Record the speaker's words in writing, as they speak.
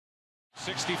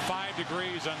65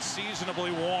 degrees, unseasonably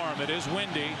warm. It is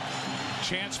windy.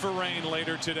 Chance for rain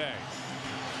later today.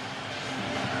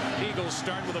 Eagles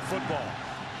start with a football.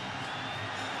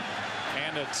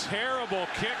 And a terrible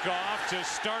kickoff to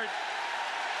start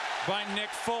by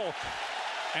Nick Folk.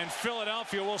 And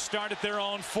Philadelphia will start at their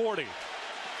own 40.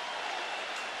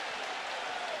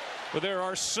 But there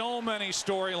are so many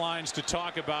storylines to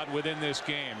talk about within this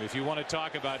game. If you want to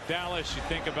talk about Dallas, you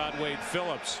think about Wade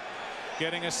Phillips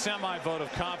getting a semi-vote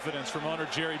of confidence from owner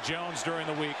Jerry Jones during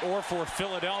the week, or for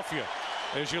Philadelphia.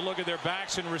 As you look at their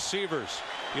backs and receivers,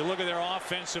 you look at their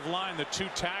offensive line, the two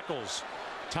tackles,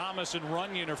 Thomas and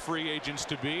Runyon are free agents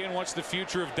to be, and what's the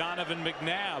future of Donovan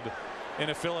McNabb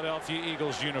in a Philadelphia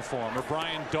Eagles uniform, or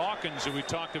Brian Dawkins, who we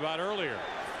talked about earlier.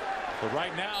 But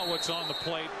right now, what's on the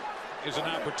plate is an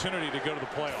opportunity to go to the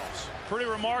playoffs. Pretty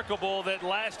remarkable that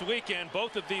last weekend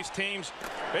both of these teams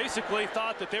basically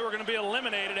thought that they were going to be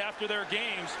eliminated after their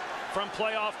games from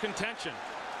playoff contention.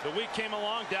 The week came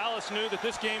along, Dallas knew that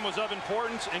this game was of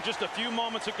importance, and just a few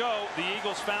moments ago the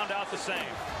Eagles found out the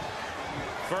same.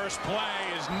 First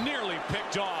play is nearly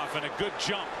picked off, and a good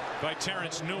jump by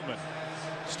Terrence Newman.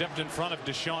 Stepped in front of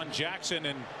Deshaun Jackson,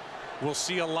 and we'll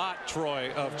see a lot,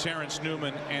 Troy, of Terrence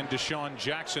Newman and Deshaun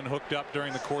Jackson hooked up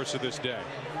during the course of this day.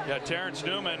 Yeah, Terrence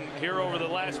Newman here over the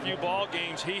last few ball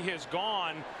games, he has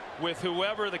gone with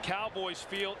whoever the Cowboys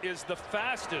feel is the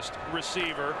fastest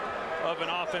receiver of an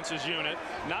offense's unit,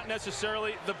 not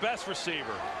necessarily the best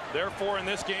receiver. Therefore, in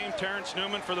this game, Terrence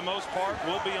Newman, for the most part,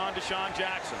 will be on Deshaun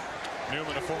Jackson.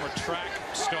 Newman, a former track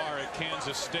star at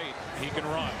Kansas State. He can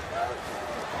run.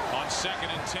 On 2nd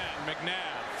and 10,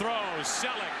 McNabb throws.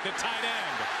 Selleck, the tight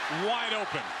end, wide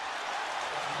open.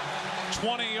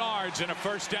 20 yards and a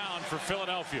first down for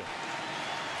Philadelphia.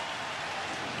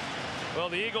 Well,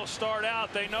 the Eagles start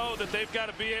out. They know that they've got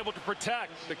to be able to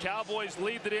protect. The Cowboys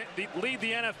lead the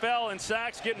NFL in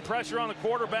sacks, getting pressure on the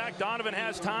quarterback. Donovan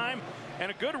has time,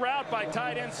 and a good route by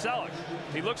tight end Selleck.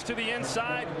 He looks to the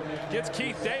inside, gets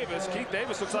Keith Davis. Keith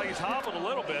Davis looks like he's hobbled a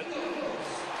little bit,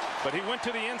 but he went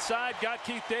to the inside, got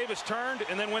Keith Davis turned,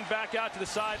 and then went back out to the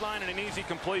sideline and an easy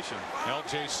completion.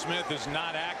 L.J. Smith is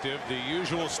not active. The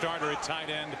usual starter at tight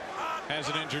end has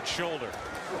an injured shoulder.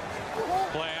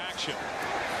 Play action.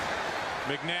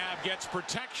 McNabb gets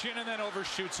protection and then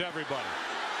overshoots everybody.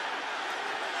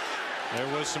 There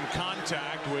was some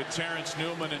contact with Terrence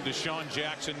Newman and Deshaun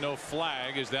Jackson. No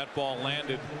flag as that ball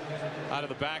landed out of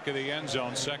the back of the end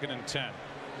zone. 2nd and 10.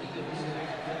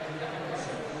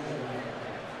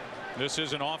 This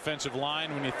is an offensive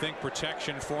line, when you think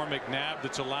protection for McNabb,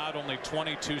 that's allowed only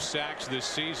 22 sacks this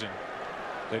season.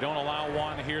 They don't allow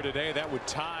one here today. That would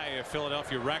tie a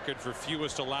Philadelphia record for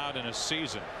fewest allowed in a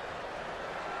season.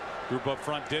 Group up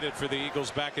front did it for the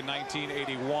Eagles back in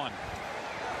 1981.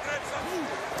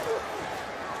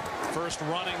 First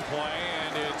running play,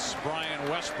 and it's Brian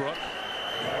Westbrook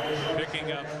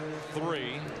picking up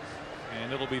 3,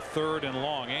 and it'll be 3rd and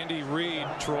long. Andy Reid,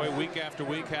 Troy, week after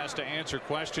week has to answer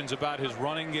questions about his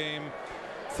running game,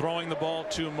 throwing the ball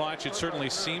too much. It certainly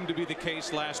seemed to be the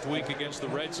case last week against the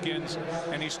Redskins,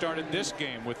 and he started this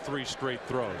game with 3 straight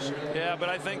throws. Yeah, but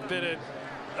I think that it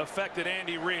affected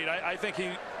Andy Reid. I think he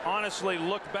honestly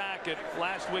looked back at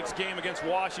last week's game against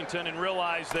Washington and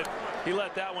realized that he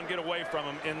let that one get away from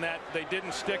him, in that they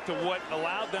didn't stick to what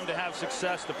allowed them to have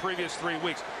success the previous 3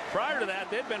 weeks. Prior to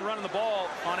that, they'd been running the ball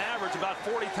on average about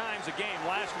 40 times a game.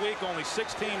 Last week, only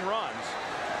 16 runs.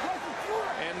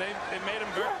 And they made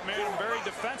him very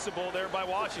defensible there by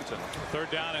Washington.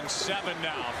 3rd down and 7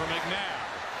 now for McNabb,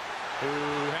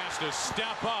 who has to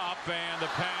step up, and the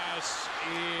pass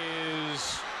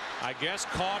is, I guess,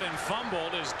 caught and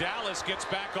fumbled as Dallas gets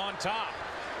back on top.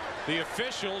 The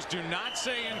officials do not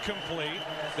say incomplete.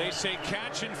 They say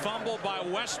catch and fumble by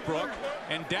Westbrook,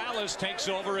 and Dallas takes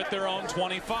over at their own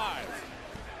 25.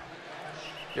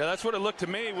 Yeah, that's what it looked to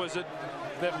me, was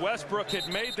that Westbrook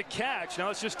had made the catch. Now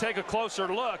let's just take a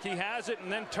closer look. He has it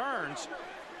and then turns.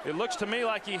 It looks to me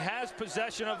like he has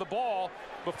possession of the ball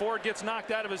before it gets knocked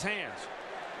out of his hands.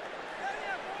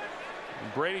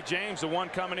 And Brady James, the one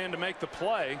coming in to make the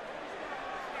play.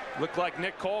 Looked like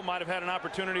Nick Cole might have had an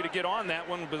opportunity to get on that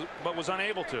one, but was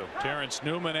unable to. Terrence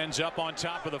Newman ends up on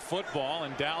top of the football,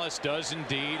 and Dallas does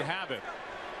indeed have it.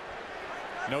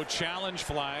 No challenge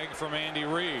flag from Andy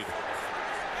Reid.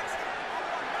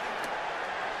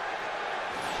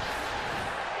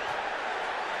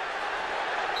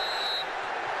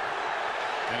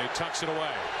 And he tucks it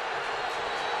away.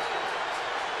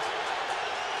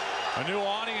 A new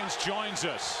audience joins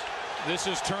us. This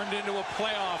has turned into a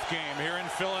playoff game here in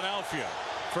Philadelphia.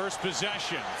 First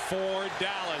possession for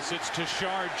Dallas. It's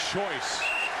Tashard Choice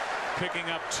picking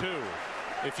up 2.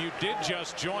 If you did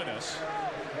just join us,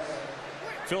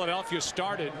 Philadelphia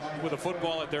started with a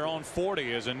football at their own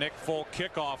 40 as a Nick Folk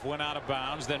kickoff went out of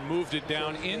bounds, then moved it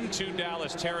down into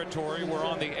Dallas territory. We're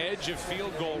on the edge of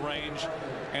field goal range,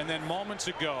 and then moments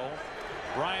ago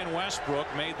Brian Westbrook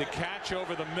made the catch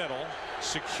over the middle,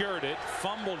 secured it,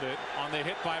 fumbled it on the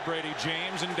hit by Brady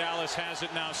James, and Dallas has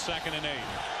it now 2nd and 8.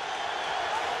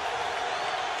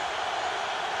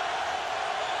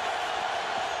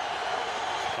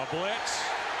 A blitz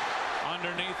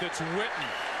underneath, it's Witten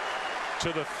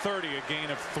to the 30, a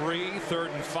gain of 3,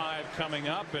 3rd and 5 coming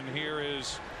up, and here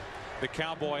is the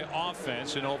Cowboy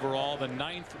offense, and overall the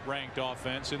 9th ranked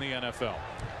offense in the NFL.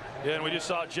 Yeah, and we just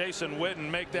saw Jason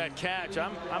Witten make that catch.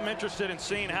 I'm interested in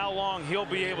seeing how long he'll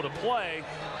be able to play,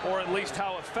 or at least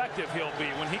how effective he'll be.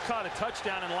 When he caught a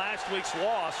touchdown in last week's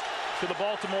loss to the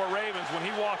Baltimore Ravens, when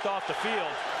he walked off the field,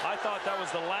 I thought that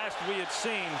was the last we had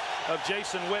seen of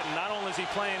Jason Witten. Not only is he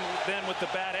playing then with the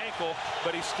bad ankle,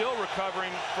 but he's still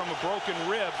recovering from a broken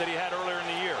rib that he had earlier in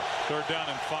the year. 3rd down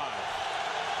and 5.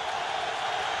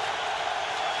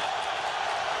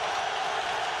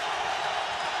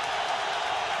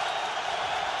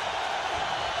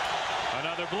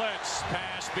 Another blitz,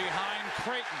 pass behind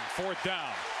Creighton, 4th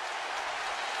down.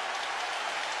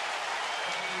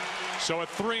 So a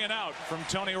 3 and out from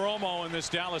Tony Romo in this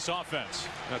Dallas offense.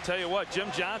 I'll tell you what, Jim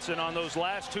Johnson on those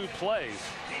last 2 plays,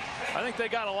 I think they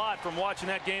got a lot from watching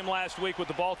that game last week with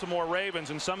the Baltimore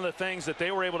Ravens and some of the things that they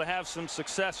were able to have some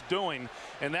success doing,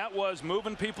 and that was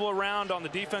moving people around on the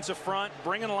defensive front,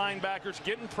 bringing linebackers,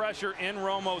 getting pressure in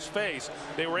Romo's face.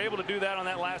 They were able to do that on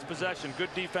that last possession. Good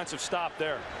defensive stop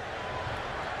there.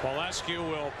 Valescu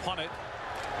will punt it.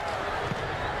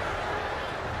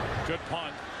 Good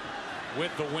punt.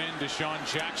 With the win, Deshaun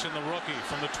Jackson, the rookie,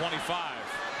 from the 25.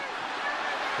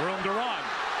 Room to run.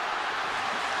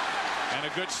 And a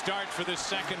good start for this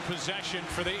 2nd possession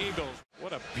for the Eagles.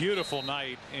 What a beautiful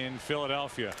night in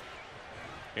Philadelphia.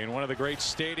 In one of the great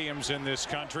stadiums in this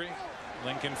country,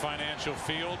 Lincoln Financial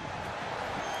Field.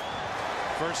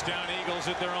 1st down, Eagles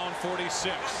at their own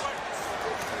 46.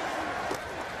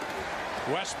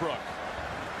 Westbrook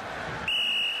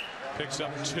picks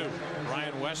up 2.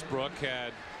 Brian Westbrook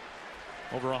had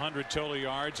over 100 total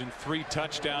yards and 3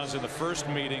 touchdowns in the first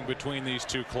meeting between these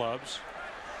 2 clubs.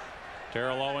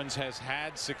 Terrell Owens has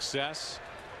had success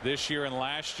this year and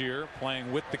last year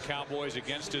playing with the Cowboys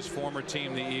against his former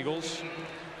team, the Eagles.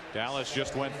 Dallas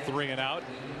just went 3 and out.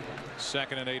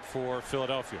 2nd and 8 for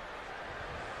Philadelphia.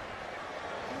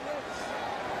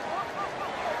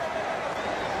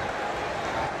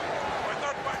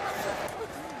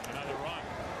 Another run.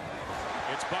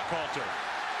 It's Buckhalter.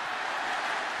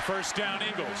 1st down,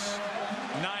 Eagles.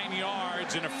 9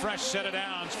 yards and a fresh set of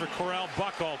downs for Correll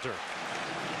Buckhalter.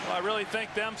 Well, I really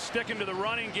think them sticking to the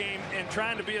running game and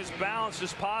trying to be as balanced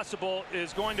as possible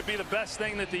is going to be the best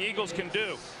thing that the Eagles can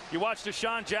do. You watch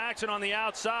Deshaun Jackson on the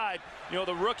outside, you know,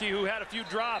 the rookie who had a few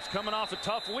drops coming off a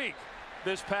tough week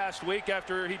this past week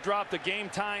after he dropped a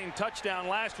game-tying touchdown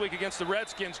last week against the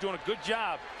Redskins, doing a good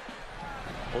job.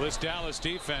 Well, this Dallas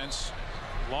defense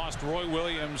lost Roy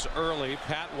Williams early,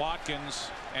 Pat Watkins,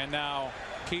 and now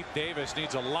Keith Davis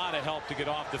needs a lot of help to get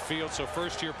off the field. So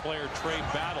 1st-year player Trey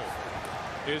Battle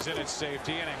is in its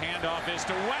safety, and a handoff is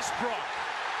to Westbrook.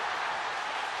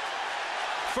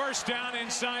 1st down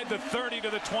inside the 30 to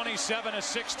the 27, a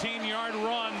 16-yard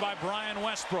run by Brian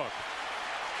Westbrook.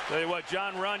 Tell you what,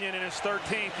 John Runyon in his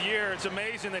 13th year, it's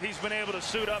amazing that he's been able to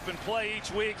suit up and play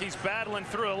each week. He's battling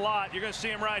through a lot. You're going to see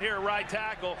him right here at right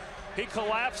tackle. He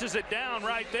collapses it down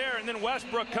right there, and then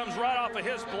Westbrook comes right off of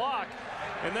his block.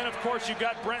 And then, of course, you've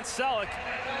got Brent Selleck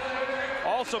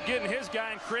also getting his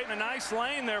guy and creating a nice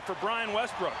lane there for Brian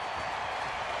Westbrook.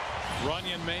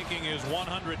 Runyon making his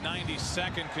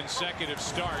 192nd consecutive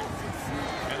start,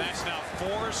 and that's now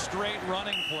 4 straight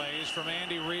running plays from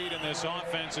Andy Reid in this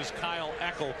offense as Kyle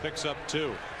Eckel picks up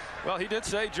 2. Well, he did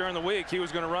say during the week he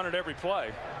was going to run it every play,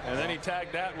 and then he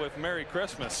tagged that with Merry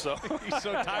Christmas. So he's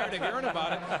so tired of hearing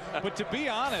about it. But to be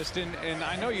honest, and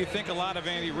I know you think a lot of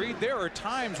Andy Reid, there are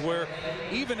times where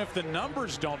even if the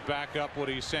numbers don't back up what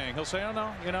he's saying, he'll say, oh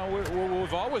no, you know,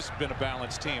 we've always been a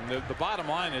balanced team. The bottom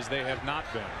line is they have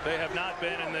not been. They have not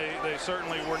been, and they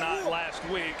certainly were not last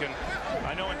week. And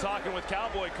I know in talking with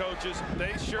Cowboy coaches,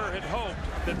 they sure had hoped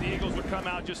that the Eagles would come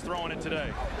out just throwing it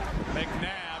today.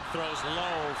 McNabb throws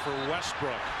low for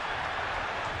Westbrook,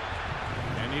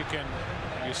 and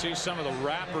you see some of the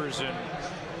wrappers and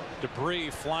debris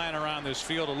flying around this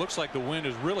field. It looks like the wind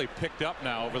has really picked up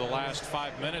now over the last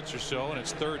 5 minutes or so, and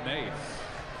it's 3rd and 8.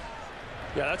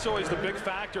 Yeah, that's always the big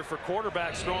factor for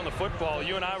quarterbacks throwing the football.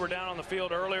 You and I were down on the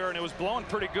field earlier, and it was blowing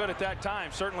pretty good at that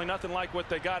time. Certainly nothing like what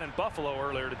they got in Buffalo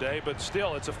earlier today, but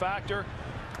still, it's a factor.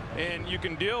 And you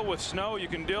can deal with snow, you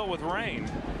can deal with rain.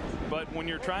 But when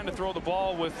you're trying to throw the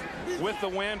ball with the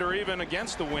wind or even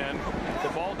against the wind, the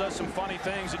ball does some funny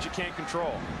things that you can't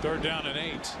control. 3rd down and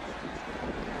 8.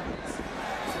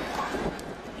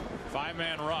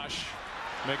 5-man rush.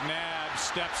 McNabb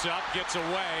steps up, gets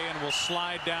away, and will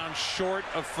slide down short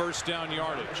of 1st down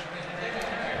yardage.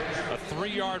 A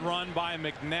 3-yard run by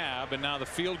McNabb, and now the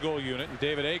field goal unit, and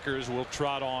David Akers will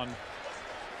trot on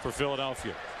for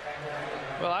Philadelphia.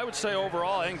 Well, I would say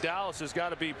overall, I think Dallas has got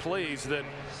to be pleased that,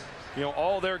 you know,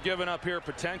 all they're giving up here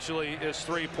potentially is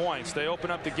 3 points. They open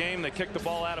up the game, they kick the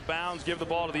ball out of bounds, give the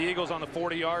ball to the Eagles on the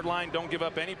 40-yard line, don't give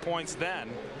up any points then.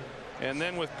 And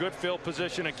then with good field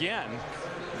position again,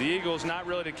 the Eagles not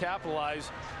really to capitalize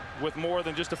with more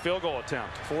than just a field goal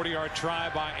attempt. 40-yard try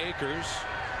by Akers,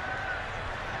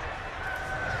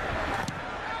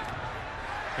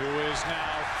 who is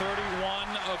now 31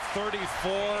 of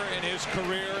 34 in his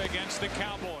career against the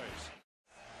Cowboys.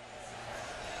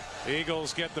 The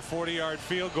Eagles get the 40-yard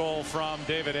field goal from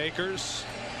David Akers,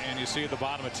 and you see at the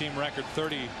bottom a team record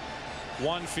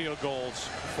 31 field goals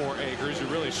for Akers, who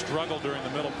really struggled during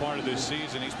the middle part of this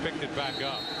season. He's picked it back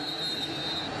up.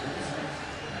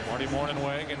 Marty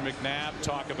Mornhinweg and McNabb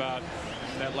talk about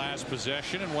that last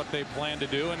possession and what they plan to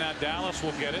do, and now Dallas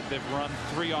will get it. They've run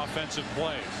 3 offensive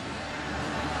plays.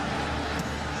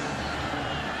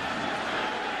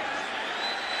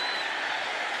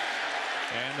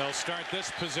 And they'll start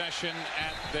this possession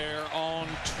at their own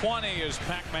 20 as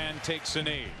Pac-Man takes a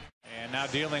knee. And now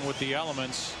dealing with the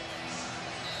elements.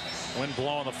 Wind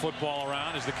blowing the football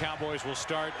around as the Cowboys will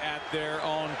start at their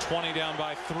own 20 down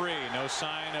by 3. No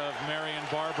sign of Marion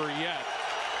Barber yet.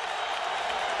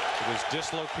 With his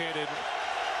dislocated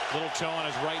little toe on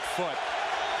his right foot.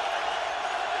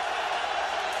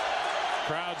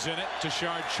 Crowd's in it.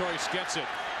 Tashard Choice gets it.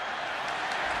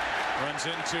 Runs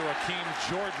into Akeem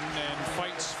Jordan and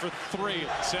fights for 3.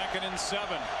 2nd and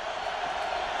 7.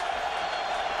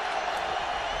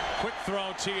 Quick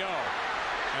throw, T.O.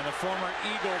 And the former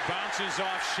Eagle bounces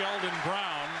off Sheldon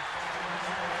Brown.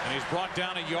 And he's brought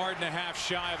down 1.5 yards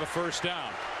shy of a 1st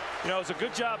down. You know, it's a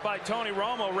good job by Tony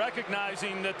Romo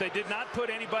recognizing that they did not put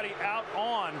anybody out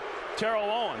on Terrell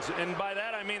Owens. And by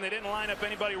that I mean they didn't line up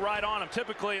anybody right on him.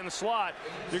 Typically in the slot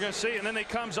you're going to see, and then he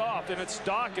comes off and it's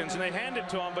Dawkins and they hand it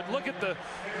to him. But look at the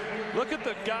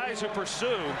guys who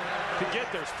pursue to get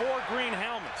there. 4 green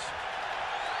helmets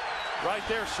right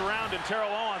there surrounding Terrell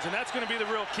Owens, and that's going to be the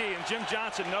real key, and Jim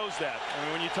Johnson knows that. I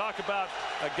mean, when you talk about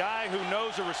a guy who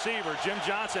knows a receiver, Jim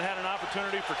Johnson had an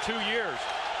opportunity for 2 years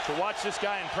to watch this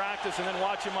guy in practice and then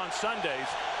watch him on Sundays,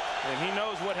 and he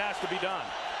knows what has to be done.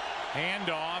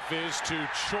 Handoff is to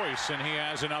Choice, and he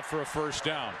has enough for a 1st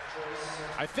down.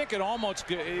 I think it almost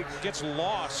gets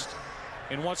lost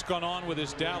in what's gone on with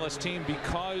this Dallas team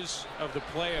because of the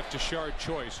play of Tashard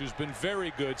Choice, who's been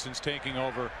very good since taking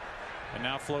over. And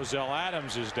now Flozell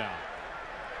Adams is down.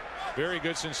 Very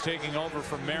good since taking over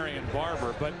from Marion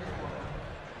Barber. But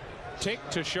take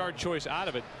Tashard Choice out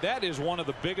of it. That is one of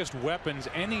the biggest weapons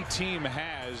any team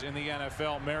has in the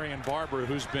NFL. Marion Barber,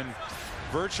 who's been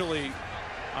virtually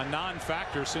a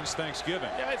non-factor since Thanksgiving.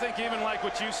 Yeah, I think even like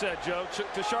what you said, Joe,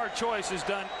 Tashard Choice has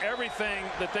done everything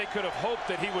that they could have hoped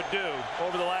that he would do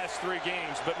over the last 3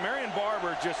 games. But Marion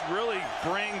Barber just really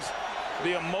brings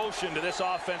the emotion to this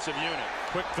offensive unit.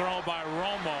 Quick throw by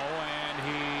Romo, and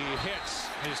he hits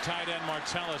his tight end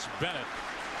Martellus Bennett.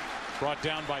 Brought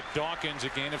down by Dawkins, a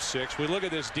gain of 6. We look at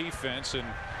this defense, and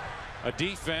a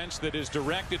defense that is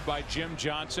directed by Jim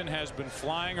Johnson has been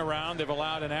flying around. They've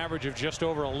allowed an average of just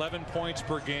over 11 points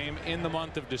per game in the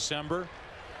month of December.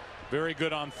 Very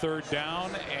good on 3rd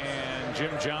down, and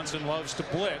Jim Johnson loves to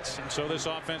blitz, and so this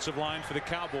offensive line for the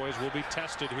Cowboys will be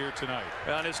tested here tonight.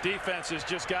 And his defense has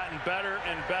just gotten better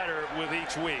and better with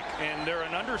each week, and they're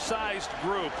an undersized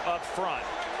group up front.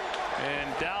 And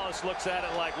Dallas looks at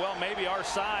it like, well, maybe our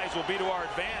size will be to our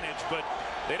advantage, but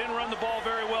they didn't run the ball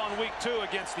very well in week 2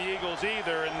 against the Eagles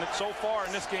either, and so far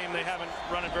in this game they haven't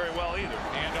run it very well either.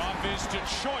 And off is to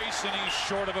Choice, and he's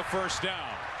short of a 1st down.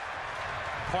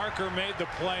 Parker made the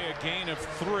play, a gain of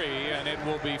 3, and it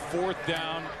will be 4th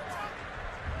down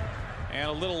and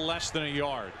a little less than 1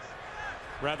 yard.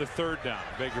 Rather 3rd down,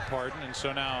 beg your pardon. And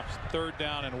so now 3rd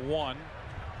down and 1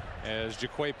 as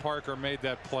Jaquay Parker made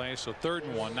that play. So 3rd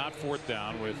and 1, not 4th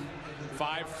down, with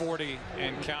 5:40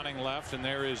 and counting left. And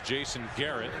there is Jason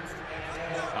Garrett,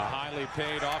 a highly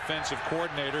paid offensive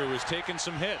coordinator who has taken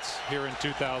some hits here in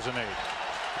 2008.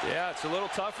 Yeah, it's a little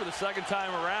tougher the second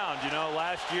time around. You know,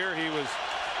 last year he was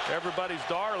everybody's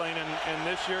darling, and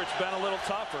this year it's been a little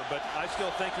tougher, but I still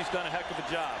think he's done a heck of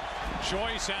a job.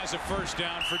 Joyce has a first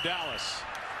down for Dallas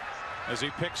as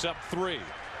he picks up 3.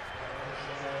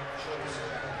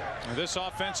 This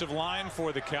offensive line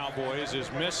for the Cowboys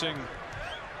is missing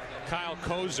Kyle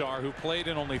Kozar, who played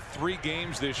in only 3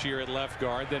 games this year at left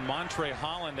guard. Then Montre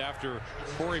Holland, after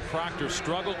Corey Proctor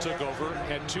struggled, took over.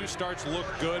 Had 2 starts,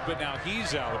 looked good, but now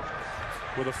he's out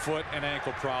with a foot and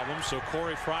ankle problem. So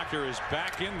Corey Proctor is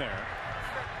back in there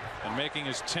and making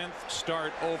his 10th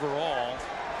start overall,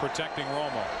 protecting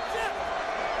Romo.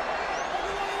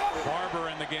 Barber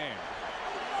in the game.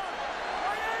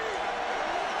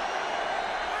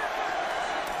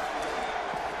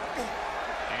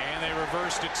 And they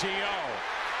reverse to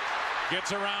T.O.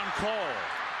 Gets around Cole.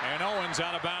 And Owens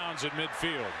out of bounds at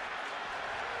midfield.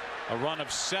 A run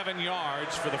of 7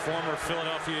 yards for the former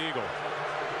Philadelphia Eagle.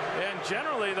 And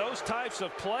generally those types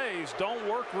of plays don't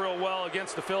work real well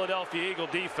against the Philadelphia Eagle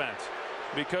defense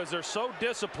because they're so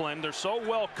disciplined, they're so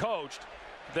well coached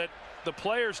that the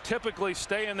players typically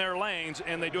stay in their lanes,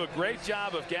 and they do a great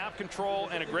job of gap control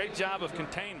and a great job of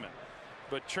containment.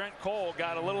 But Trent Cole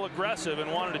got a little aggressive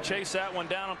and wanted to chase that one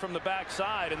down from the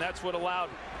backside, and that's what allowed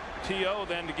T.O.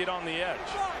 then to get on the edge.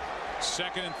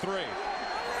 2nd and 3.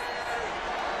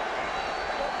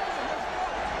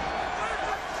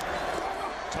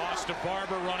 Toss to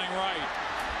Barber running right.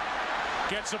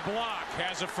 Gets a block.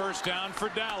 Has a first down for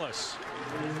Dallas.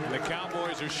 The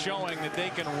Cowboys are showing that they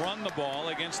can run the ball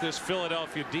against this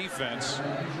Philadelphia defense,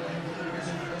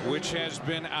 which has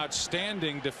been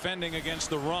outstanding defending against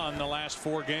the run the last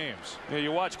 4 games. Yeah,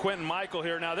 you watch Quentin Michael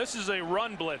here. Now this is a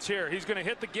run blitz here. He's going to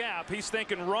hit the gap. He's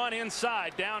thinking run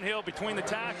inside downhill between the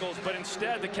tackles, but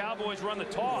instead the Cowboys run the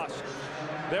toss.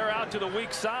 They're out to the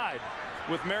weak side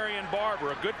with Marion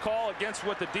Barber. A good call against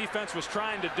what the defense was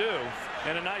trying to do,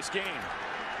 and a nice gain.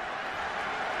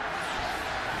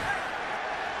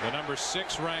 The number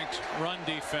 6 ranked run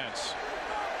defense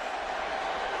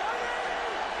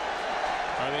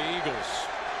are the Eagles.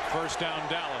 First down,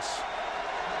 Dallas.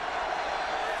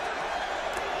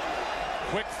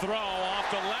 Quick throw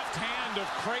off the left hand of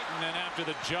Creighton, and after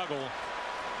the juggle,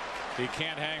 he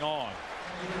can't hang on.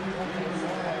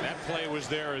 That play was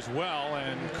there as well,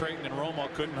 and Creighton and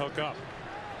Romo couldn't hook up.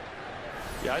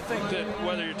 Yeah, I think that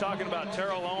whether you're talking about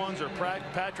Terrell Owens or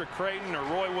Patrick Creighton or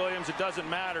Roy Williams, it doesn't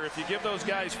matter. If you give those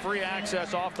guys free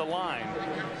access off the line,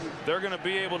 they're going to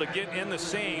be able to get in the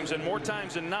seams, and more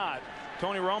times than not,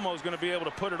 Tony Romo is going to be able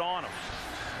to put it on them.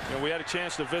 You know, we had a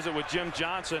chance to visit with Jim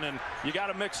Johnson, and you got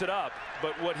to mix it up.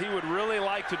 But what he would really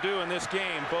like to do in this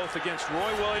game, both against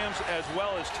Roy Williams as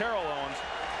well as Terrell Owens,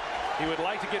 he would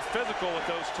like to get physical with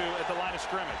those 2 at the line of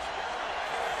scrimmage.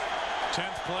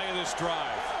 10th play of this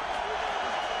drive.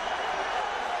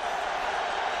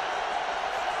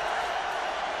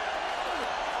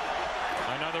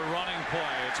 Another running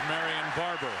play. It's Marion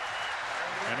Barber.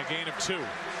 And a gain of 2.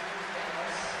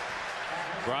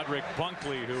 Broderick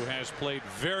Bunkley, who has played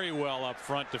very well up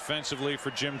front defensively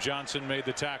for Jim Johnson, made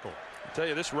the tackle. I tell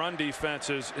you, this run defense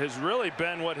has really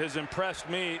been what has impressed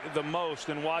me the most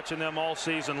in watching them all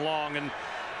season long. And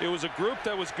it was a group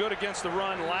that was good against the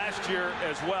run last year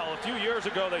as well. A few years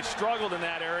ago, they struggled in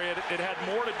that area. It had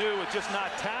more to do with just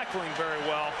not tackling very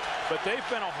well. But they've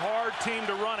been a hard team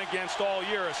to run against all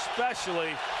year,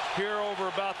 especially here over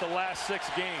about the last 6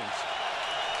 games.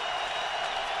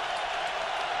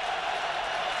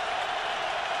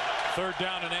 Third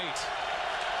down and 8.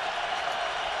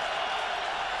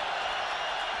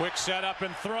 Quick setup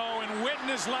and throw, and Witten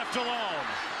is left alone.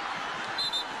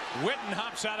 Witten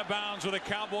hops out of bounds with a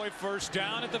Cowboy first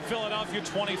down at the Philadelphia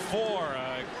 24.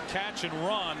 A catch and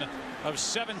run of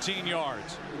 17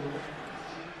 yards.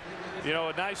 You know,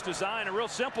 a nice design, a real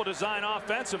simple design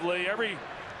offensively.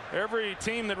 Every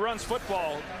team that runs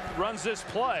football runs this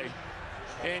play.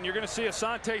 And you're going to see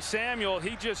Asante Samuel,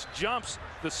 he just jumps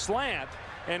the slant.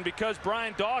 And because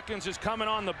Brian Dawkins is coming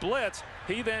on the blitz,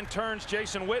 he then turns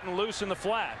Jason Witten loose in the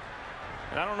flat.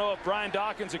 And I don't know if Brian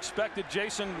Dawkins expected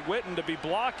Jason Witten to be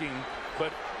blocking,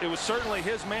 but it was certainly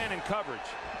his man in coverage.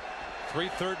 3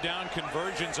 third down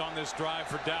conversions on this drive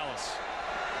for Dallas.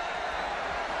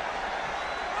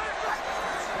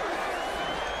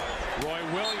 Roy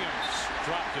Williams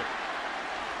dropped it.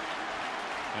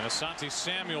 And Asante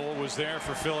Samuel was there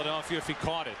for Philadelphia if he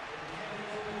caught it.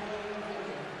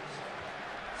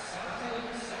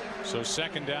 So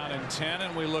 2nd down and 10,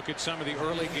 and we look at some of the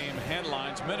early game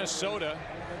headlines. Minnesota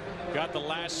got the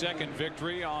last-second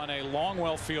victory on a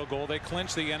Longwell field goal. They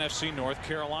clinched the NFC North.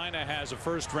 Carolina has a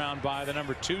first-round bye, the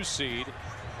number 2 seed,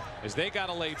 as they got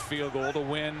a late field goal to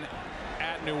win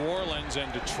at at New Orleans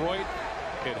and Detroit.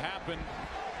 It happened.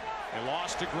 They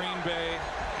lost to Green Bay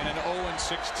in an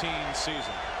 0-16 season.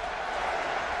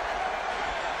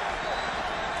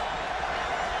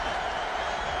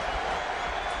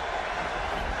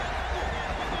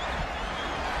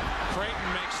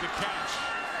 Creighton makes the catch,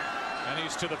 and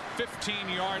he's to the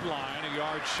 15-yard line, a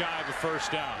yard shy of a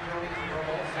first down.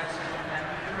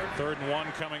 3rd and 1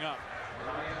 coming up.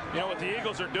 You know what the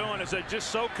Eagles are doing is they're just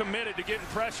so committed to getting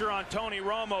pressure on Tony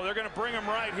Romo. They're going to bring him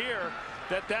right here.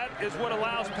 That is what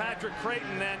allows Patrick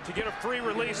Creighton then to get a free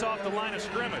release off the line of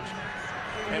scrimmage.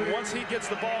 And once he gets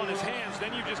the ball in his hands,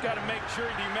 then you just got to make sure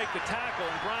you make the tackle.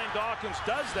 And Brian Dawkins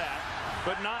does that,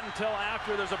 but not until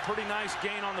after there's a pretty nice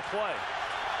gain on the play.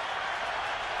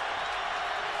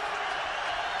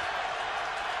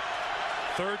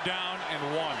 Third down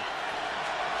and 1.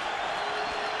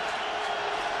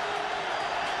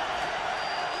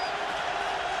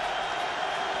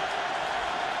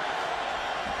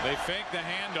 They fake the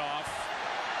handoff.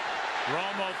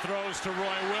 Romo throws to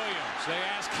Roy Williams. They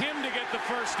ask him to get the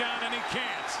first down, and he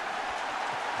can't.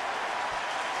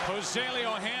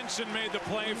 Joselio Hansen made the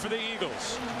play for the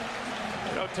Eagles.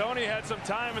 You know, Tony had some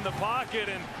time in the pocket,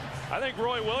 and I think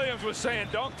Roy Williams was saying,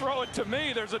 don't throw it to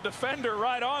me. There's a defender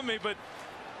right on me. But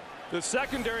the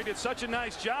secondary did such a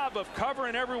nice job of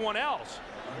covering everyone else.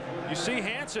 You see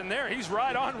Hansen there. He's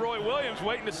right on Roy Williams,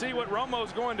 waiting to see what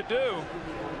Romo's going to do.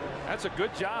 That's a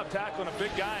good job tackling a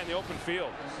big guy in the open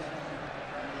field.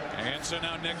 And so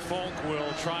now Nick Folk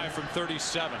will try from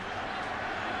 37.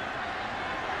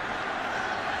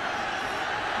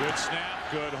 Good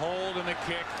snap, good hold, and the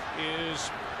kick is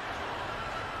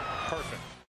perfect.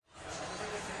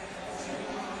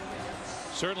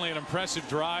 Certainly an impressive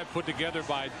drive put together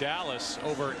by Dallas.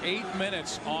 Over 8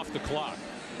 minutes off the clock.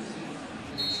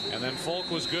 And then Folk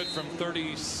was good from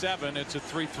 37. It's a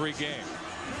 3-3 game.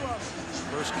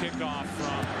 First kickoff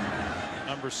from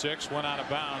number 6 went out of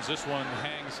bounds. This one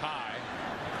hangs high,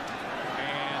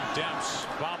 and Demps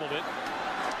bobbled it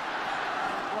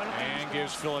and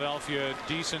gives Philadelphia a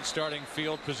decent starting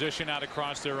field position out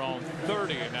across their own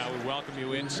 30. And now we welcome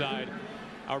you inside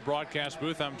our broadcast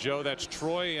booth. I'm Joe. That's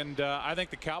Troy. And I think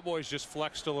the Cowboys just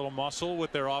flexed a little muscle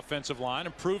with their offensive line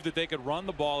and proved that they could run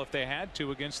the ball if they had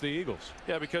to against the Eagles.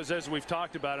 Yeah, because as we've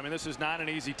talked about, I mean, this is not an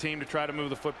easy team to try to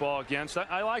move the football against.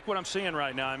 I like what I'm seeing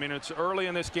right now. I mean, it's early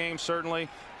in this game, certainly.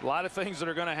 A lot of things that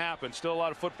are going to happen. Still a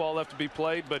lot of football left to be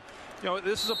played, but you know,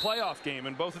 this is a playoff game,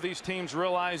 and both of these teams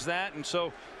realize that. And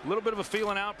so a little bit of a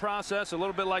feeling out process, a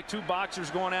little bit like two boxers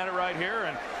going at it right here.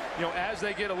 And you know, as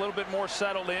they get a little bit more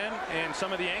settled in and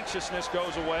some of the anxiousness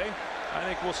goes away, I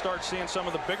think we'll start seeing some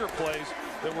of the bigger plays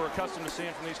that we're accustomed to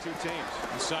seeing from these two teams.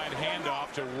 Inside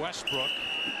handoff to Westbrook,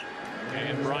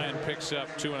 and Brian picks up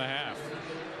 2.5.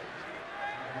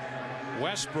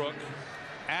 Westbrook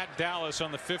at Dallas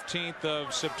on the 15th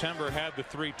of September had the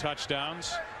 3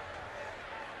 touchdowns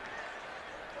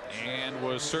and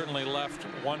was certainly left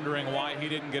wondering why he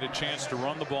didn't get a chance to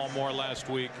run the ball more last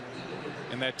week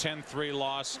in that 10-3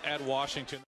 loss at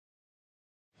Washington.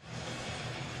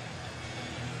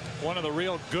 One of the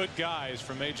real good guys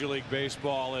from Major League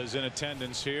Baseball is in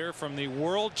attendance here from the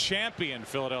world champion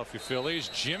Philadelphia Phillies,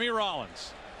 Jimmy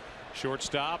Rollins.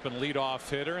 Shortstop and leadoff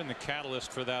hitter and the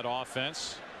catalyst for that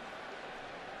offense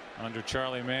under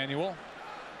Charlie Manuel.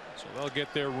 So they'll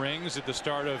get their rings at the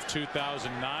start of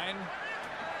 2009.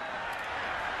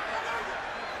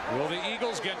 Will the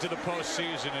Eagles get to the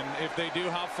postseason? And if they do,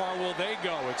 how far will they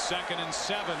go? It's 2nd and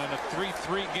 7 in a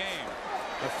 3-3 game.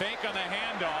 The fake on the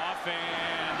handoff,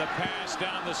 and the pass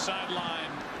down the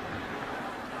sideline.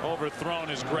 Overthrown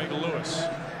is Greg Lewis.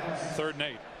 3rd and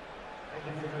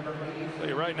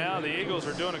 8. Right now, the Eagles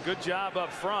are doing a good job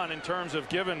up front in terms of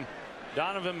giving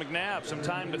Donovan McNabb some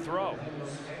time to throw.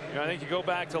 You know, I think you go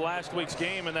back to last week's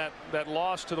game and that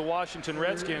loss to the Washington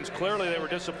Redskins. Clearly, they were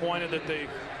disappointed that they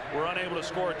were unable to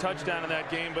score a touchdown in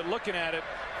that game. But looking at it,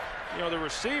 you know, the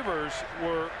receivers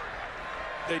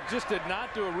they just did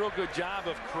not do a real good job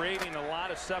of creating a lot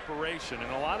of separation.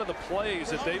 And a lot of the plays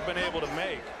that they've been able to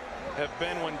make have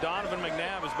been when Donovan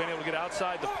McNabb has been able to get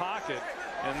outside the pocket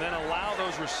and then allow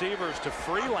those receivers to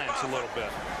freelance a little bit.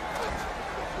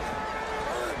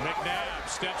 McNabb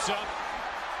steps up,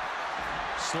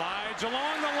 slides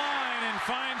along the line, and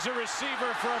finds a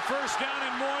receiver for a first down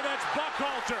and more. That's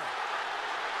Buckhalter.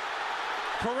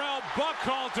 Correll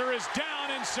Buckhalter is down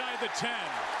inside the 10.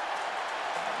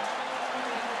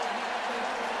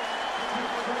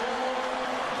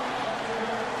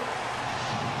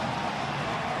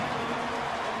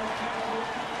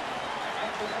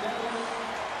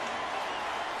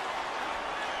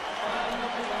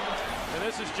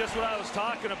 is just what I was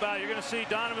talking about. You're going to see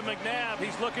Donovan McNabb.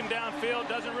 He's looking downfield,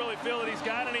 doesn't really feel that he's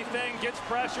got anything, gets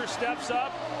pressure, steps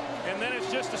up, and then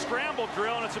it's just a scramble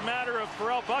drill, and it's a matter of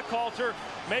Correll Buckhalter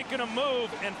making a move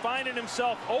and finding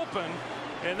himself open,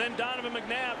 and then Donovan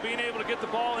McNabb being able to get the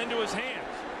ball into his hands.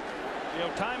 You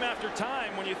know, time after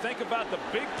time, when you think about the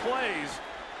big plays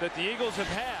that the Eagles have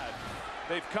had,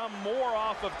 they've come more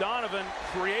off of Donovan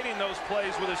creating those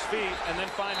plays with his feet and then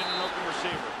finding an open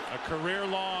receiver. A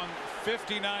career-long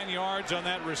 59 yards on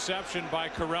that reception by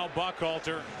Correll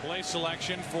Buckhalter. Play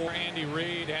selection for Andy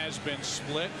Reid has been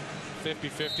split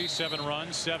 50-50, 7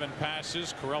 runs, 7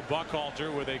 passes. Correll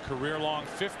Buckhalter with a career-long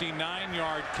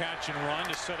 59-yard catch and run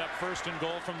to set up 1st and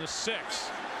goal from the 6.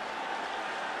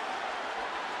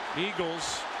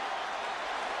 Eagles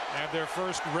have their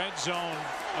first red zone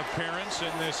appearance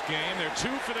in this game. They're 2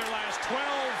 for their last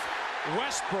 12.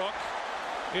 Westbrook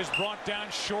is brought down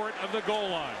short of the goal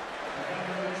line.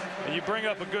 And you bring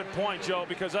up a good point, Joe,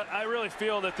 because I really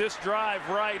feel that this drive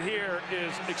right here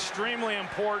is extremely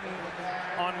important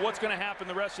on what's going to happen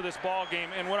the rest of this ball game.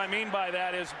 And what I mean by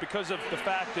that is because of the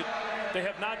fact that they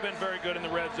have not been very good in the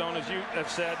red zone, as you have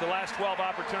said. The last 12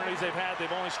 opportunities they've had,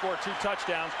 they've only scored 2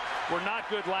 touchdowns. Were not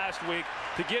good last week.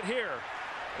 To get here,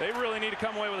 they really need to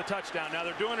come away with a touchdown. Now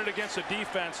they're doing it against a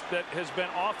defense that has been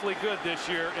awfully good this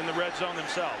year in the red zone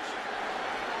themselves.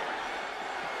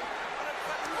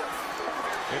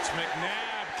 It's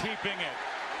McNabb keeping it.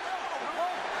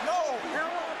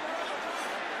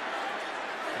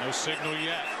 No signal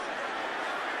yet.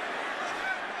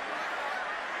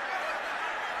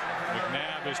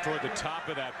 McNabb is toward the top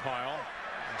of that pile.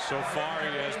 And so far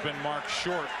he has been marked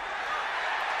short.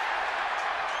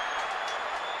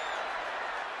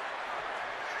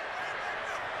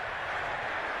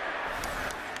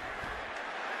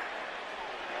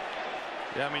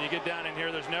 Yeah, I mean, you get down in here,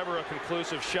 there's never a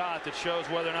conclusive shot that shows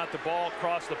whether or not the ball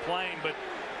crossed the plane. But,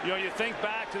 you know, you think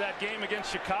back to that game against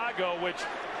Chicago, which,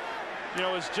 you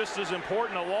know, is just as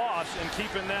important a loss in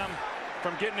keeping them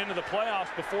from getting into the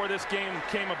playoffs before this game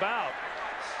came about.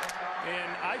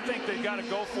 And I think they've got to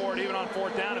go for it even on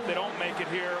 4th down if they don't make it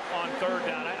here on 3rd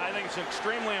down. I think it's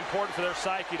extremely important for their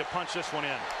psyche to punch this one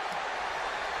in.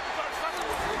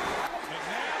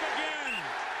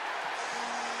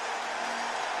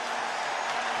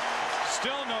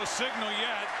 Still no signal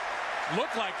yet.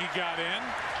 Looked like he got in.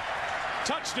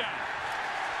 Touchdown.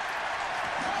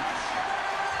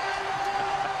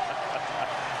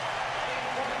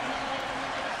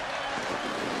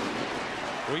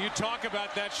 Well, you talk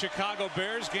about that Chicago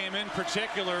Bears game in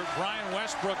particular. Brian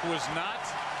Westbrook was not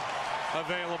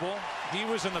available. He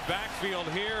was in the backfield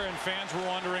here, and fans were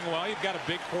wondering, well, you've got a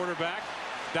big quarterback.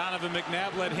 Donovan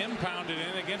McNabb let him pound it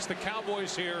in against the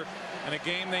Cowboys here in a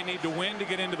game they need to win to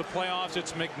get into the playoffs.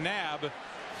 It's McNabb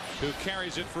who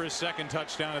carries it for his 2nd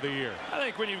touchdown of the year. I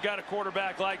think when you've got a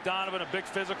quarterback like Donovan, a big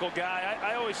physical guy,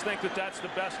 I always think that that's the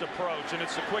best approach, and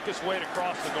it's the quickest way to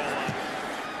cross the goal line.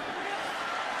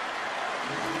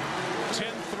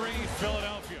 10-3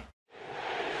 Philadelphia.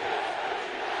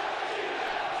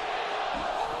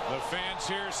 The fans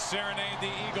here serenade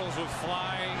the Eagles with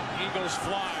Fly, Eagles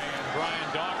Fly, and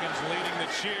Brian Dawkins leading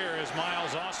the cheer as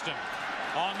Miles Austin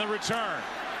on the return.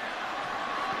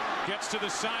 Gets to the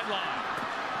sideline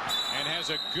and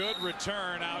has a good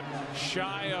return out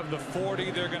shy of the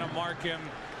 40. They're going to mark him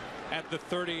at the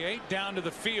 38 down to the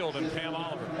field, and Pam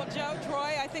Oliver. Well, Joe,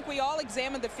 Troy, I think we all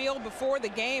examined the field before the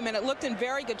game, and it looked in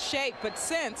very good shape. But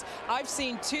since, I've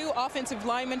seen 2 offensive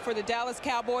linemen for the Dallas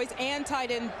Cowboys and tight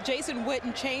end Jason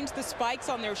Witten change the spikes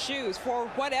on their shoes. For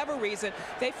whatever reason,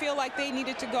 they feel like they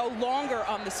needed to go longer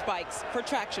on the spikes for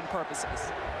traction purposes.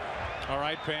 All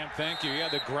right, Pam, thank you. Yeah,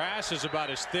 the grass is about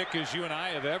as thick as you and I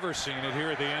have ever seen it here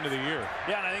at the end of the year.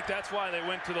 Yeah, and I think that's why they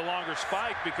went to the longer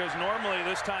spike, because normally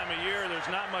this time of year there's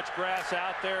not much grass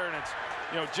out there, and it's,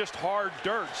 you know, just hard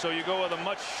dirt. So you go with a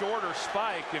much shorter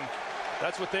spike, and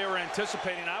that's what they were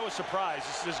anticipating. I was surprised.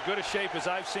 This is as good a shape as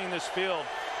I've seen this field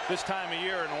this time of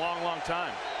year in a long, long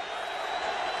time.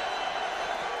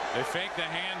 They fake the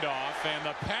handoff, and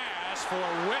the pass for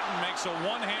Witten makes a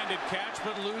one-handed catch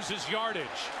but loses yardage.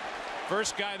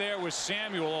 First guy there was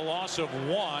Samuel, a loss of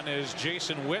 1, as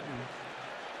Jason Witten,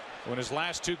 when his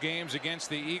last 2 games against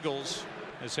the Eagles,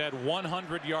 has had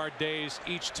 100-yard days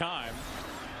each time.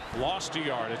 Lost a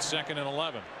yard at 2nd and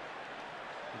 11.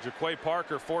 Jaquay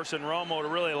Parker forcing Romo to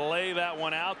really lay that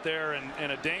one out there,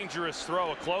 and a dangerous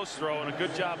throw, a close throw, and a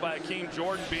good job by Akeem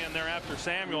Jordan being there after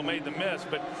Samuel made the miss.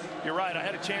 But you're right, I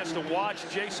had a chance to watch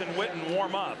Jason Witten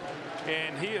warm up,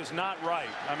 and he is not right.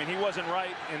 I mean, he wasn't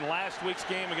right in last week's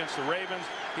game against the Ravens.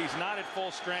 He's not at full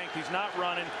strength. He's not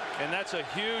running, and that's a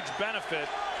huge benefit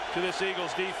to this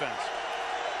Eagles defense.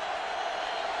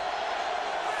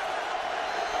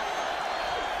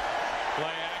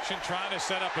 action, trying to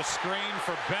set up a screen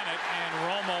for Bennett, and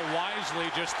Romo wisely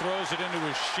just throws it into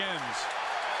his shins.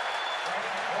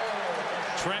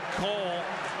 Trent Cole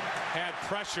had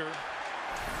pressure.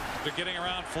 They're getting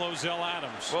around Flozell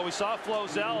Adams. Well, we saw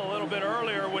Flozell a little bit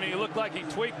earlier when he looked like he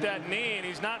tweaked that knee, and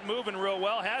he's not moving real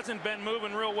well. Hasn't been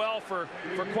moving real well for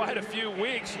quite a few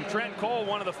weeks. And Trent Cole,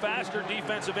 one of the faster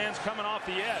defensive ends coming off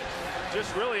the edge,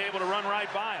 just really able to run right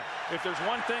by him. If there's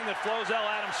one thing that Flozell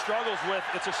Adams struggles with,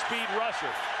 it's a speed rusher.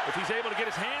 If he's able to get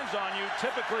his hands on you,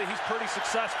 typically he's pretty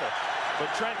successful. But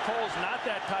Trent Cole's not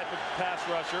that type of pass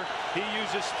rusher. He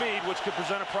uses speed, which could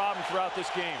present a problem throughout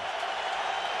this game.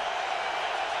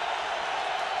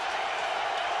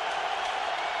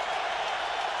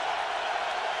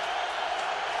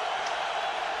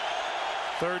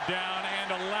 Third down and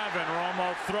 11.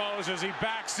 Romo throws as he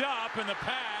backs up, and the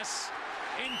pass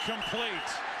incomplete.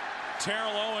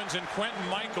 Terrell Owens and Quentin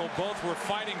Michael both were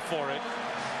fighting for it,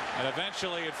 and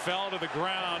eventually it fell to the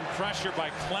ground. Pressure by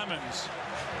Clemens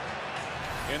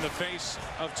in the face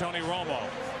of Tony Romo.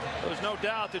 There's no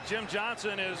doubt that Jim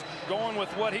Johnson is going with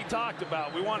what he talked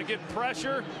about. We want to get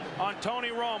pressure on Tony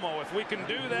Romo. If we can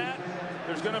do that,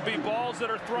 there's going to be balls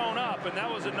that are thrown up, and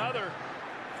that was another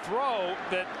throw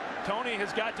that Tony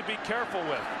has got to be careful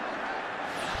with.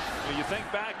 You think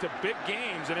back to big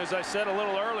games, and as I said a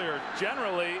little earlier,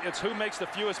 generally it's who makes the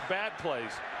fewest bad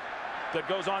plays that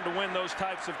goes on to win those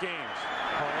types of games.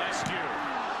 Polescu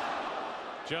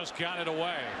just got it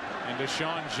away, and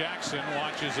Deshaun Jackson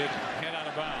watches it head out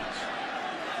of bounds.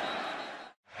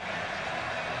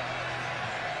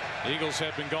 Eagles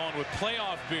have been going with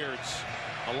playoff beards,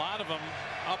 a lot of them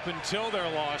up until their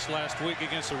loss last week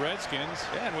against the Redskins.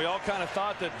 Yeah, and we all kind of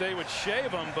thought that they would shave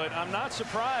them, but I'm not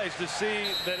surprised to see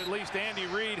that at least Andy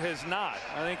Reid has not.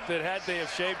 I think that had they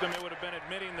have shaved them, it would have been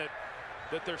admitting that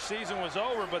their season was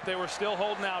over, but they were still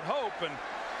holding out hope, and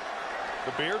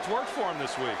the beards worked for them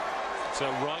this week. It's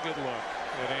a rugged look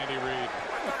that Andy Reid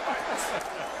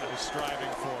is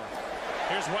striving for.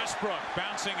 Here's Westbrook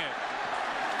bouncing it,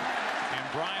 and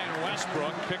Brian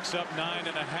Westbrook picks up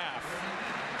 9.5.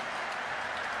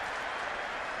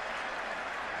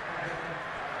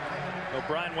 Well,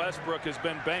 Brian Westbrook has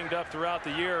been banged up throughout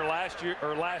the year. Last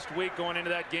week going into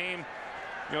that game,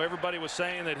 you know, everybody was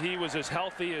saying that he was as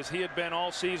healthy as he had been all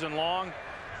season long,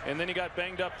 and then he got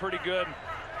banged up pretty good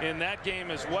in that game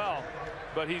as well.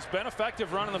 But he's been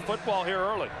effective running the football here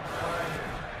early.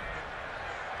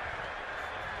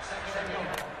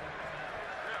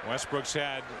 Westbrook's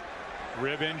had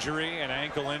rib injury and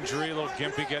ankle injury. A little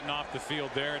gimpy getting off the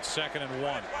field there. It's 2nd and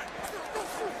 1.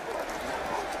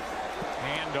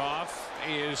 Handoff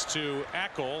is to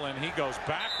Eckel, and he goes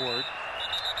backward.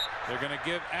 They're going to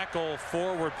give Eckel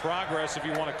forward progress, if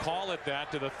you want to call it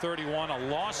that, to the 31, a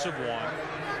loss of 1.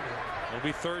 It'll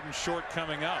be 3rd and short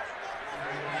coming up.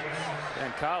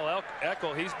 And Kyle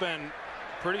Eckel, he's been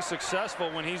pretty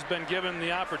successful when he's been given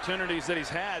the opportunities that he's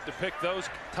had to pick those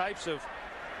types of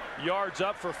yards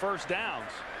up for first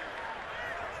downs.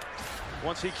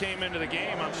 Once he came into the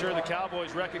game, I'm sure the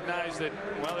Cowboys recognized that,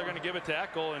 well, they're going to give it to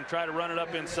Eckel and try to run it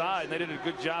up inside, and they did a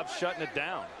good job shutting it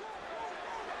down.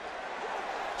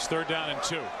 It's 3rd down and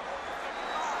 2.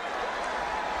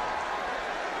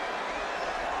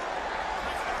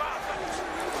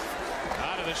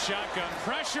 Out of the shotgun,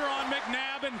 pressure on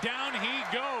McNabb, and down he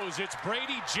goes. It's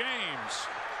Brady James.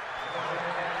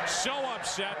 So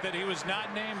upset that he was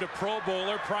not named a Pro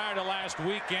Bowler prior to last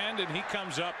weekend, and he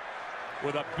comes up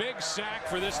with a big sack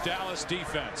for this Dallas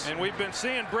defense. And we've been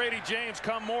seeing Brady James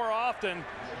come more often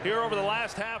here over the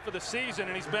last half of the season,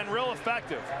 and he's been real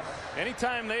effective.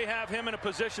 Anytime they have him in a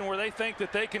position where they think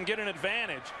that they can get an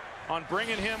advantage on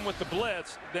bringing him with the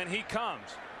blitz, then he comes.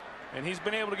 And he's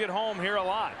been able to get home here a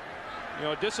lot. You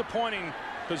know, a disappointing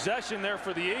possession there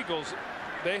for the Eagles.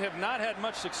 They have not had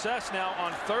much success now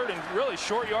on 3rd and really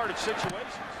short yardage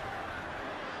situations.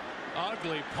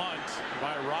 Ugly punt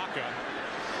by Rocca.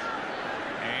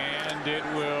 And it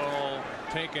will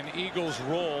take an Eagles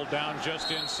roll down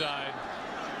just inside.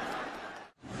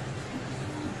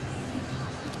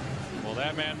 Well,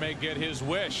 that man may get his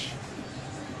wish.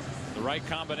 The right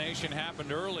combination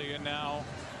happened early, and now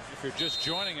if you're just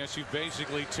joining us, you've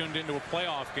basically tuned into a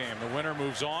playoff game. The winner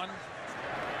moves on.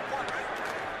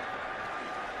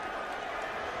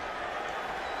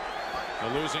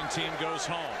 The losing team goes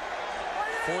home.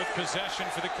 4th possession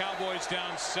for the Cowboys,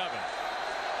 down 7.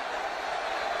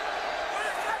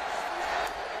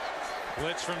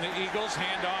 Blitz from the Eagles.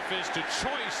 Handoff is to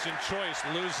Choice, and Choice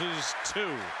loses 2.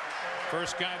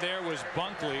 First guy there was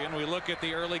Bunkley, and we look at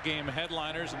the early game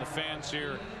headliners, and the fans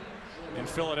here in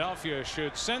Philadelphia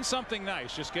should send something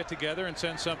nice. Just get together and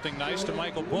send something nice to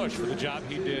Michael Bush for the job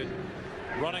he did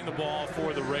running the ball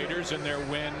for the Raiders in their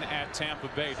win at Tampa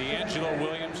Bay. D'Angelo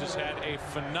Williams has had a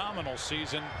phenomenal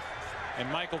season, and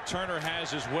Michael Turner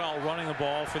has as well, running the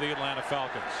ball for the Atlanta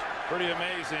Falcons. Pretty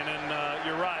amazing, and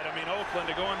you're right. I mean, Oakland,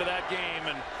 to go into that game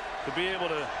and to be able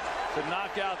to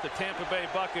knock out the Tampa Bay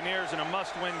Buccaneers in a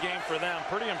must-win game for them,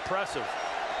 pretty impressive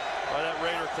by that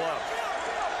Raider club.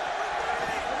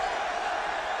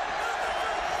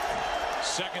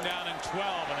 Second down and 12,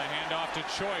 and a handoff to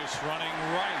Choice, running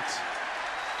right.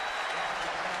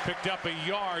 Picked up a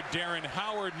yard. Darren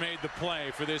Howard made the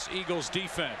play for this Eagles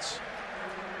defense.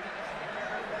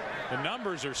 The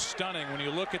numbers are stunning when you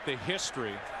look at the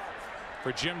history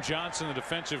for Jim Johnson, the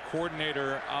defensive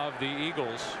coordinator of the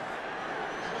Eagles,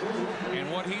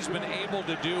 and what he's been able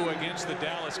to do against the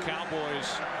Dallas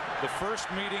Cowboys the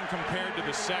first meeting compared to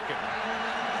the second.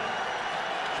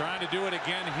 Trying to do it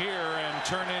again here and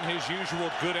turn in his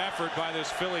usual good effort by this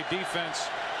Philly defense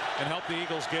and help the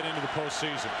Eagles get into the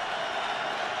postseason.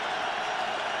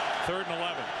 3rd and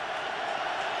 11.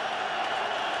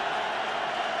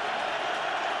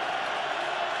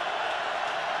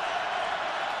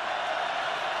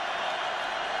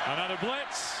 Another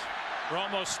blitz.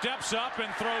 Romo steps up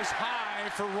and throws high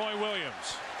for Roy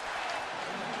Williams.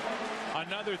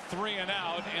 Another 3 and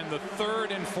out, and the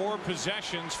 3rd and 4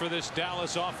 possessions for this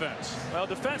Dallas offense. Well,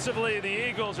 defensively, the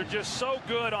Eagles are just so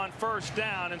good on first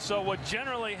down, and so what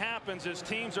generally happens is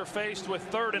teams are faced with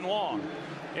 3rd and long.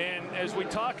 And as we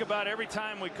talk about every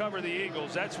time we cover the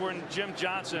Eagles, that's when Jim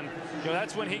Johnson,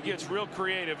 that's when he gets real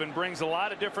creative and brings a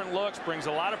lot of different looks, brings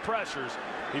a lot of pressures.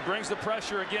 He brings the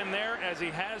pressure again there, as he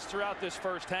has throughout this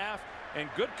first half, and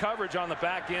good coverage on the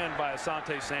back end by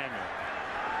Asante Samuel.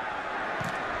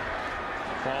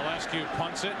 Paul Askew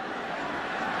punts it.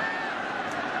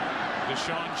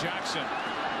 Deshaun Jackson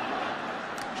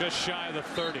just shy of the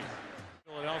 30.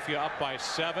 Philadelphia up by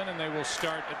 7, and they will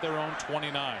start at their own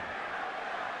 29.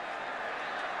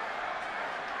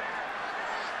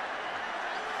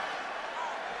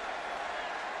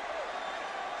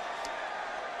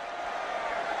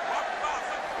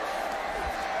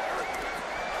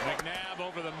 McNabb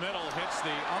over the middle hits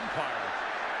the umpire.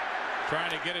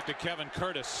 Trying to get it to Kevin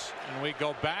Curtis, and we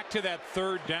go back to that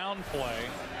 3rd down play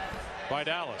by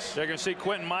Dallas. They're going to see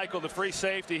Quentin Michael, the free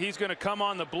safety. He's going to come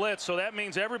on the blitz, so that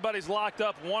means everybody's locked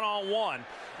up one-on-one.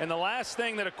 And the last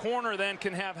thing that a corner then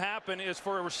can have happen is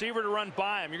for a receiver to run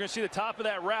by him. You're going to see the top of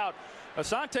that route.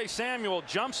 Asante Samuel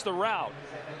jumps the route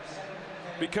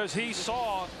because he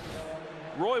saw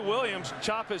Roy Williams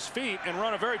chop his feet and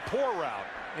run a very poor route.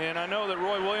 And I know that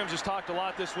Roy Williams has talked a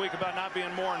lot this week about not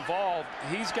being more involved.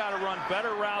 He's got to run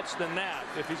better routes than that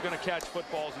if he's going to catch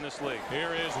footballs in this league.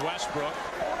 Here is Westbrook.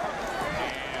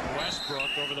 And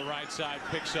Westbrook over the right side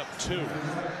picks up 2.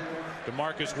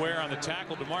 DeMarcus Ware on the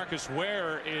tackle. DeMarcus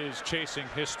Ware is chasing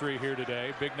history here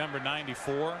today. Big number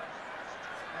 94.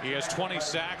 He has 20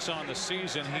 sacks on the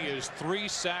season. He is 3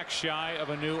 sacks shy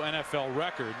of a new NFL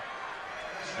record,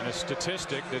 and a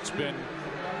statistic that's been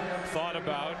thought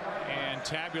about and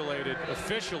tabulated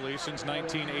officially since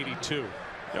 1982.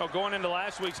 Going into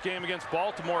last week's game against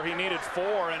Baltimore, he needed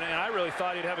 4, and I really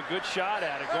thought he'd have a good shot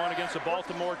at it, going against a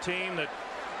Baltimore team that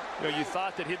you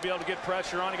thought that he'd be able to get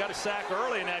pressure on. He got a sack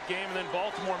early in that game, and then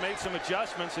Baltimore made some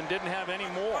adjustments and didn't have any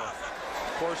more.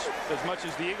 Of course, as much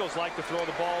as the Eagles like to throw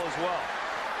the ball as well.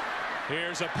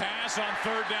 Here's a pass on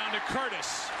 3rd down to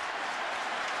Curtis.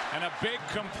 And a big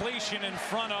completion in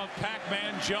front of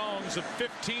Pac-Man Jones of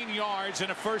 15 yards and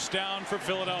a 1st down for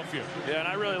Philadelphia. Yeah, and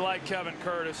I really like Kevin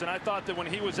Curtis, and I thought that when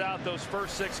he was out those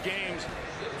first 6 games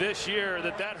this year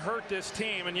that hurt this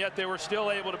team, and yet they were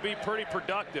still able to be pretty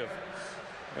productive.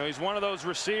 He's one of those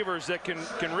receivers that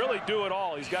can really do it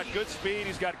all. He's got good speed,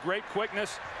 he's got great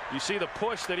quickness. You see the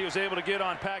push that he was able to get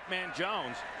on Pac-Man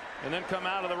Jones and then come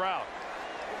out of the route.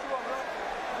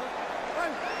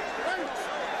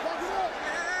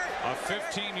 A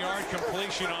 15-yard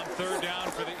completion on 3rd down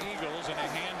for the Eagles, and a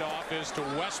handoff is to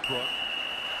Westbrook,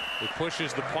 who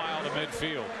pushes the pile to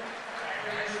midfield.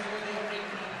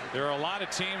 There are a lot of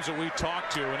teams that we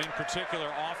talk to, and in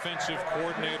particular offensive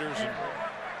coordinators and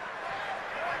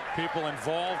people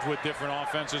involved with different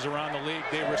offenses around the league.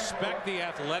 They respect the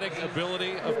athletic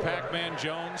ability of Pac-Man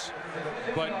Jones,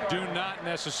 but do not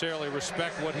necessarily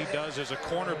respect what he does as a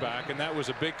cornerback, and that was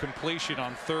a big completion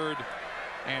on 3rd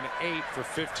and 8 for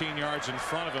 15 yards in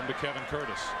front of him to Kevin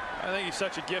Curtis. I think he's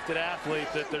such a gifted athlete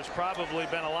that there's probably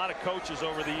been a lot of coaches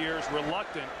over the years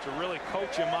reluctant to really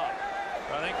coach him up.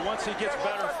 But I think once he gets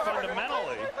better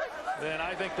fundamentally, then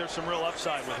I think there's some real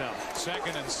upside with him.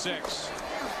 2nd and 6.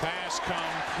 Pass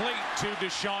complete to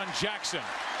Deshaun Jackson.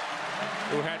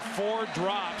 who had 4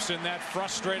 drops in that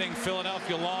frustrating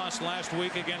Philadelphia loss last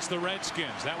week against the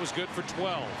Redskins. That was good for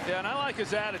 12. Yeah, and I like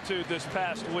his attitude this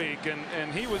past week,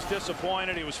 and he was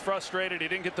disappointed. He was frustrated. He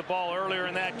didn't get the ball earlier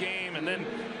in that game, and then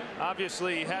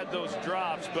obviously he had those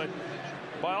drops, but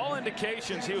by all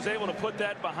indications he was able to put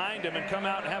that behind him and come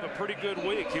out and have a pretty good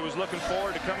week. He was looking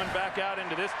forward to coming back out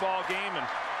into this ball game and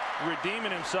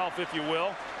redeeming himself, if you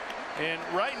will. And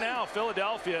right now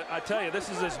Philadelphia, I tell you, this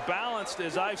is as balanced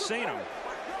as I've seen them,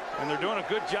 and they're doing a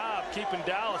good job keeping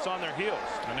Dallas on their heels.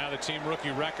 And now the team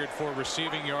rookie record for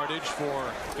receiving yardage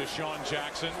for Deshaun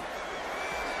Jackson,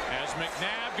 as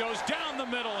McNabb goes down the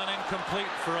middle and incomplete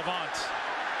for Avant.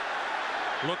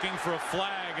 Looking for a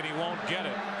flag, and he won't get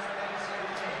it.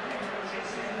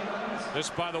 This,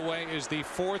 by the way, is the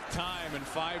 4th time in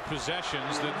 5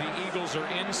 possessions that the Eagles are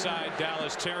inside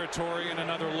Dallas territory. And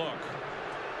another look.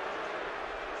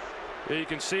 You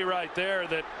can see right there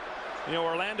that, you know,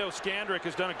 Orlando Scandrick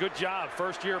has done a good job.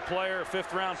 First-year player,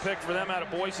 5th-round pick for them out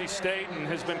of Boise State, and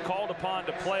has been called upon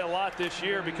to play a lot this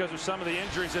year because of some of the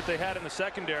injuries that they had in the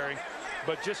secondary.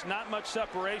 But just not much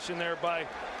separation there by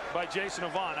Jason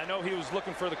Avant. I know he was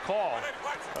looking for the call.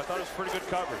 I thought it was pretty good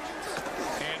coverage.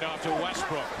 Hand off to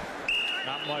Westbrook.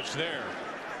 Not much there.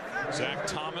 Zach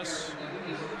Thomas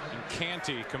and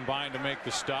Canty combined to make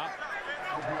the stop.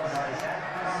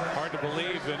 Hard to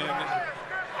believe that in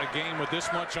a game with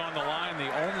this much on the line,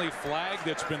 the only flag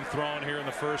that's been thrown here in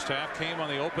the first half came on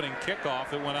the opening kickoff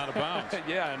that went out of bounds.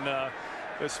 Yeah, and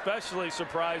especially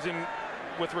surprising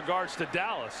with regards to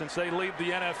Dallas, since they lead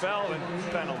the NFL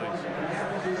in penalties.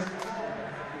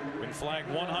 Been flagged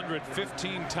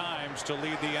 115 times to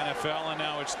lead the NFL, and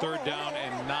now it's 3rd down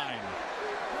and 9.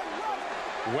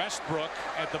 Westbrook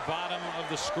at the bottom of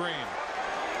the screen.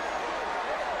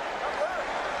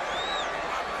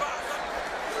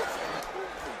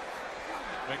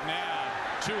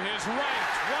 McNabb to his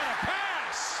right. What a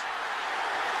pass!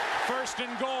 1st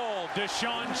and goal.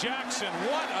 Deshaun Jackson.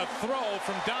 What a throw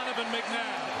from Donovan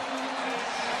McNabb.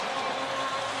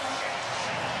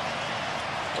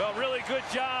 Well, really good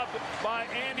job by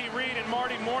Andy Reid and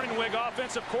Marty Morningwig,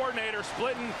 offensive coordinator,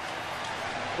 splitting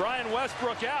Brian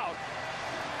Westbrook out.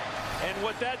 And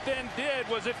what that then did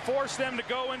was it forced them to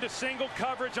go into single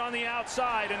coverage on the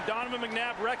outside, and Donovan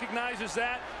McNabb recognizes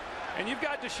that. And you've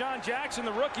got Deshaun Jackson,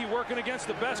 the rookie, working against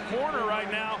the best corner right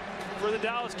now for the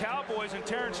Dallas Cowboys, and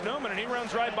Terrence Newman, and he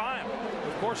runs right by him.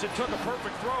 Of course, it took a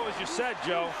perfect throw, as you said,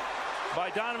 Joe, by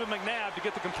Donovan McNabb to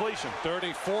get the completion.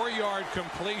 34-yard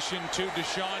completion to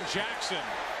Deshaun Jackson.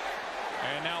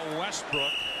 And now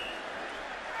Westbrook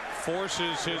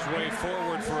forces his way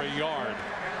forward for a yard.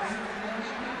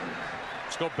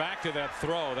 Let's go back to that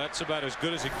throw. That's about as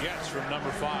good as it gets from number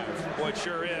 5. Well, it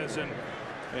sure is.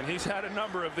 And he's had a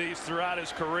number of these throughout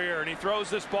his career, and he throws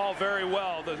this ball very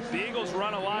well. The Eagles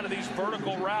run a lot of these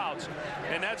vertical routes,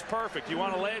 and that's perfect. You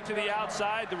want to lay it to the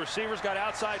outside. The receiver's got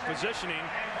outside positioning.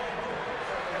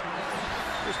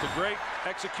 Just a great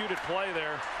executed play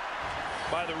there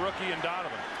by the rookie and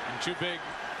Donovan. And 2 big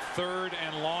 3rd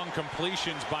and long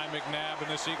completions by McNabb in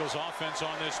this Eagles offense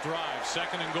on this drive.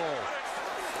 2nd and goal.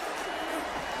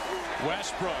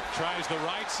 Westbrook tries the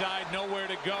right side, nowhere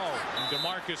to go. And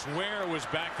DeMarcus Ware was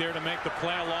back there to make the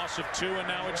play, a loss of 2, and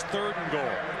now it's 3rd and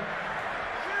goal.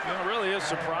 You know, it really is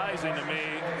surprising to me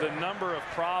the number of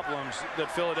problems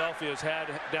that Philadelphia has had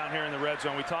down here in the red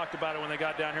zone. We talked about it when they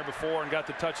got down here before and got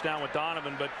the touchdown with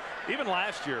Donovan, but even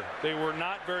last year they were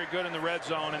not very good in the red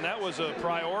zone, and that was a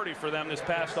priority for them this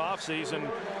past offseason,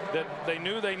 that they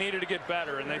knew they needed to get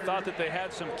better, and they thought that they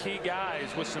had some key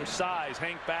guys with some size,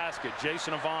 Hank Baskett,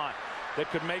 Jason Avant, that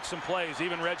could make some plays,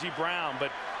 even Reggie Brown,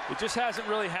 but it just hasn't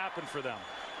really happened for them.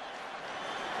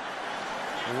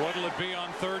 What'll it be on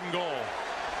 3rd and goal?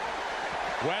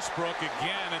 Westbrook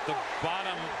again at the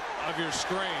bottom of your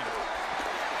screen.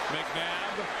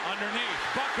 McNabb underneath.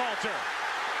 Buckhalter.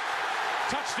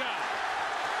 Touchdown.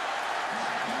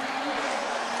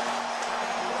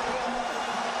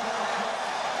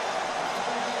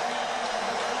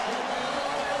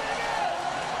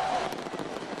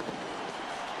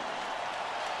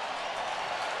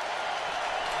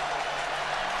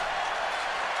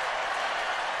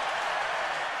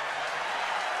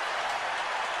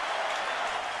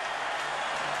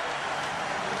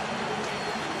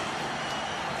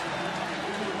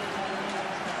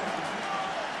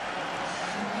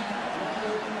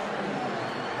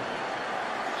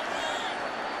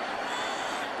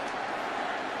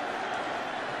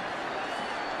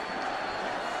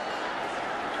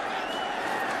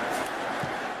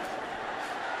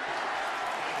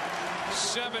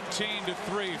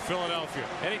 17-3 Philadelphia.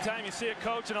 Anytime you see a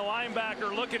coach and a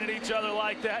linebacker looking at each other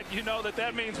like that, you know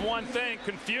that means one thing: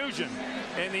 confusion.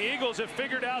 And the Eagles have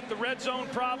figured out the red zone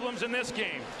problems in this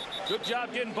game. Good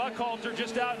job getting Buckhalter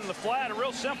just out in the flat, a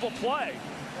real simple play.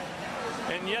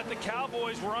 And yet the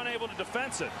Cowboys were unable to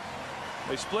defense it.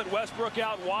 They split Westbrook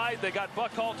out wide. They got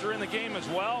Buckhalter in the game as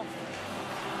well.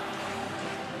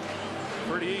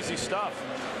 Pretty easy stuff.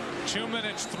 2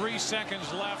 minutes, 3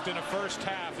 seconds left in a first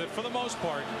half that, for the most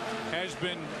part, has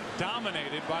been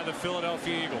dominated by the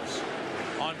Philadelphia Eagles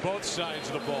on both sides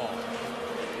of the ball.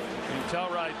 You can tell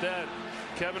right then,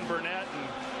 Kevin Burnett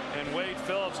and Wade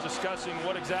Phillips discussing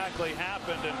what exactly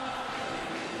happened. And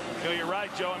you know, you're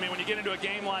right, Joe. I mean, when you get into a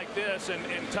game like this, and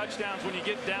touchdowns when you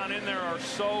get down in there are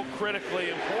so critically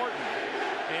important.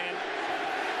 And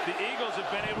the Eagles have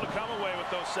been able to come away with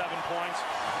those 7 points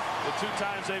the 2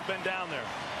 times they've been down there.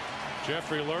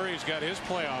 Jeffrey Lurie's got his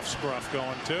playoff scruff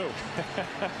going too.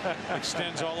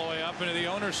 Extends all the way up into the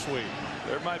owner's suite.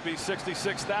 There might be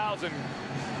 66,000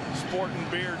 sporting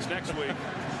beards next week.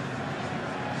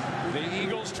 The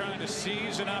Eagles trying to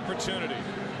seize an opportunity.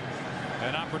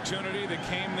 An opportunity that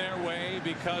came their way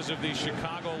because of the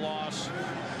Chicago loss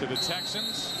to the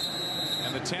Texans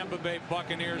and the Tampa Bay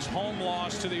Buccaneers' home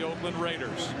loss to the Oakland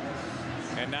Raiders.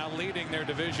 And now leading their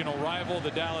divisional rival, the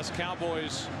Dallas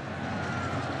Cowboys,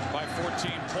 by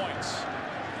 14 points.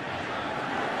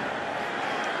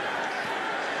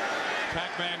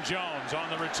 Pac-Man Jones on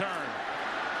the return.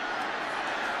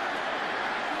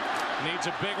 Needs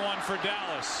a big one for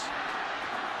Dallas.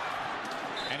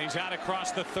 And he's out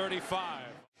across the 35.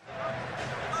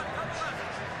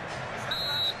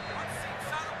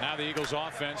 Now the Eagles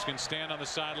offense can stand on the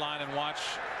sideline and watch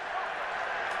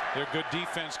their good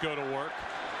defense go to work.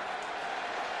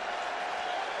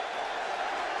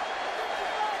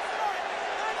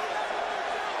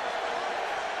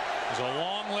 There's a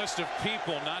long list of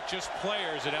people, not just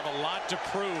players, that have a lot to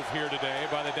prove here today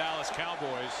by the Dallas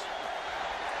Cowboys.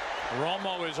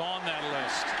 Romo is on that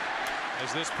list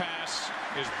as this pass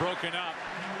is broken up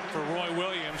for Roy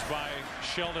Williams by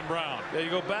Sheldon Brown. Yeah, you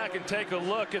go back and take a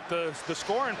look at the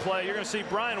scoring play. You're going to see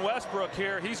Brian Westbrook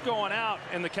here. He's going out,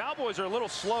 and the Cowboys are a little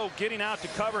slow getting out to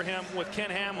cover him with Ken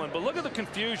Hamlin. But look at the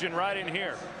confusion right in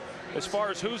here as far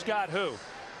as who's got who.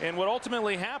 And what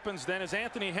ultimately happens then is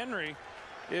Anthony Henry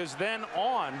is then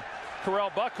on Correll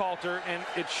Buckhalter, and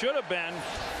it should have been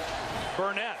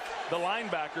Burnett, the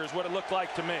linebacker, is what it looked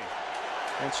like to me.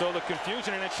 And so the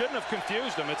confusion, and it shouldn't have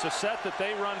confused them. It's a set that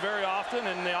they run very often,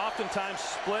 and they oftentimes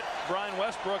split Brian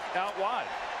Westbrook out wide.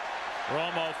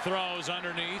 Romo throws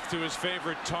underneath to his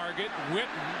favorite target, Witten,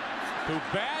 who,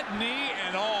 bad knee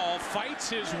and all, fights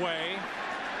his way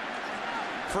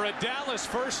for a Dallas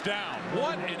first down.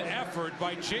 What an effort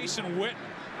by Jason Witten.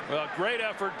 Well, great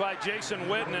effort by Jason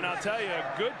Witten, and I'll tell you,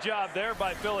 a good job there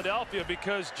by Philadelphia,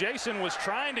 because Jason was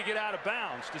trying to get out of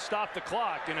bounds to stop the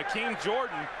clock, and Akeem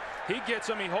Jordan, he gets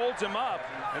him, he holds him up,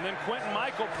 and then Quentin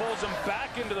Michael pulls him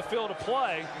back into the field of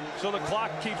play, so the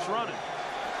clock keeps running.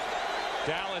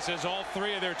 Dallas has all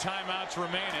 3 of their timeouts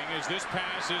remaining as this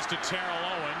pass is to Terrell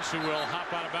Owens, who will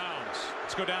hop out of bounds.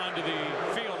 Let's go down to the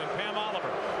field and Pam Oliver.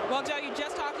 Well, Joe, you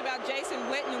just talked about Jason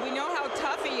Witten. We know how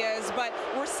tough he is, but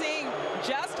we're seeing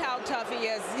just how tough he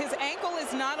is. His ankle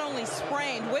is not only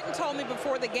sprained. Witten told me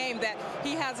before the game that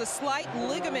he has a slight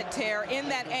ligament tear in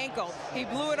that ankle. He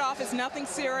blew it off as nothing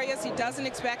serious. He doesn't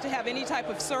expect to have any type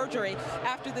of surgery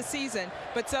after the season.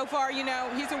 But so far, you know,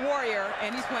 he's a warrior,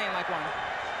 and he's playing like one.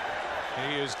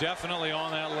 He is definitely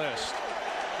on that list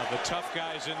of the tough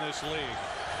guys in this league.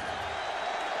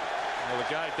 Well, the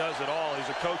guy does it all. He's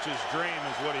a coach's dream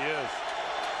is what he is.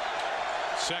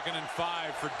 2nd and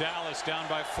 5 for Dallas, down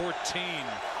by 14.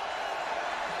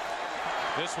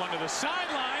 This one to the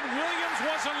sideline. Williams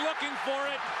wasn't looking for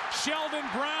it. Sheldon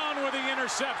Brown with the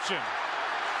interception.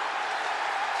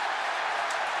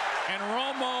 And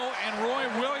Romo and Roy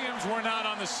Williams were not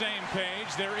on the same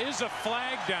page. There is a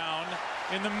flag down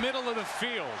in the middle of the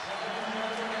field.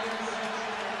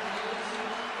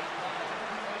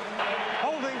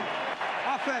 Holding,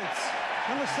 offense,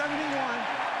 number 71,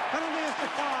 penalty is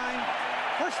declined,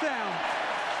 first down.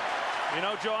 You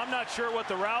know, Joe, I'm not sure what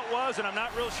the route was, and I'm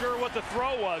not real sure what the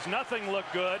throw was. Nothing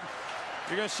looked good.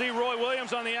 You're going to see Roy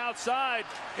Williams on the outside,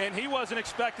 and he wasn't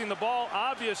expecting the ball,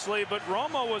 obviously, but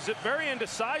Romo was very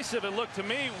indecisive, it looked to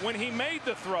me, when he made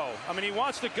the throw. I mean, he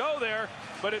wants to go there,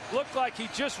 but it looked like he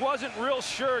just wasn't real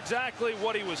sure exactly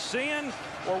what he was seeing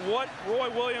or what Roy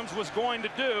Williams was going to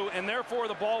do, and therefore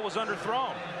the ball was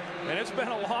underthrown. And it's been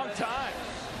a long time.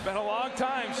 It's been a long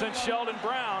time since Sheldon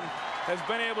Brown has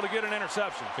been able to get an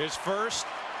interception. His first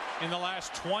in the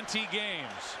last 20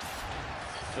 games.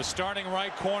 The starting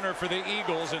right corner for the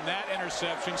Eagles, and that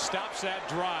interception stops that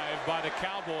drive by the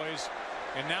Cowboys.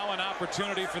 And now an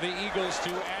opportunity for the Eagles to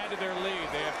add to their lead.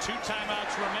 They have 2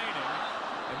 timeouts remaining,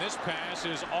 and this pass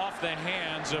is off the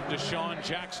hands of Deshaun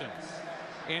Jackson.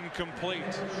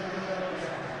 Incomplete.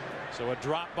 So a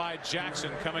drop by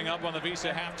Jackson coming up on the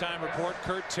Visa halftime report.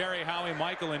 Kurt, Terry, Howie,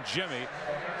 Michael, and Jimmy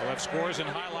will have scores and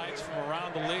highlights from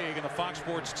around the league, and the Fox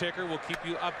Sports ticker will keep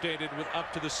you updated with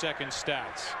up-to-the-second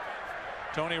stats.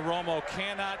 Tony Romo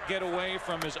cannot get away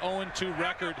from his 0-2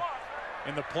 record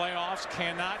in the playoffs,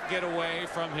 cannot get away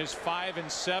from his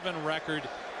 5-7 record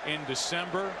in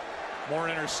December. More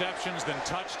interceptions than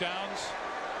touchdowns.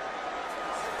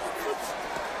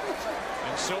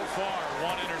 And so far,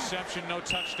 1 interception, no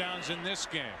touchdowns in this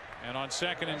game. And on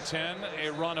 2nd and 10, a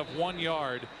run of 1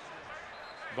 yard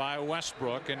by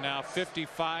Westbrook. And now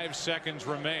 55 seconds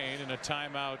remain, and a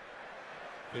timeout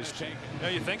is taken. You know,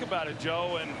 you think about it,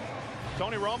 Joe, and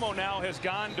Tony Romo now has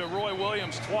gone to Roy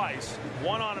Williams twice.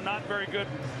 One on a not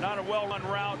a well-run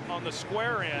route on the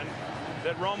square end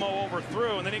that Romo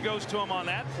overthrew, and then he goes to him on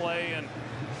that play, and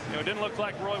it didn't look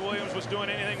like Roy Williams was doing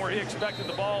anything where he expected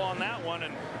the ball on that one.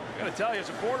 And I got to tell you, as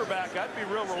a quarterback, I'd be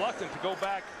real reluctant to go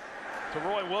back to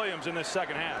Roy Williams in this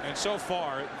second half. And so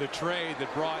far, the trade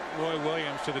that brought Roy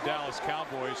Williams to the Dallas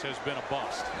Cowboys has been a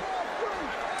bust.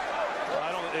 Well,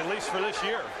 I don't, at least for this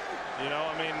year. You know,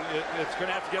 I mean, it's going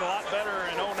to have to get a lot better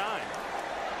in 09.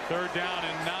 3rd down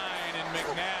and 9, and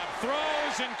McNabb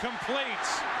throws and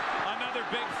completes. Another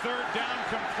big 3rd down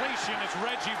completion is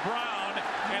Reggie Brown,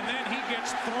 and then he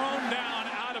gets thrown down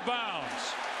out of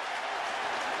bounds.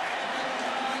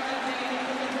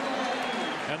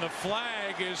 And the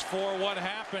flag is for what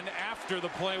happened after the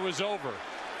play was over.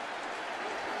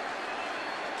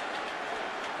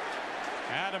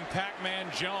 Adam Pac-Man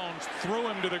Jones threw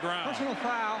him to the ground. Personal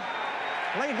foul.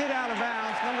 Late hit out of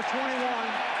bounds. Number 21.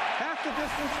 Half the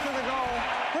distance to the goal.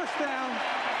 1st down.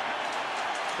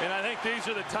 And I think these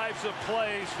are the types of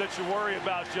plays that you worry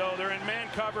about, Joe. They're in man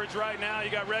coverage right now.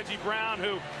 You got Reggie Brown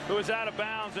who is out of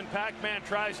bounds, and Pac-Man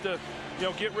tries to,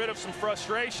 get rid of some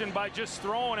frustration by just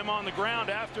throwing him on the ground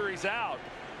after he's out.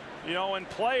 And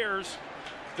players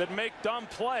that make dumb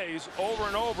plays over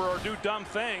and over or do dumb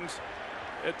things,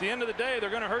 at the end of the day, they're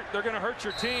going to hurt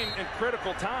your team in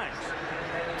critical times.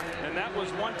 And that was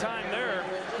one time there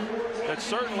that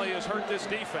certainly has hurt this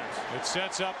defense. It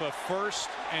sets up a 1st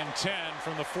and 10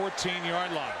 from the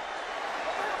 14-yard line.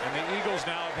 And the Eagles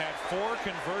now have had 4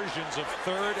 conversions of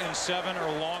 3rd and 7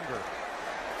 or longer.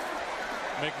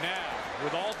 McNabb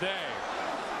with all day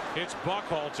hits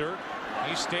Buckhalter.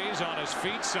 He stays on his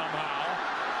feet somehow.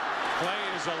 Play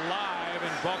is alive,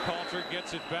 and Buckhalter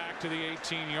gets it back to the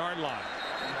 18-yard line.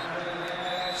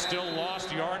 Still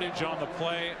lost yardage on the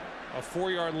play, a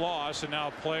 4-yard loss, and now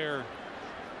a player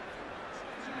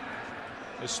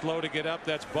is slow to get up.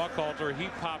 That's Buckhalter. He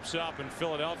pops up, and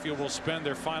Philadelphia will spend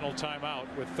their final timeout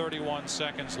with 31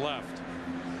 seconds left.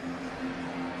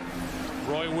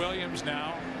 Roy Williams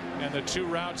now, and the 2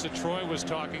 routes that Troy was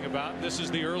talking about. This is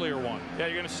the earlier one. Yeah,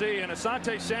 you're going to see. And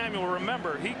Asante Samuel,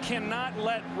 remember, he cannot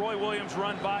let Roy Williams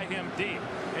run by him deep.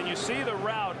 And you see the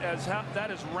route as that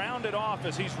is rounded off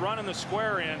as he's running the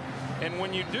square in. And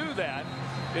when you do that,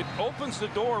 it opens the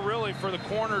door really for the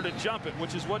corner to jump it,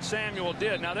 which is what Samuel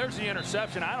did. Now there's the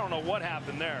interception. I don't know what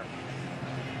happened there.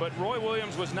 But Roy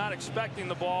Williams was not expecting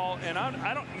the ball, and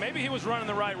maybe he was running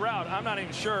the right route. I'm not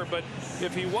even sure, but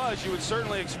if he was, you would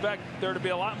certainly expect there to be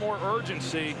a lot more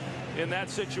urgency in that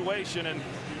situation. And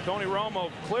Tony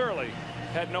Romo clearly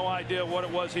had no idea what it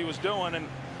was he was doing, and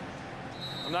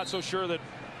I'm not so sure that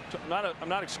I'm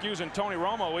not excusing Tony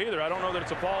Romo either. I don't know that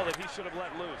it's a ball that he should have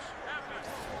let loose.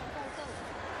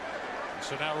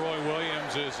 So now Roy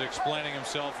Williams is explaining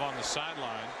himself on the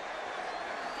sideline.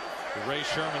 Ray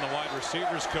Sherman, the wide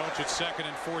receivers coach, at 2nd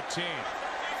and 14.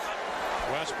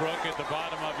 Westbrook at the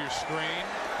bottom of your screen.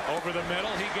 Over the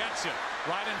middle, he gets it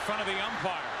right in front of the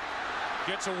umpire.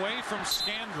 Gets away from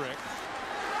Skandrick.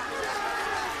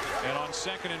 And on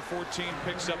 2nd and 14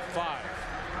 picks up 5.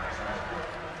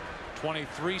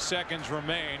 23 seconds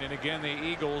remain, and again the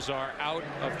Eagles are out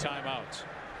of timeouts.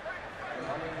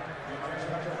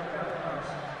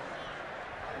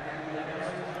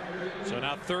 So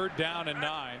now 3rd down and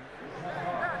 9.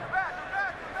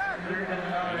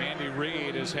 And Andy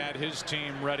Reid has had his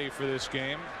team ready for this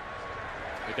game.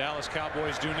 The Dallas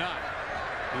Cowboys do not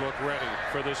look ready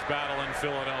for this battle in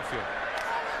Philadelphia.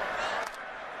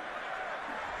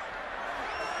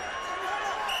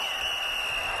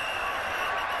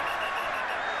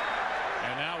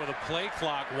 And now with a play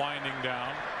clock winding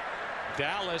down,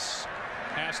 Dallas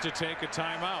has to take a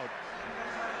timeout.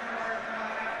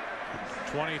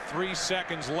 23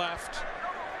 seconds left.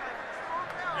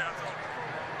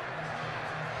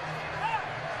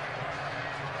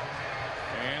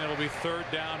 And it'll be 3rd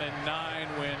down and 9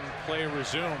 when play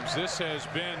resumes. This has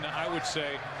been, I would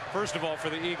say, first of all, for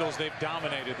the Eagles, they've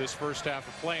dominated this first half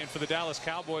of play. And for the Dallas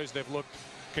Cowboys, they've looked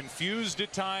confused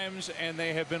at times, and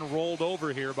they have been rolled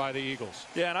over here by the Eagles.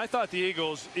 Yeah, and I thought the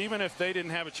Eagles, even if they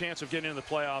didn't have a chance of getting into the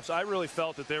playoffs, I really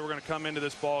felt that they were going to come into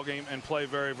this ball game and play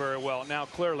very, very well. Now,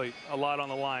 clearly, a lot on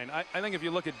the line. I think if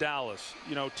you look at Dallas,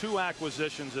 you know, 2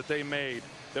 acquisitions that they made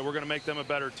that were going to make them a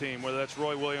better team, whether that's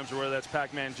Roy Williams or whether that's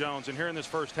Pac-Man Jones. And here in this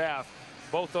first half,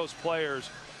 both those players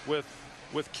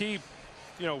with key,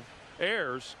 you know,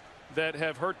 errors that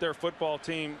have hurt their football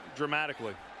team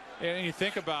dramatically. And you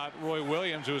think about Roy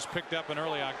Williams, who was picked up in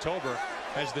early October,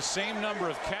 has the same number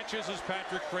of catches as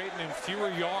Patrick Creighton and fewer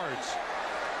yards.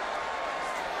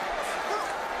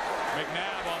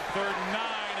 McNabb on 3rd and 9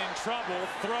 in trouble,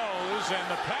 throws,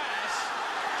 and the pass.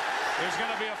 There's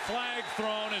going to be a flag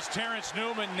thrown as Terrence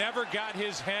Newman never got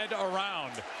his head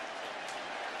around.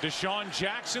 Deshaun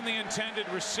Jackson, the intended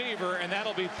receiver, and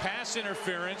that'll be pass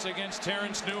interference against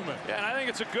Terrence Newman. Yeah, and I think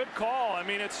it's a good call. I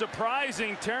mean, it's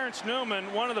surprising. Terrence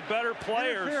Newman, one of the better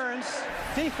players. Interference,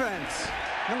 defense,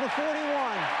 number 41.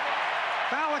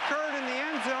 Foul occurred in the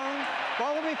end zone.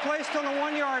 Ball will be placed on the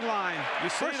 1-yard line. You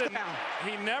see First that down.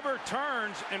 He never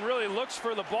turns and really looks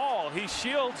for the ball. He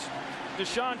shields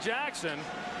Deshaun Jackson,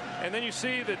 and then you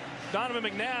see that Donovan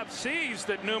McNabb sees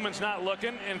that Newman's not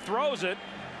looking and throws it,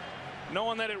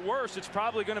 knowing that at worst it's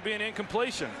probably going to be an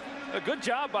incompletion. A good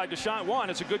job by Deshaun.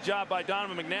 It's a good job by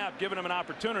Donovan McNabb giving him an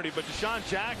opportunity, but Deshaun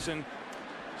Jackson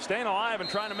staying alive and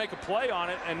trying to make a play on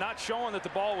it and not showing that the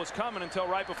ball was coming until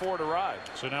right before it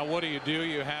arrived. So now what do?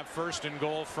 You have 1st and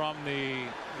goal from the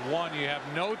 1. You have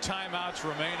no timeouts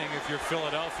remaining if you're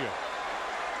Philadelphia.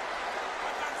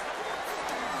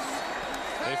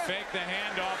 They fake the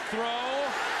handoff,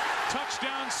 throw,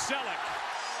 touchdown Selleck.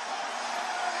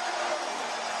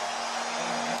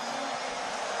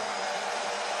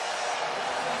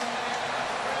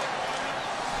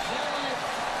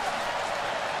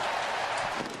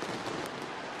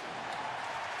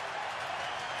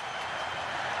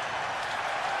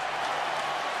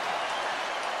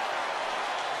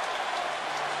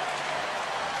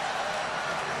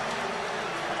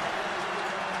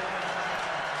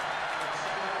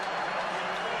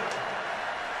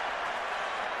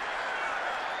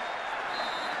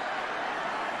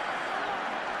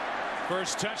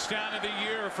 First touchdown of the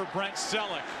year for Brent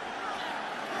Selleck.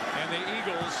 And the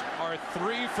Eagles are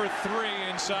 3 for 3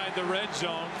 inside the red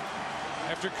zone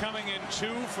after coming in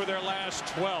 2 for their last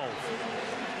 12.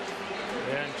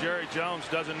 And Jerry Jones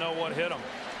doesn't know what hit him.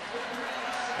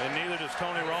 And neither does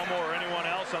Tony Romo or anyone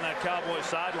else on that Cowboys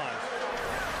sideline.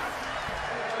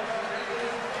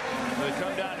 They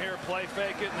come down here, play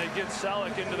fake it, and they get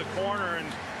Selleck into the corner,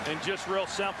 and just real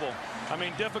simple. I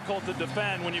mean, difficult to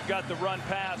defend when you've got the run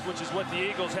pass, which is what the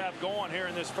Eagles have going here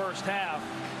in this first half.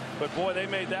 But boy, they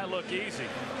made that look easy.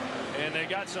 And they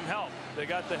got some help. They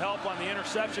got the help on the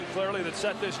interception, clearly, that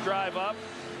set this drive up.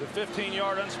 The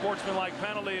 15-yard unsportsmanlike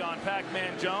penalty on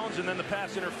Pac-Man Jones, and then the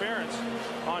pass interference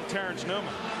on Terrence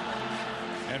Newman.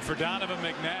 And for Donovan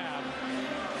McNabb,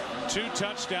 2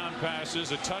 touchdown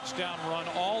passes, a touchdown run,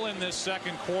 all in this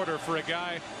second quarter for a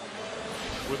guy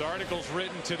with articles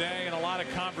written today and a lot of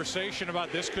conversation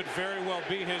about this could very well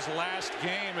be his last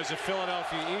game as a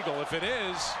Philadelphia Eagle. If it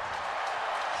is,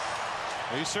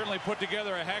 he certainly put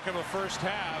together a heck of a first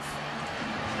half,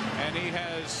 and he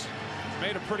has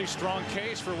made a pretty strong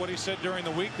case for what he said during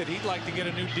the week, that he'd like to get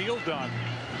a new deal done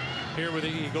here with the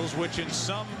Eagles, which in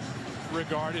some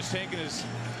regard is taken as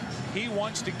he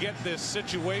wants to get this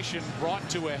situation brought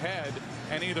to a head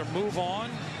and either move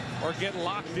on or get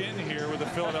locked in here with the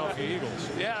Philadelphia Eagles.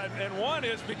 Yeah, and one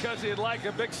is because he'd like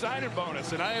a big signing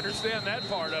bonus, and I understand that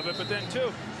part of it. But then,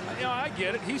 two, you know, I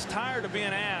get it. He's tired of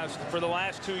being asked for the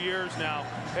last 2 years now,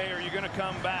 hey, are you going to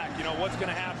come back? You know, what's going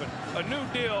to happen? A new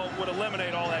deal would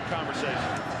eliminate all that conversation.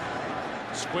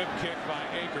 Squib kick by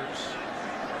Akers.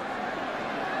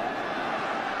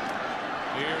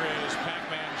 Here is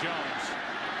Pac-Man Jones.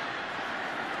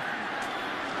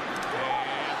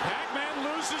 And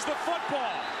Pac-Man loses the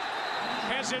football.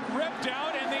 Has it ripped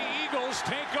out, and the Eagles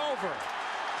take over.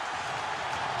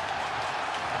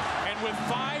 And with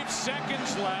 5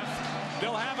 seconds left,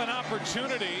 they'll have an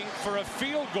opportunity for a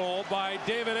field goal by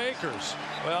David Akers.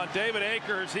 Well, David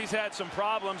Akers, he's had some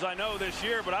problems, I know, this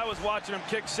year, but I was watching him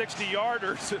kick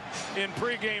 60-yarders in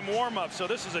pregame warm-up, so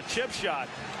this is a chip shot.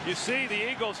 You see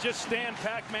the Eagles just stand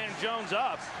Pac-Man Jones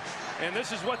up, and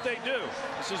this is what they do.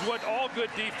 This is what all good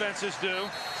defenses do.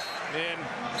 And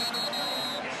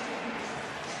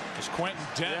It's Quentin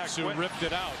Dents who ripped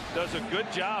it out. Does a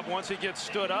good job once he gets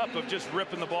stood up of just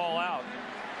ripping the ball out.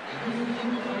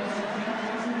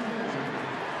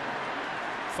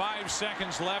 5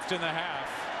 seconds left in the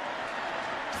half.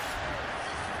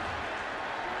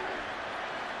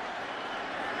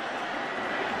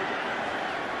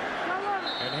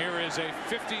 And here is a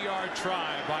 50-yard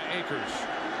try by Akers.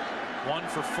 1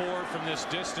 for 4 from this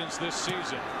distance this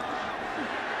season.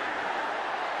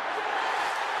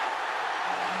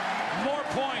 More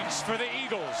points for the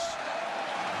Eagles,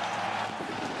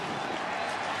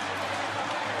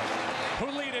 who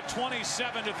lead at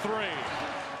 27-3.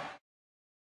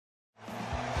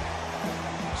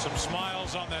 Some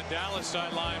smiles on that Dallas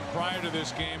sideline prior to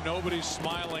this game. Nobody's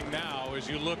smiling now as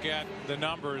you look at the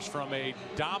numbers from a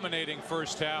dominating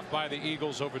first half by the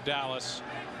Eagles over Dallas.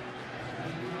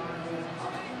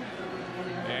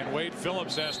 And Wade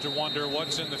Phillips has to wonder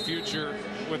what's in the future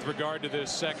with regard to this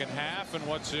second half and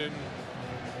what's in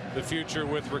the future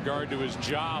with regard to his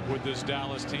job with this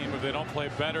Dallas team if they don't play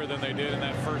better than they did in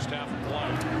that first half of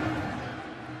play.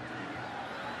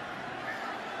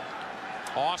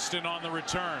 Austin on the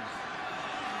return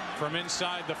from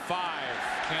inside the 5,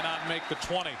 cannot make the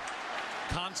 20.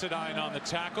 Considine on the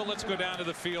tackle. Let's go down to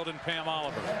the field and Pam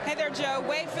Oliver. Hey there, Joe.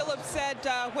 Wade Phillips said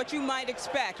what you might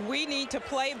expect. We need to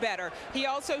play better. He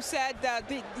also said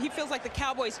he feels like the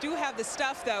Cowboys do have the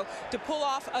stuff, though, to pull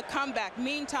off a comeback.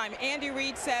 Meantime, Andy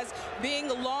Reid says being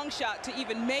a long shot to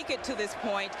even make it to this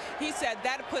point, he said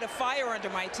that put a fire under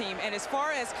my team. And as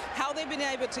far as how they've been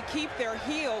able to keep their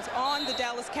heels on the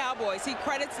Dallas Cowboys, he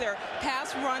credits their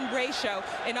pass-run ratio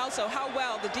and also how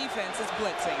well the defense is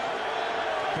blitzing.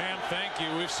 Pam, thank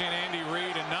you. We've seen Andy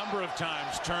Reid a number of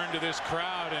times turn to this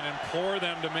crowd and implore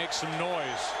them to make some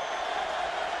noise.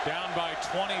 Down by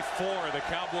 24. The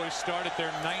Cowboys start at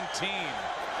their 19.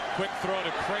 Quick throw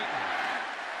to Creighton.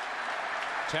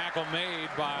 Tackle made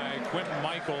by Quentin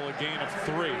Michael, a gain of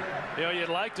 3. You know, you'd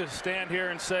like to stand here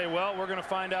and say, well, we're going to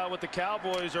find out what the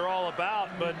Cowboys are all about,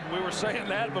 but we were saying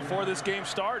that before this game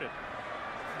started.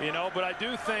 You know, but I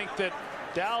do think that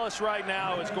Dallas right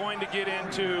now is going to get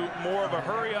into more of a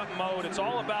hurry-up mode. It's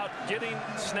all about getting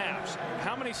snaps.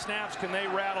 How many snaps can they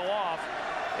rattle off?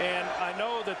 And I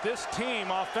know that this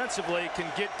team offensively can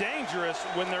get dangerous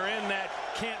when they're in that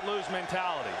can't-lose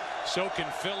mentality. So can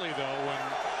Philly, though, when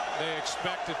they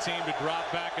expect a team to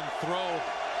drop back and throw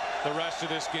the rest of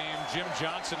this game. Jim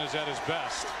Johnson is at his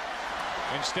best.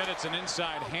 Instead, it's an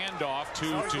inside handoff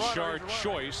to Tashard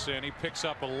Choice, and he picks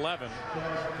up 11.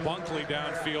 Bunkley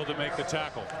downfield to make the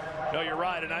tackle. No, you're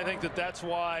right, and I think that that's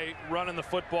why running the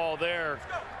football there,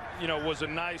 you know, was a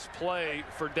nice play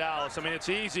for Dallas. I mean, it's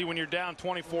easy when you're down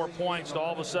 24 points to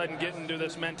all of a sudden get into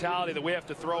this mentality that we have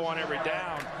to throw on every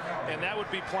down, and that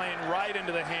would be playing right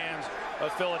into the hands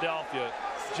of Philadelphia.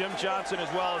 Jim Johnson,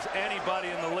 as well as anybody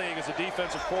in the league as a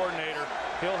defensive coordinator,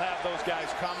 he'll have those guys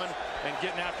coming and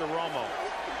getting after Romo.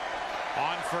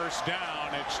 On first down,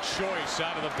 it's Choice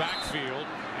out of the backfield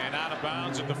and out of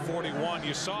bounds at the 41.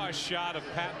 You saw a shot of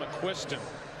Pat McQuiston,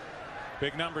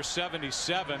 big number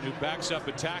 77, who backs up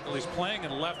a tackle. He's playing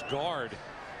in left guard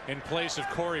in place of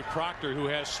Corey Proctor, who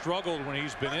has struggled when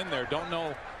he's been in there. Don't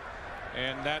know,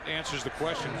 and that answers the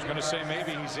question. I was going to say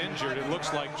maybe he's injured. It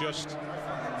looks like just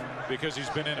because he's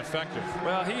been ineffective.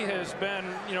 Well, he has been,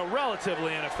 you know,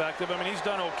 relatively ineffective. I mean, he's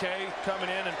done okay coming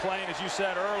in and playing, as you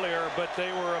said earlier, but they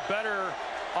were a better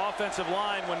offensive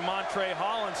line when Montre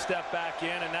Holland stepped back in,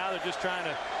 and now they're just trying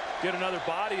to get another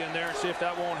body in there and see if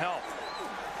that won't help.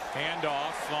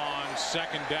 Handoff on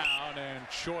second down, and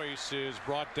Choice is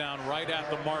brought down right at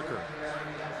the marker.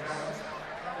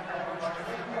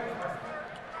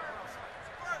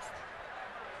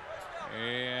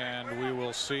 And we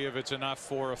will see if it's enough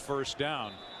for a first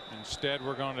down. Instead,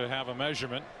 we're going to have a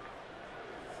measurement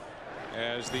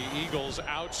as the Eagles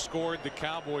outscored the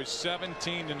Cowboys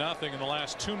 17-0 in the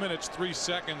last 2 minutes 3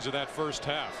 seconds of that first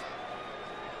half,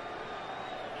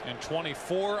 and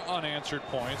 24 unanswered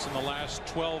points in the last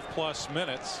 12+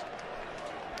 minutes.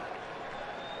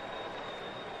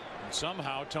 And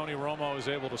somehow Tony Romo is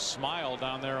able to smile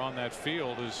down there on that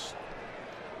field as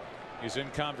he's in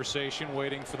conversation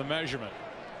waiting for the measurement.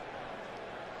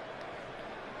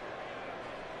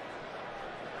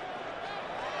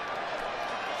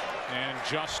 And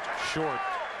just short.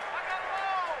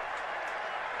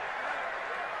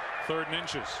 3rd and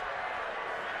inches.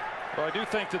 Well, I do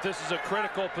think that this is a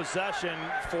critical possession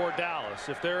for Dallas.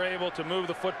 If they're able to move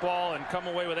the football and come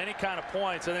away with any kind of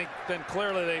points, I think then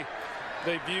clearly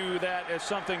they view that as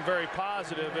something very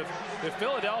positive. If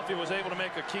Philadelphia was able to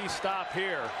make a key stop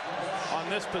here on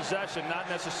this possession, not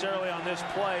necessarily on this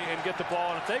play, and get the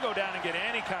ball, and if they go down and get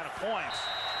any kind of points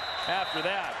after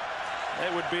that,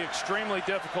 It would be extremely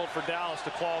difficult for Dallas to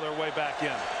claw their way back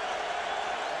in.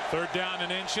 3rd down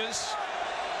and inches.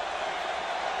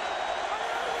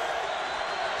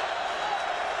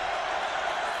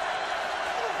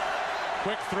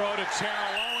 Quick throw to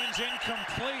Terrell Owens,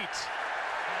 incomplete.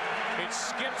 It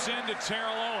skips into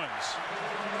Terrell Owens.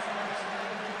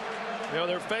 You know,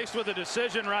 they're faced with a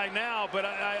decision right now, but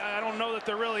I don't know that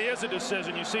there really is a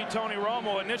decision. You see Tony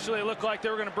Romo, initially it looked like they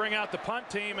were going to bring out the punt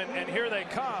team, and here they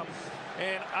come.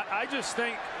 And I just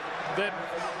think that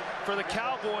for the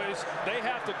Cowboys, they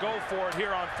have to go for it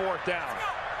here on 4th down.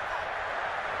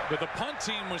 But the punt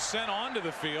team was sent onto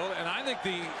the field, and I think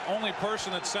the only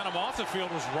person that sent him off the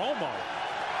field was Romo.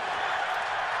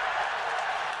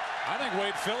 I think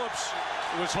Wade Phillips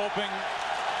was hoping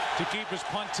to keep his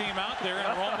punt team out there,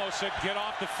 and Romo said, get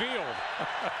off the field.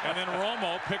 And then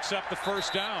Romo picks up the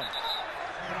 1st down.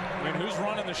 I mean, who's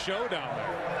running the show down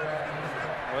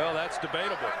there? Well, that's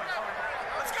debatable.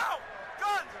 Let's go!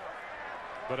 Gun!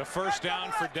 But a 1st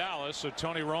down for Dallas, so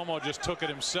Tony Romo just took it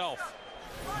himself.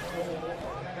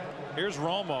 Here's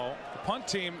Romo. The punt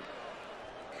team,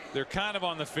 they're kind of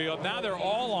on the field. Now they're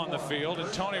all on the field,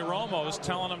 and Tony Romo is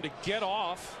telling them to get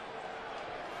off.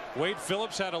 Wade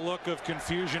Phillips had a look of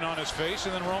confusion on his face,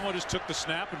 and then Romo just took the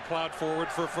snap and plowed forward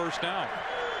for a 1st down.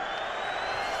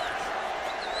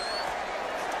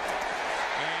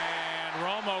 And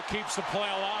Romo keeps the play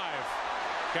alive.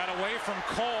 Got away from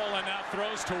Cole and now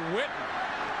throws to Witten.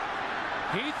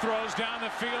 He throws down the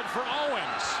field for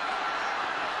Owens.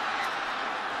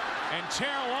 And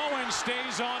Terrell Owens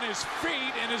stays on his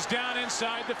feet and is down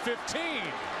inside the 15.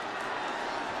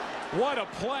 What a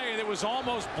play that was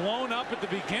almost blown up at the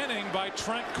beginning by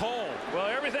Trent Cole. Well,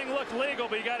 everything looked legal,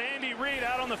 but you got Andy Reid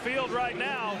out on the field right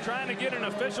now trying to get an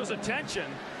official's attention.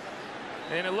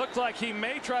 And it looked like he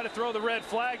may try to throw the red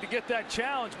flag to get that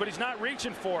challenge, but he's not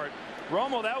reaching for it.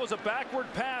 Romo, that was a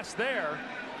backward pass there.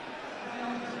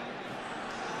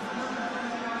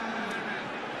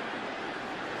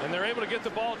 And they're able to get the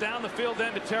ball down the field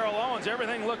then to Terrell Owens.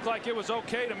 Everything looked like it was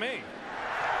okay to me.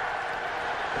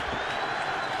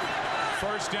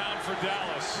 1st down for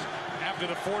Dallas after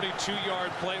the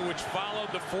 42-yard play, which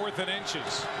followed the 4th and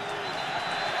inches.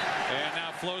 And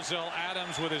now Flozell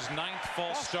Adams with his 9th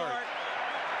false start.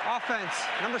 Offense,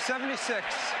 number 76.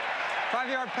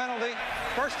 5-yard penalty.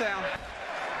 1st down.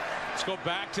 Let's go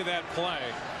back to that play.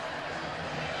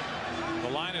 The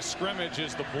line of scrimmage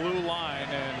is the blue line,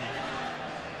 and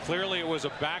clearly it was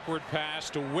a backward pass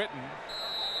to Witten,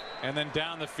 and then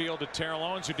down the field to Terrell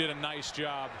Owens, who did a nice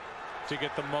job to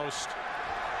get the most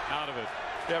out of it.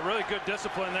 Yeah, really good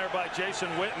discipline there by Jason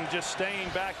Witten, just staying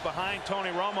back behind Tony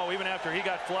Romo even after he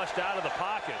got flushed out of the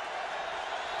pocket,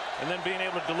 and then being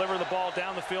able to deliver the ball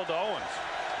down the field to Owens.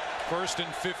 1st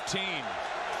and 15.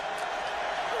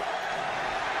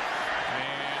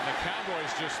 And the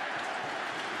Cowboys just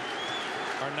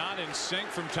are not in sync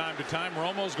from time to time.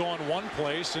 Romo's going one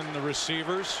place and the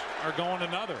receivers are going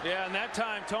another. Yeah, and that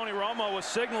time Tony Romo was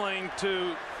signaling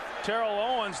to Terrell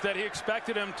Owens that he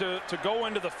expected him to go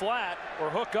into the flat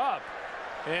or hook up,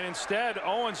 and instead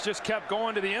Owens just kept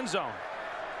going to the end zone.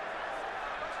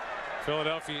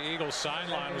 Philadelphia Eagles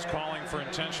sideline was calling for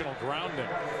intentional grounding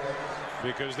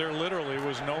because there literally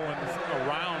was no one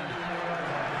around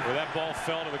where that ball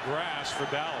fell to the grass for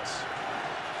Dallas.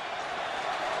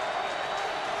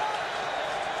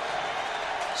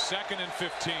 2nd and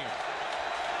 15.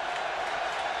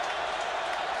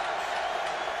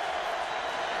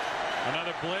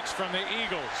 Another blitz from the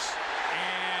Eagles,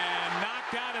 and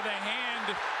knocked out of the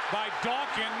hand by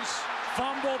Dawkins.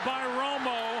 Fumble by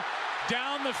Romo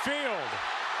down the field.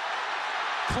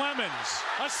 Clemens,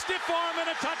 a stiff arm and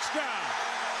a touchdown.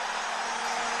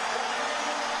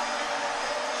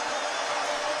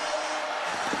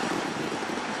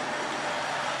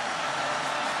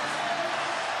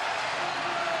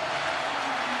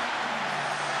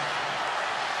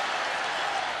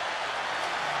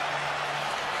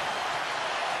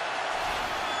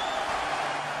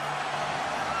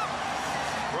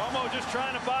 Just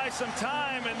trying to buy some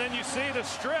time, and then you see the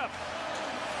strip.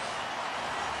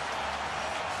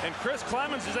 And Chris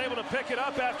Clemens is able to pick it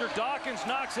up after Dawkins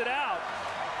knocks it out.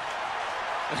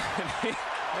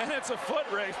 And it's a foot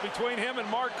race between him and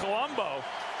Mark Colombo.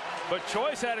 But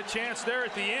Choice had a chance there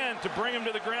at the end to bring him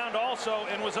to the ground also,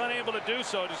 and was unable to do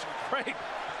so. Just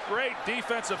great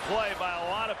defensive play by a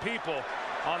lot of people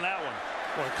on that one.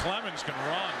 Boy, Clemens can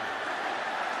run.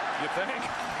 You think?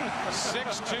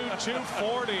 6'2",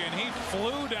 240, and he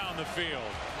flew down the field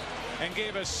and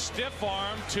gave a stiff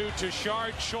arm to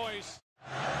Tashard Choice.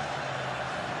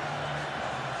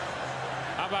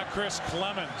 How about Chris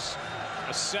Clemens?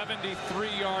 A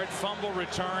 73-yard fumble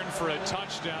return for a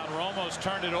touchdown. Romo's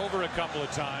turned it over a couple of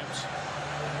times.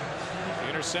 The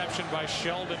interception by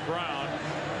Sheldon Brown.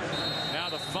 Now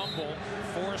the fumble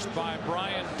forced by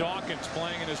Brian Dawkins,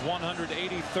 playing in his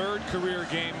 183rd career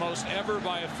game, most ever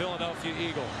by a Philadelphia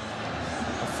Eagle.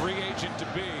 A free agent to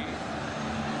be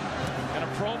and a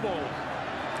Pro Bowl.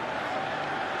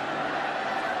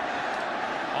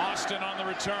 Austin on the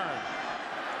return.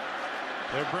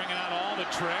 They're bringing out all the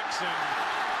tricks, and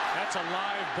that's a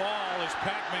live ball as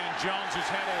Pac-Man Jones, who's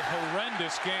had a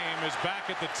horrendous game, is back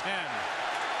at the 10.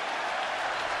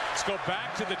 Let's go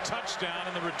back to the touchdown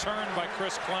and the return by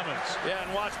Chris Clemens. Yeah,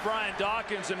 and watch Brian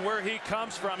Dawkins and where he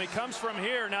comes from. He comes from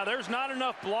here. Now, there's not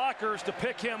enough blockers to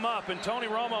pick him up, and Tony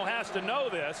Romo has to know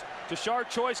this. Tashard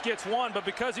Choice gets one, but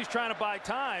because he's trying to buy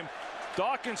time,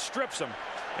 Dawkins strips him.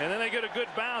 And then they get a good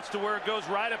bounce to where it goes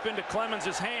right up into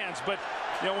Clemens' hands. But,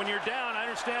 you know, when you're down, I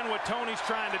understand what Tony's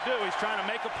trying to do. He's trying to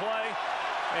make a play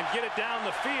and get it down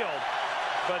the field.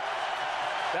 But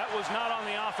that was not on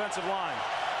the offensive line.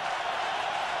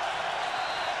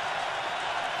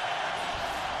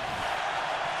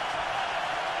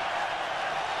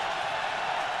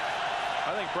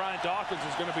 I think Brian Dawkins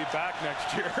is going to be back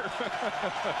next year.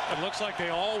 It looks like they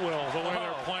all will, the way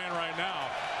they're playing right now.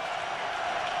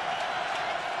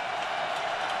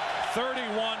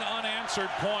 31 unanswered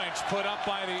points put up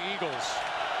by the Eagles.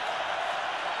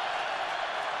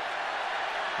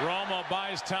 Romo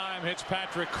buys time, hits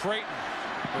Patrick Creighton,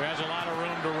 who has a lot of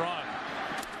room to run.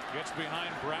 Gets behind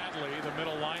Bradley, the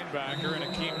middle linebacker, and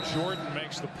Akeem Jordan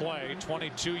makes the play.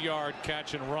 22-yard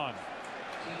catch and run.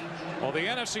 Well, the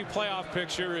NFC playoff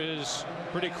picture is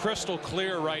pretty crystal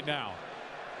clear right now.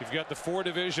 You've got the 4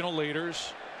 divisional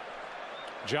leaders.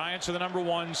 Giants are the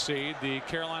 #1 seed. The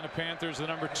Carolina Panthers the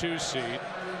 #2 seed,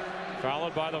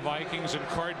 followed by the Vikings and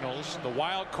Cardinals. The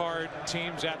wild card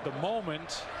teams at the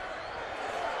moment,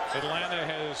 Atlanta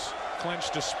has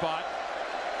clinched a spot,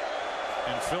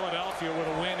 and Philadelphia with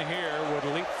a win here would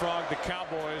leapfrog the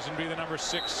Cowboys and be the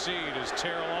 #6 seed as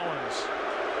Terrell Owens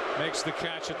makes the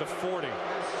catch at the 40.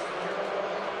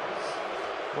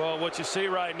 Well, what you see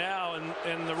right now,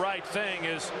 and the right thing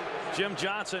is, Jim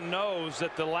Johnson knows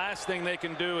that the last thing they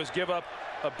can do is give up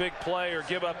a big play or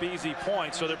give up easy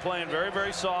points. So they're playing very,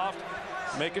 very soft,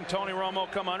 making Tony Romo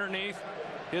come underneath,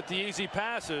 hit the easy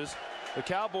passes. The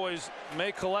Cowboys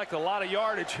may collect a lot of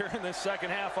yardage here in this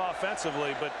second half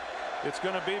offensively, but it's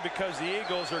going to be because the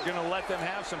Eagles are going to let them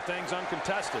have some things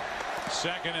uncontested.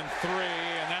 2nd and 3,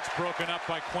 and that's broken up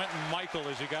by Quentin Michael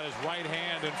as he got his right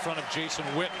hand in front of Jason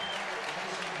Witten.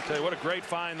 Tell you what a great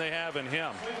find they have in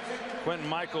him. Quentin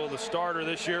Michael, the starter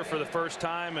this year for the first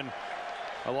time, and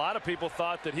a lot of people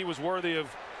thought that he was worthy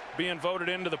of being voted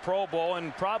into the Pro Bowl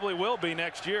and probably will be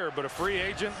next year, but a free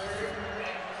agent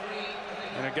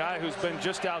and a guy who's been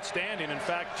just outstanding. In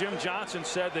fact, Jim Johnson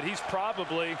said that he's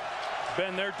probably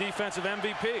been their defensive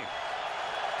MVP.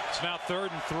 It's now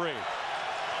 3rd and 3.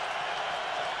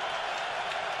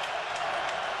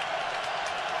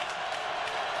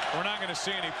 We're not going to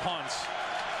see any punts.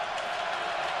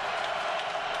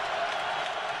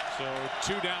 So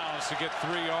 2 downs to get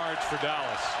 3 yards for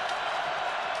Dallas.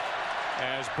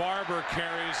 As Barber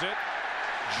carries it,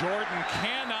 Jordan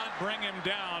cannot bring him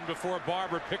down before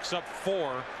Barber picks up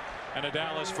 4 and a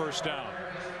Dallas first down.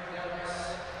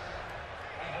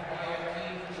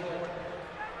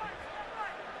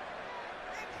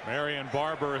 Marion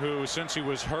Barber, who since he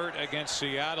was hurt against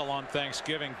Seattle on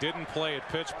Thanksgiving didn't play at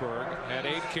Pittsburgh, had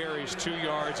 8 carries, 2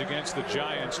 yards against the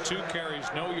Giants, 2 carries,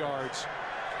 no yards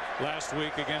last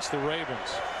week against the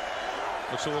Ravens.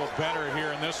 Looks a little better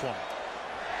here in this one.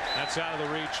 That's out of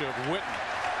the reach of Witten.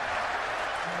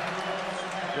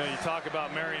 Yeah, you talk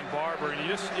about Marion Barber, and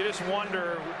you just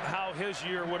wonder how his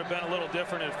year would have been a little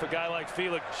different if a guy like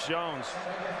Felix Jones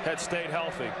had stayed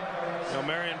healthy. You know,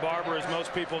 Marion Barber, as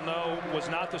most people know, was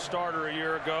not the starter a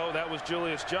year ago. That was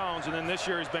Julius Jones, and then this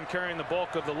year he's been carrying the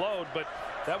bulk of the load. But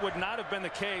that would not have been the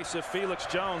case if Felix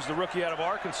Jones, the rookie out of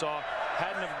Arkansas,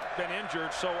 hadn't have been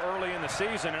injured so early in the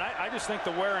season. And I just think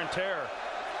the wear and tear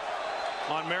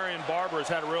on Marion Barber has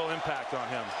had a real impact on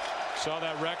him. Saw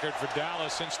that record for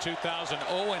Dallas since 2000,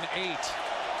 0-8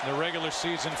 in the regular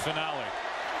season finale.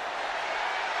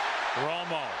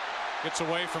 Romo gets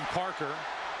away from Parker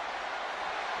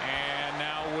and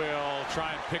now will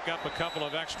try and pick up a couple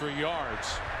of extra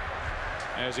yards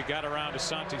as he got around to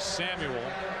Asante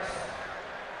Samuel.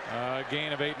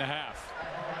 Gain of 8.5.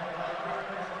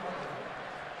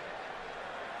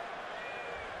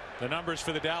 The numbers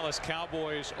for the Dallas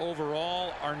Cowboys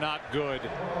overall are not good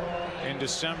in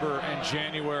December and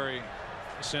January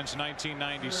since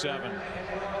 1997.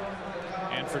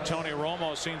 And for Tony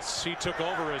Romo, since he took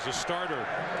over as a starter,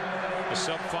 a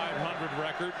sub-500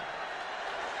 record,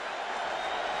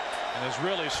 and has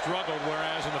really struggled,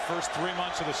 whereas in the first 3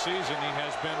 months of the season he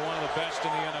has been one of the best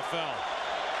in the NFL.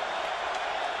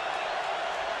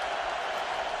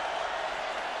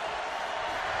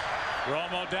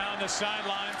 Romo down the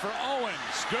sideline for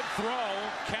Owens. Good throw.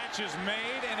 Catch is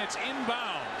made, and it's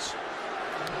inbounds.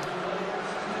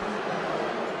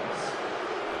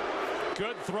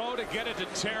 Good throw to get it to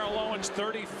Terrell Owens,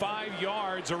 35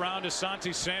 yards around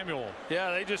Asante Samuel.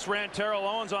 Yeah, they just ran Terrell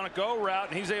Owens on a go route,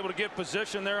 and he's able to get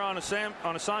position there on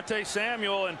Asante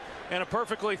Samuel, and a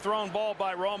perfectly thrown ball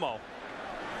by Romo.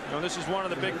 You know, this is one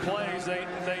of the big plays.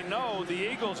 They know, the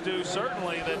Eagles do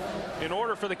certainly, that in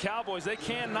order for the Cowboys, they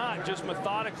cannot just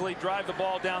methodically drive the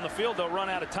ball down the field. They'll run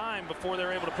out of time before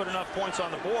they're able to put enough points on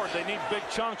the board. They need big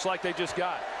chunks like they just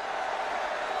got.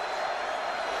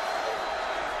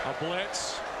 A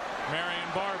blitz. Marion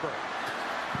Barber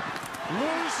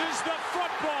loses the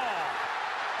football.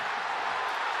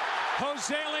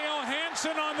 Joselio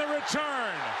Hansen on the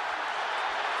return.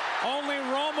 Only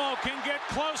Romo can get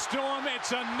close to him.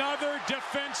 It's another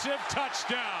defensive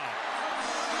touchdown.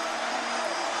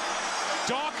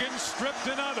 Dawkins stripped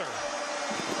another.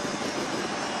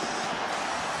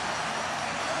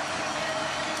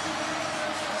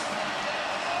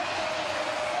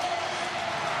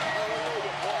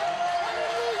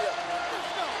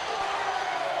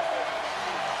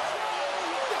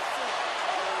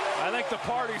 I think the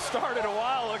party started a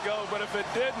while ago, but if it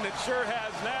didn't, it sure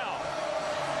has now.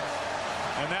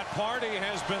 And that party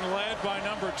has been led by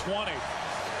number 20.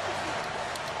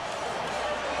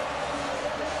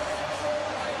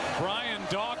 Brian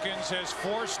Dawkins has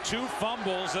forced 2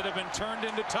 fumbles that have been turned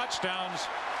into touchdowns.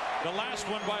 The last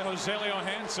one by Joselio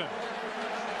Hansen.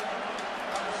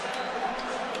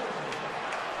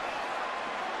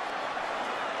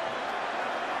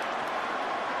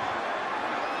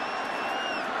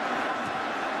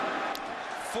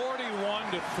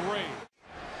 (41-3).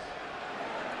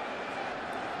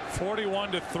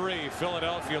 41-3.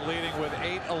 Philadelphia leading with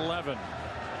 8:11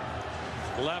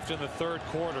 left in the third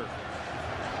quarter.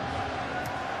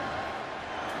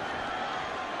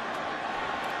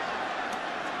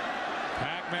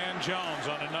 Pac-Man Jones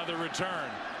on another return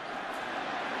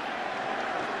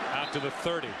out to the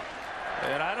 30.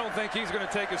 And I don't think he's going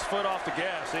to take his foot off the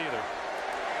gas either.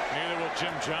 Neither will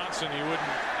Jim Johnson. You wouldn't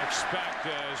expect,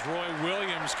 as Roy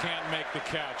Williams can't make the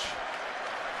catch.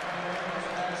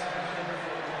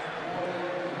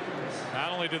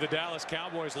 Not only did the Dallas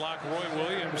Cowboys lock Roy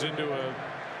Williams into a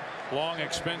long,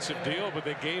 expensive deal, but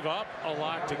they gave up a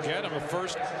lot to get him, a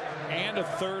first and a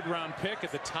third-round pick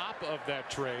at the top of that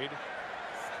trade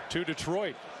to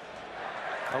Detroit.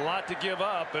 A lot to give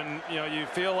up, and you know, you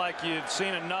feel like you'd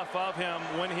seen enough of him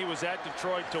when he was at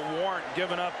Detroit to warrant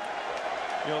giving up,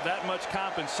 you know, that much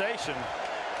compensation.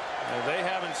 They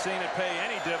haven't seen it pay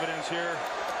any dividends here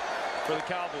for the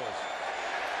Cowboys.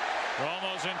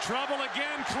 Romo's in trouble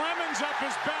again. Clemens up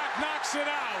his back, knocks it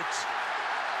out.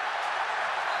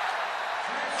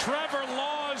 Trevor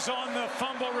Laws on the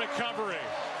fumble recovery.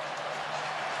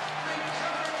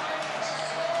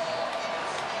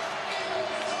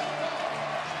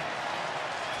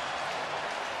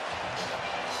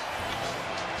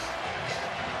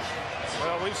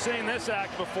 Well, we've seen this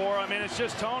act before. I mean, it's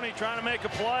just Tony trying to make a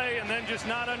play and then just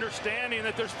not understanding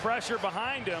that there's pressure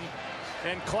behind him,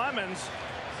 and Clemens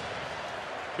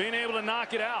being able to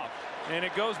knock it out. And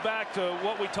it goes back to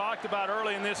what we talked about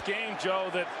early in this game, Joe,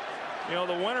 that, you know,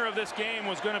 the winner of this game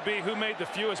was going to be who made the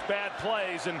fewest bad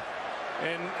plays, and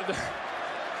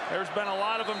there's been a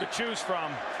lot of them to choose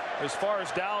from as far as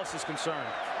Dallas is concerned.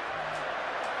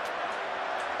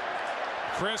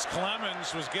 Chris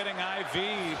Clemens was getting an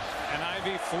IV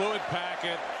fluid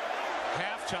packet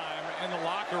halftime in the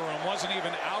locker room. Wasn't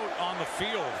even out on the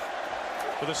field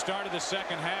for the start of the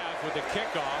second half with the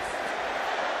kickoff.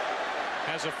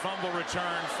 Has a fumble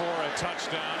return for a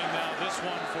touchdown, and now this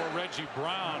one for Reggie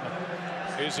Brown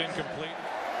is incomplete,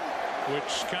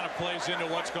 which kind of plays into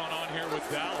what's going on here with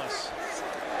Dallas.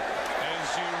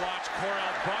 As you watch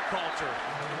Correll Buckhalter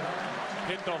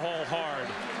hit the hole hard.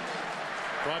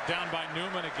 Brought down by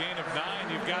Newman, a gain of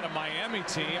 9. You've got a Miami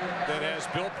team that has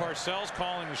Bill Parcells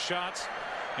calling the shots,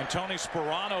 and Tony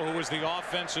Sperano, who was the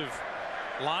offensive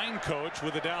line coach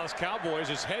with the Dallas Cowboys,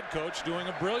 as head coach, doing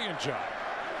a brilliant job.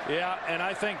 Yeah, and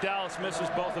I think Dallas misses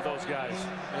both of those guys.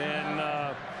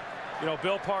 And, you know,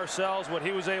 Bill Parcells, what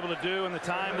he was able to do in the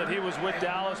time that he was with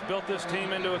Dallas, built this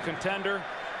team into a contender.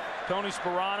 Tony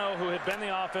Sperano, who had been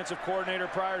the offensive coordinator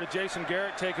prior to Jason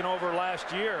Garrett taking over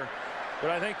last year. But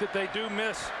I think that they do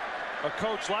miss a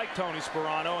coach like Tony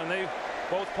Sperano, and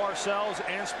both Parcells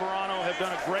and Sperano have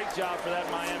done a great job for that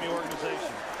Miami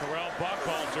organization. Terrell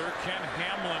Buckhalter, Ken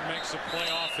Hamlin makes a play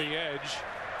off the edge.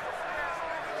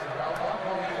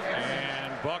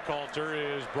 And Buckhalter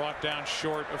is brought down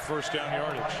short of first down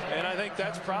yardage. And I think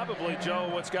that's probably, Joe,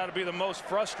 what's got to be the most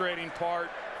frustrating part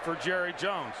for Jerry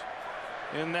Jones.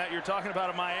 In that you're talking about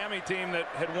a Miami team that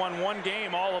had won one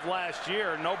game all of last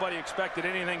year. Nobody expected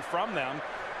anything from them.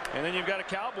 And then you've got a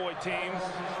Cowboy team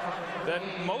that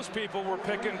most people were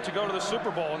picking to go to the Super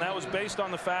Bowl, and that was based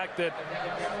on the fact that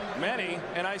many,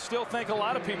 and I still think a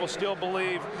lot of people still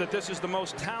believe that this is the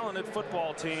most talented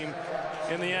football team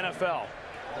in the NFL.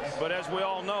 But as we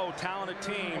all know, talented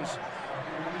teams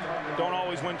don't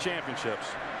always win championships.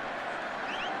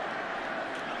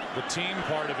 The team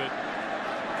part of it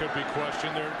could be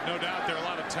questioned. No doubt there are a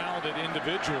lot of talented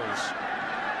individuals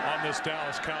on this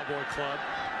Dallas Cowboy club.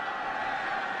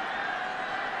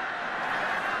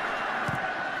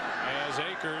 As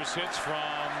Akers hits from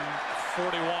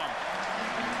 41.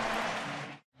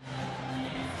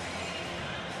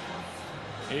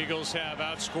 Eagles have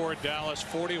outscored Dallas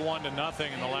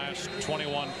 41-0 in the last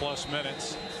 21+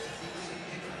 minutes.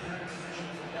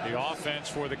 The offense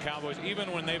for the Cowboys,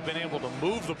 even when they've been able to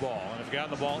move the ball and have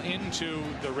gotten the ball into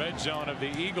the red zone of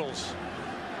the Eagles,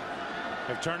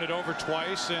 have turned it over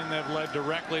twice and have led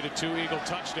directly to 2 Eagle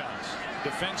touchdowns.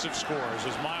 Defensive scores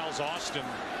as Miles Austin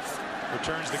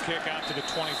returns the kick out to the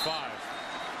 25.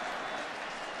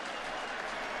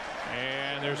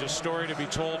 And there's a story to be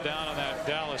told down on that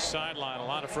Dallas sideline. A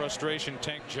lot of frustration.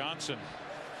 Tank Johnson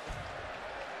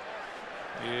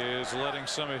is letting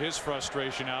some of his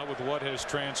frustration out with what has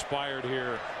transpired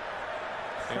here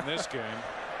in this game.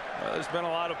 There's been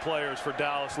a lot of players for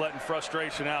Dallas letting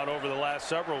frustration out over the last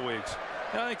several weeks.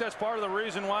 And I think that's part of the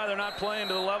reason why they're not playing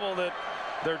to the level that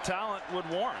their talent would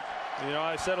warrant. You know,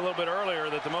 I said a little bit earlier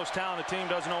that the most talented team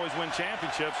doesn't always win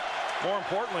championships. More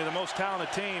importantly, the most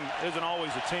talented team isn't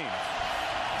always a team.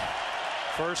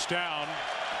 First down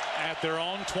at their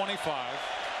own 25.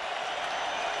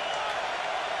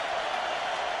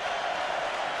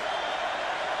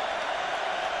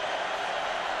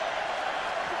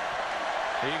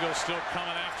 The Eagles still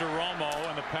coming after Romo,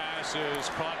 and the pass is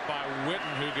caught by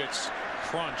Witten, who gets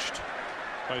crunched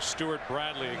by Stuart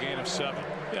Bradley, a gain of 7.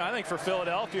 Yeah, I think for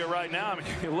Philadelphia right now, I mean,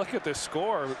 you look at this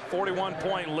score,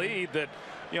 41-point lead, that,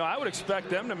 you know, I would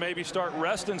expect them to maybe start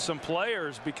resting some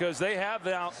players because they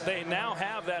now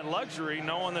have that luxury,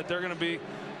 knowing that they're going to be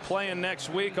playing next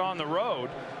week on the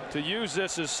road, to use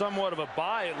this as somewhat of a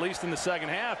bye, at least in the second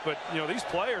half. But, you know, these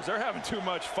players, they're having too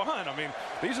much fun. I mean,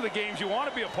 these are the games you want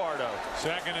to be a part of.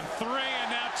 2nd and 3,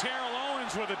 and now Terrell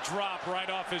Owens with a drop right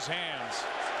off his hands.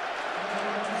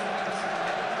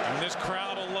 And this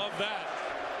crowd will love that.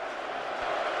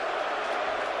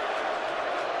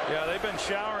 Yeah, they've been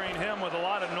showering him with a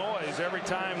lot of noise every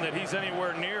time that he's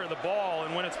anywhere near the ball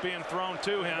and when it's being thrown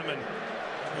to him. And,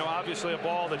 you know, obviously a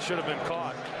ball that should have been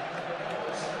caught.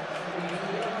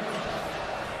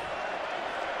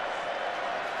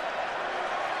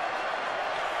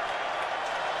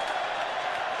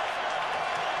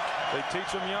 They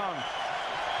teach them young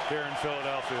here in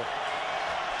Philadelphia.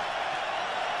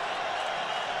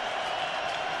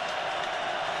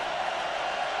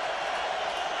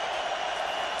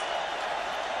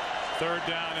 Third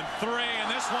down and 3, and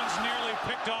this one's nearly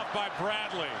picked off by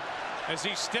Bradley as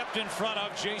he stepped in front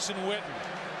of Jason Witten.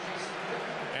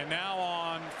 And now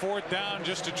on 4th down,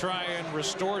 just to try and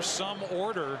restore some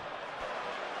order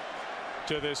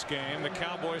to this game, the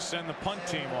Cowboys send the punt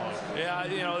team on. Yeah,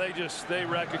 you know, they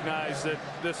recognize that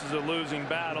this is a losing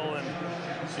battle, and,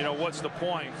 you know, what's the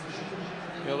point?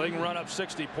 You know, they can run up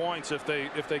 60 points if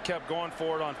they kept going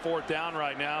for it on 4th down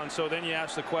right now. And so then you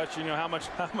ask the question, you know, how much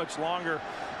longer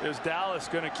is Dallas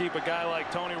going to keep a guy like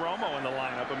Tony Romo in the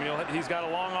lineup? I mean, he's got a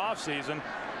long offseason,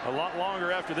 a lot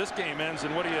longer after this game ends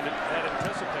than what he had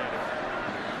anticipated.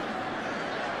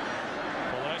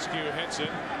 Valescu hits it,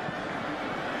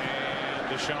 and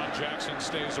Deshaun Jackson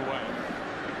stays away.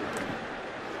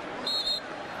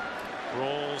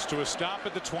 Rolls to a stop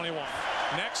at the 21.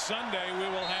 Next Sunday, we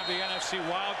will have the NFC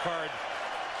wildcard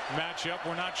matchup.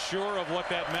 We're not sure of what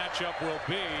that matchup will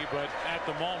be, but at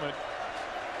the moment,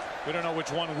 we don't know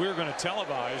which one we're going to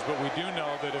televise, but we do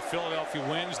know that if Philadelphia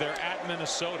wins, they're at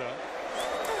Minnesota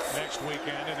next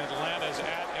weekend, and Atlanta's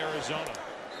at Arizona.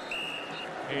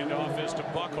 Handoff is to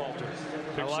Buckhalter.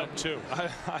 Picks up 2.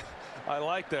 I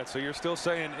like that. So you're still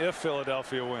saying if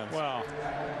Philadelphia wins? Well,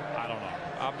 I don't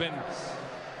know.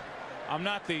 I'm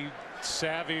not the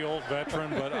savvy old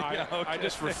veteran, but yeah, okay. I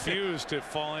just refuse to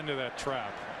fall into that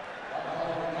trap.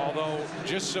 Although,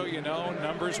 just so you know,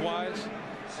 numbers-wise,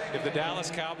 if the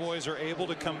Dallas Cowboys are able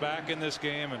to come back in this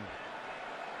game, and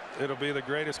it'll be the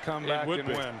greatest comeback and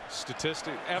win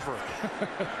statistic ever.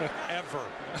 Ever.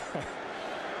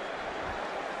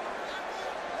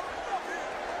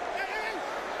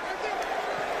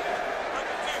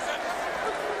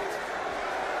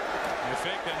 They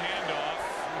fake the handoff.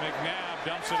 McNabb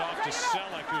dumps it off to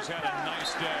Selleck, who's had a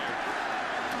nice day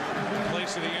in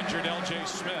place of the injured L.J.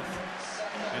 Smith.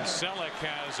 And Selleck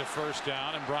has a first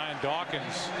down, and Brian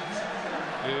Dawkins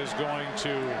is going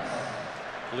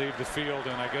to leave the field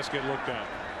and I guess get looked at.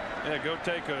 Yeah, go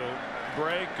take a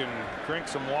break and drink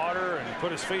some water and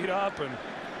put his feet up, and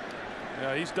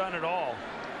he's done it all.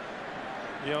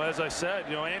 As I said,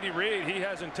 Andy Reid, he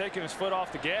hasn't taken his foot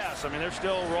off the gas. I mean, they're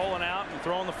still rolling out and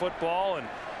throwing the football, and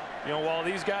while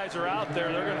these guys are out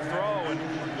there, they're going to throw and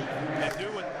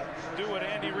do what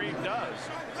Andy Reid does.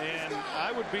 And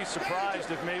I would be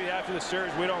surprised if maybe after the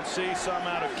series we don't see some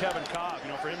out of Kevin Cobb,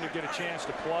 for him to get a chance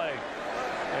to play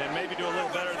and maybe do a little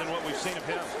better than what we've seen of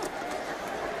him.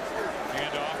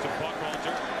 Hand off to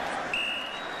Buchalter.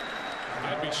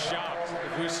 I'd be shocked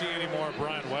if we see any more of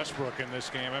Brian Westbrook in this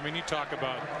game. I mean, you talk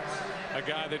about a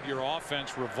guy that your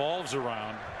offense revolves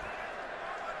around.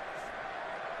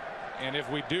 And if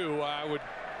we do, I would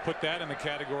put that in the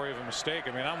category of a mistake.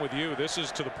 I mean, I'm with you. This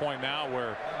is to the point now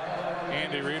where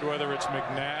Andy Reid, whether it's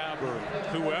McNabb or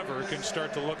whoever, can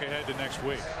start to look ahead to next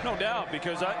week. No doubt,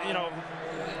 because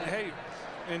hey,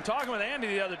 in talking with Andy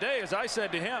the other day, as I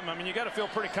said to him, I mean, you got to feel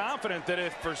pretty confident that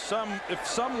if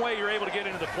some way you're able to get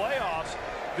into the playoffs,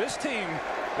 this team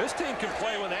can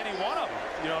play with any one of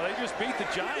them. They just beat the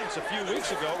Giants a few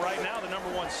weeks ago. Right now, the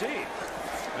 #1 seed.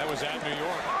 That was at New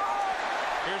York.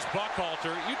 Here's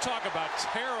Buchalter. You talk about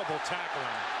terrible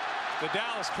tackling. The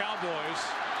Dallas Cowboys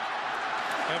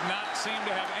have not seemed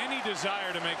to have any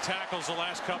desire to make tackles the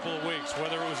last couple of weeks,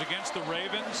 whether it was against the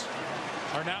Ravens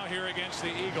or now here against the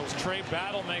Eagles. Trey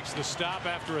Battle makes the stop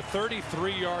after a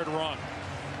 33-yard run.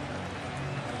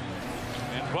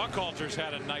 And Buchalter's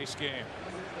had a nice game.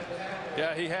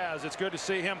 Yeah, he has. It's good to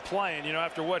see him playing.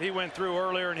 After what he went through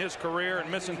earlier in his career and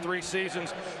missing 3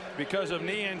 seasons because of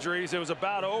knee injuries, it was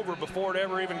about over before it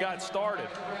ever even got started.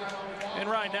 And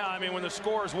right now, I mean, when the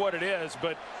score is what it is,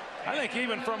 but I think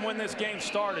even from when this game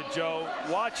started, Joe,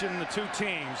 watching the two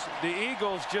teams, the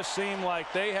Eagles just seemed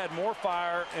like they had more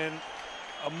fire and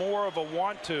more of a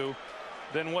want to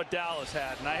than what Dallas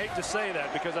had. And I hate to say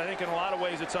that because I think in a lot of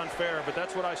ways it's unfair, but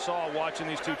that's what I saw watching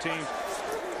these two teams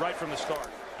right from the start.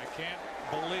 Can't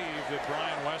believe that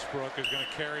Brian Westbrook is going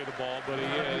to carry the ball, but he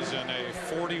is in a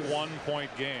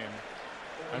 41-point game.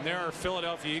 And there are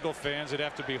Philadelphia Eagle fans that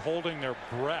have to be holding their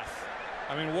breath.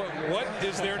 I mean, what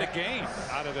is there to gain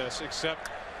out of this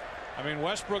except, I mean,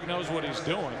 Westbrook knows what he's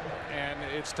doing, and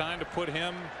it's time to put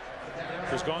him,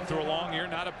 who's gone through a long year,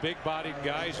 not a big-bodied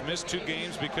guy. He's missed 2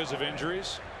 games because of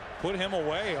injuries. Put him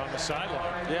away on the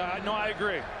sideline. Yeah, no, I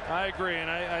agree. And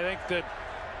I think that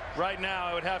right now,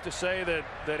 I would have to say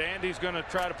that Andy's going to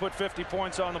try to put 50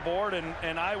 points on the board,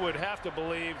 and I would have to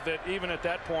believe that even at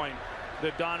that point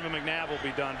that Donovan McNabb will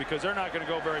be done, because they're not going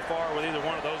to go very far with either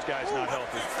one of those guys not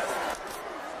healthy.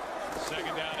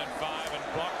 2nd down and 5, and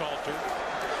Buchalter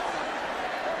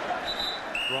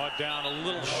brought down a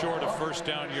little short of first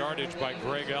down yardage by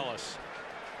Greg Ellis.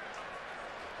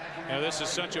 Now, this is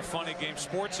such a funny game.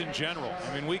 Sports in general.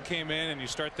 I mean, we came in and you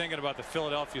start thinking about the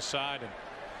Philadelphia side, and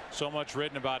so much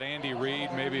written about Andy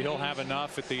Reid. Maybe he'll have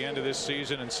enough at the end of this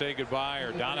season and say goodbye,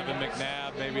 or Donovan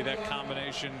McNabb. Maybe that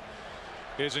combination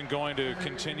isn't going to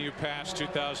continue past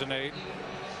 2008.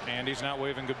 Andy's not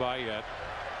waving goodbye yet.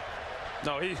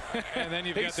 No, and then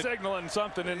he's signaling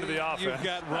something into the offense. You've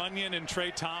got Runyon and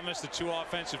Trey Thomas, the 2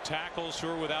 offensive tackles who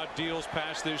are without deals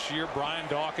past this year. Brian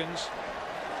Dawkins.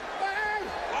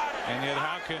 And yet,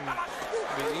 how can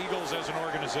the Eagles as an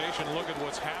organization look at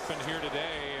what's happened here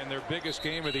today in their biggest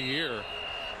game of the year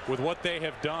with what they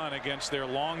have done against their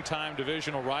longtime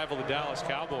divisional rival, the Dallas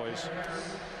Cowboys,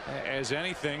 as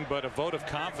anything but a vote of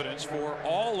confidence for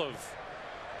all of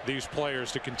these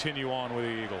players to continue on with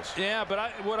the Eagles? Yeah,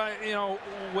 but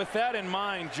with that in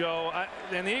mind, Joe,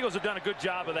 and the Eagles have done a good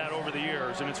job of that over the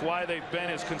years, and it's why they've been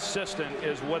as consistent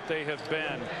as what they have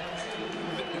been.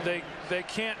 They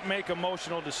can't make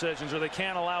emotional decisions, or they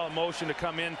can't allow emotion to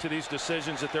come into these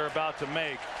decisions that they're about to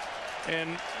make.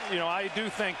 And I do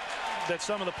think that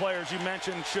some of the players you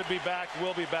mentioned should be back,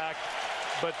 will be back,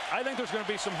 but I think there's going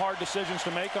to be some hard decisions to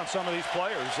make on some of these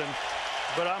players,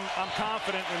 but I'm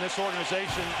confident in this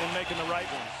organization in making the right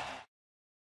ones.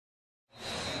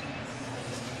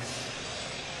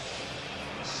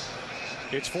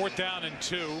 It's 4th down and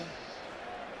 2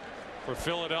 for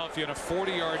Philadelphia, and a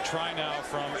 40-yard try now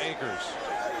from Akers.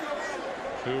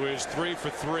 who is 3 for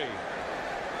 3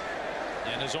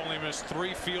 and has only missed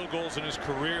 3 field goals in his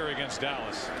career against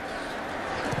Dallas.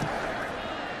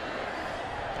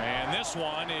 And this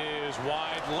one is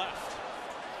wide left.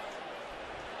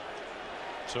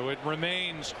 So it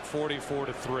remains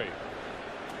 44-3.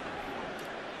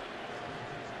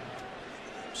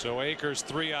 So Akers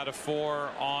 3 out of 4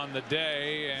 on the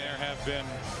day, and there have been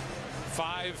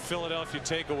 5 Philadelphia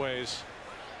takeaways,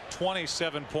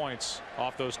 27 points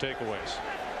off those takeaways.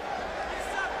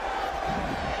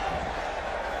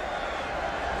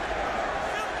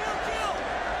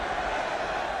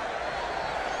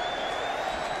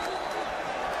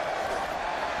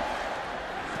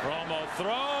 Romo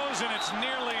throws, and it's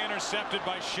nearly intercepted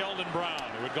by Sheldon Brown,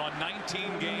 who had gone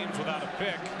 19 games without a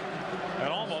pick and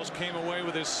almost came away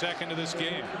with his second of this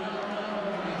game.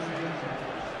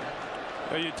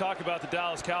 You talk about the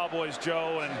Dallas Cowboys,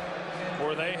 Joe, and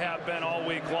where they have been all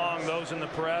week long, those in the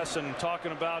press, and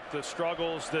talking about the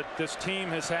struggles that this team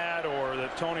has had or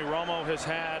that Tony Romo has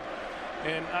had.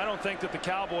 And I don't think that the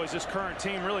Cowboys, this current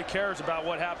team, really cares about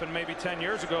what happened maybe 10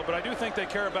 years ago, but I do think they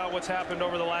care about what's happened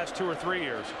over the last 2 or 3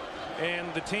 years.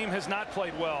 And the team has not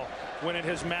played well when it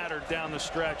has mattered down the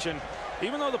stretch. And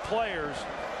even though the players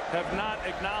have not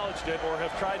acknowledged it or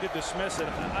have tried to dismiss it,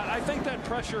 I think that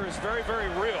pressure is very, very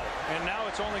real, and now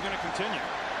it's only going to continue.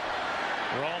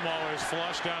 Romo is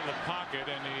flushed out of the pocket,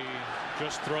 and he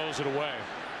just throws it away.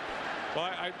 Well,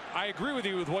 I agree with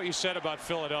you with what you said about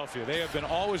Philadelphia. They have been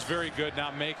always very good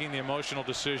not making the emotional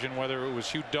decision, whether it was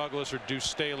Hugh Douglas or Deuce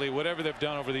Staley, whatever they've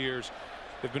done over the years.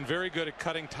 They've been very good at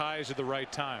cutting ties at the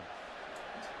right time.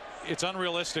 It's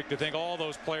unrealistic to think all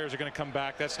those players are going to come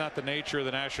back. That's not the nature of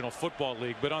the National Football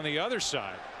League. But on the other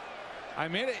side, I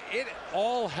mean, it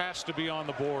all has to be on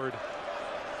the board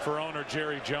for owner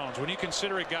Jerry Jones. When you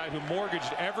consider a guy who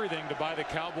mortgaged everything to buy the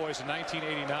Cowboys in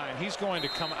 1989, he's going to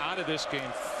come out of this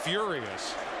game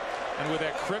furious. And with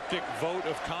that cryptic vote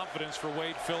of confidence for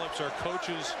Wade Phillips, our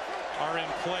coaches are in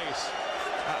place.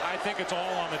 I think it's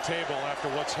all on the table after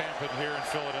what's happened here in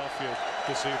Philadelphia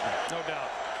this evening. No doubt.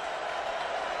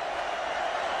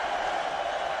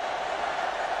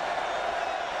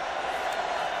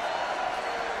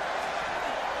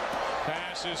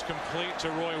 Pass is complete to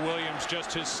Roy Williams,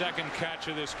 just his second catch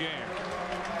of this game.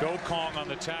 Go Kong on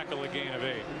the tackle, a gain of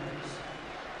 8.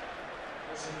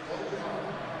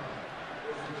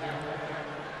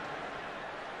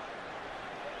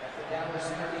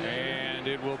 And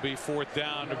it will be 4th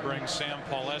down to bring Sam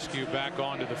Paulescu back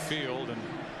onto the field. And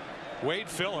Wade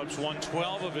Phillips won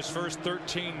 12 of his first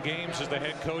 13 games as the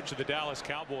head coach of the Dallas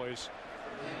Cowboys,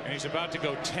 and he's about to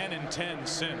go 10-10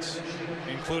 since,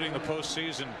 including the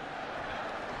postseason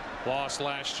loss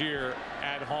last year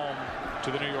at home to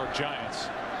the New York Giants.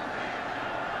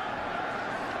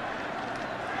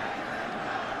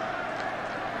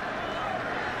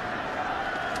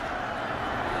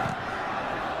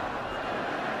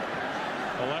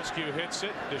 Paulescu hits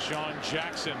it. Deshaun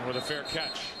Jackson with a fair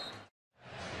catch.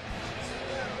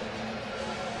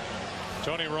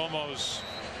 Tony Romo's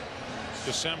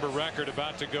December record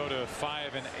about to go to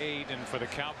 5-8, and for the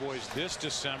Cowboys this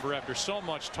December, after so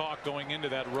much talk going into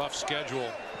that rough schedule,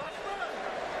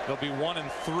 they'll be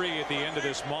 1-3 at the end of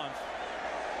this month.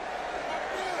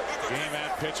 Game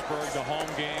at Pittsburgh, the home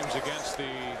games against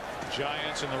the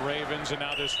Giants and the Ravens, and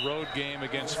now this road game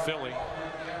against Philly.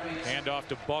 Hand off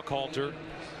to Buckhalter,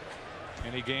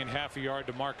 and he gained half a yard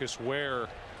to Marcus Ware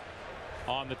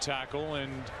on the tackle,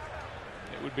 and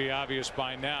it would be obvious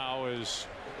by now, as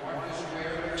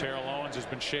Terrell Owens has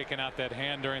been shaking out that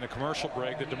hand during the commercial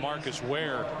break, that DeMarcus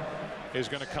Ware is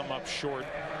going to come up short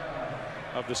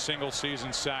of the single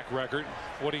season sack record.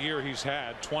 What a year he's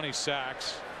had. 20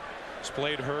 sacks. He's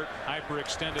played hurt,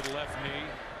 hyperextended left knee.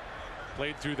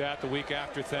 Played through that the week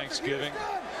after Thanksgiving.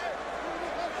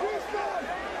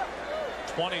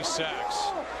 20 sacks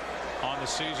on the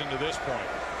season to this point.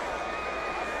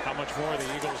 How much more are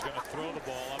the Eagles going to throw the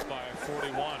ball up by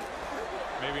 41?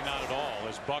 Maybe not at all,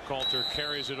 as Buckhalter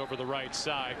carries it over the right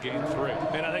side, gain 3.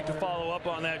 And I think to follow up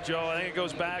on that, Joe, I think it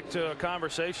goes back to a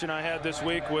conversation I had this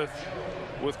week with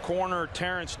corner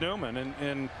Terrence Newman,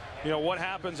 and you know, what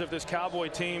happens if this Cowboy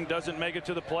team doesn't make it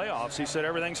to the playoffs? He said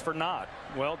everything's for naught.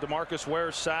 Well, DeMarcus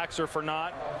Ware's sacks are for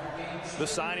naught. The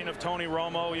signing of Tony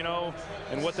Romo, you know,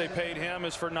 and what they paid him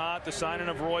is for naught. The signing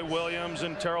of Roy Williams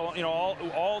and Terrell, you know,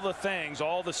 all the things,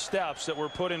 all the steps that were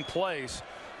put in place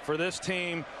for this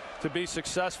team to be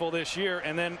successful this year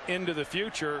and then into the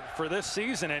future, for this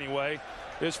season anyway,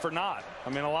 is for naught.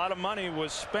 I mean, a lot of money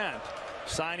was spent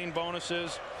signing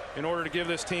bonuses in order to give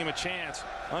this team a chance.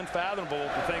 Unfathomable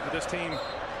to think that this team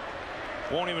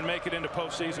won't even make it into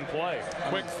postseason play.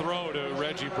 Quick throw to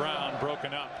Reggie Brown,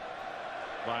 broken up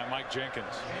by Mike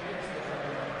Jenkins.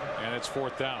 And it's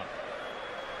 4th down.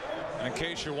 And in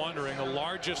case you're wondering, the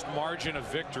largest margin of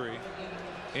victory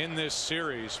in this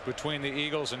series between the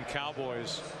Eagles and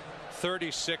Cowboys,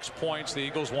 36 points. The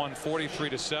Eagles won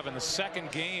 43-7. The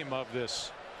second game of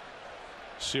this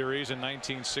series in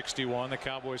 1961. The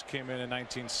Cowboys came in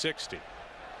 1960.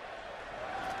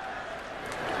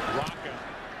 Rocca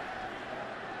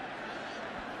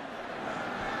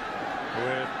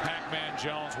with Pac-Man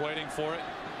Jones waiting for it.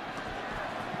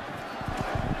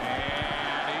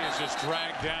 And he is just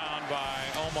dragged down by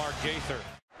Omar Gaither.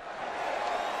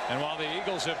 And while the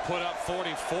Eagles have put up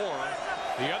 44,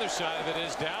 the other side of it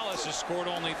is Dallas has scored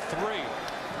only 3.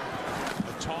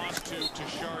 A toss to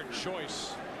Tashard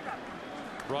Choice,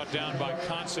 brought down by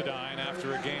Considine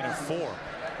after a gain of 4.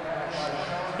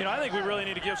 You know, I think we really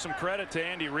need to give some credit to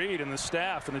Andy Reid and the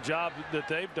staff and the job that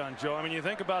they've done, Joe. I mean, you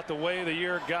think about the way the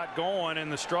year got going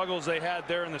and the struggles they had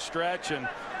there in the stretch, and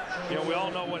you know, we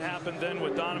all know what happened then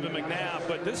with Donovan McNabb,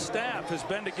 but this staff has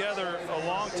been together a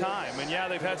long time. And yeah,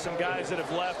 they've had some guys that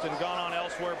have left and gone on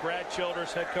elsewhere. Brad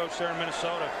Childress, head coach there in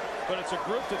Minnesota, but it's a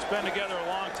group that's been together a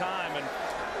long time, and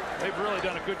they've really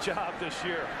done a good job this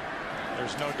year.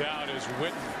 There's no doubt as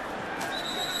Witten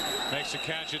makes a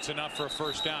catch, it's enough for a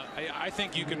first down. I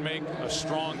think you can make a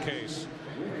strong case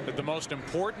that the most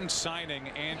important signing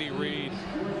Andy Reid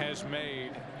has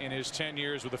made in his 10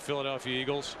 years with the Philadelphia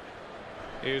Eagles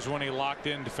is when he locked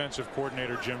in defensive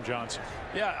coordinator Jim Johnson.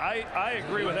 Yeah, I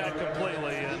agree with that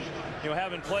completely. And you know,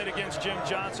 having played against Jim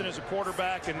Johnson as a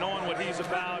quarterback and knowing what he's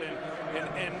about,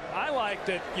 and I like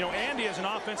that, you know, Andy as an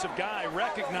offensive guy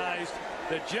recognized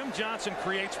that Jim Johnson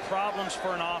creates problems for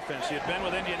an offense. He had been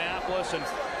with Indianapolis, and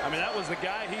I mean, that was the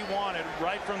guy he wanted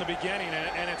right from the beginning,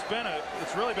 and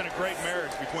it's really been a great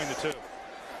marriage between the two.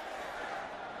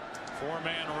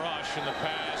 4-man rush, and the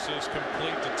pass is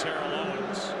complete to Terrell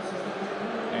Owens.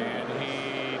 And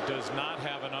he does not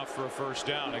have enough for a first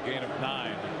down, a gain of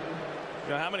 9.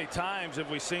 You know, how many times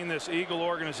have we seen this Eagle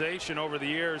organization over the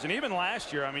years, and even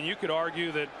last year? I mean, you could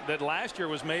argue that last year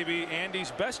was maybe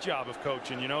Andy's best job of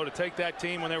coaching, you know, to take that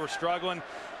team when they were struggling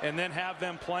and then have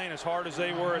them playing as hard as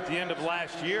they were at the end of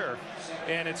last year.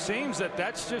 And it seems that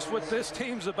that's just what this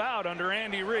team's about under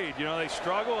Andy Reid. You know, they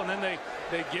struggle and then they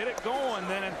get it going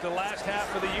then at the last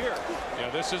half of the year. Yeah,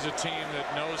 this is a team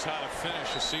that knows how to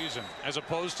finish a season, as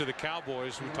opposed to the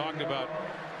Cowboys, who talked about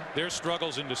their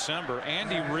struggles in December.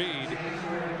 Andy Reid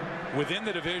within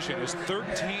the division is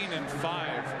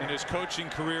 13-5 in his coaching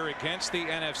career against the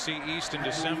NFC East in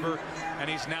December, and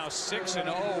he's now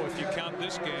 6-0 if you count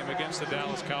this game against the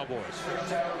Dallas Cowboys.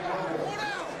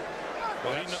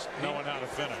 Well, that's knowing how to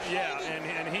finish. Yeah,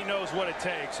 and he knows what it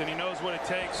takes, and he knows what it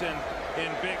takes in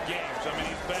big games. I mean,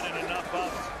 he's been in enough of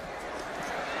them.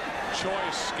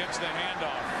 Choice gets the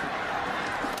handoff.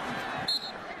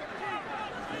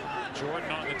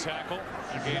 Jordan on the tackle,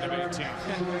 a gain of 18.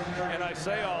 And I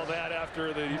say all that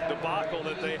after the debacle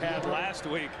that they had last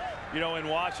week, you know, in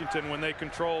Washington, when they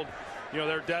controlled, you know,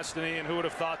 their destiny, and who would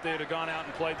have thought they'd have gone out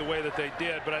and played the way that they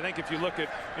did. But I think if you look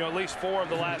at, you know, at least 4 of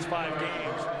the last 5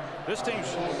 games, this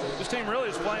team really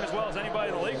is playing as well as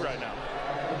anybody in the league right now.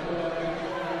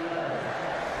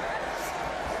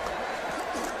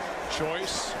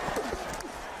 Choice.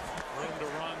 Room to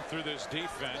run through this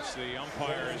defense. The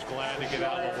umpire is glad to get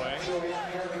out of the way.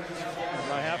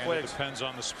 It depends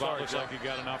on the spot. Sorry, looks Joe. like you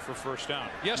got enough for first down.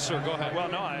 Yes, sir. Go ahead. Well,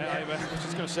 no, I was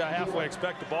just going to say I halfway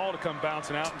expect the ball to come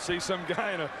bouncing out and see some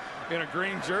guy in a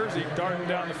green jersey darting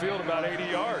down the field about 80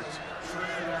 yards.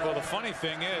 Well, the funny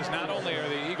thing is, not only are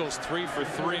the Eagles 3 for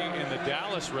 3 in the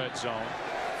Dallas red zone,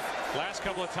 last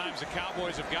couple of times the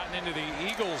Cowboys have gotten into the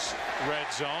Eagles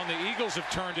red zone, the Eagles have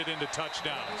turned it into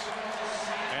touchdowns.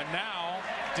 And now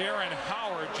Darren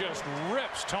Howard just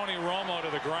rips Tony Romo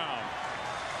to the ground.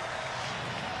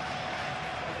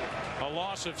 A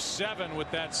loss of 7 with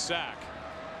that sack.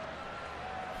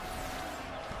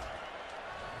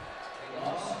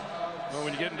 Well,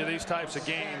 when you get into these types of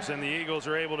games and the Eagles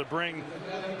are able to bring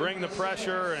the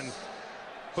pressure, and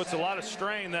puts a lot of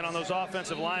strain then on those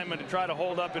offensive linemen to try to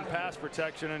hold up in pass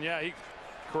protection. And yeah, he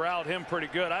corralled him pretty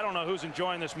good. I don't know who's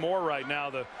enjoying this more right now,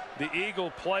 the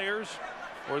Eagle players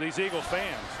or these Eagle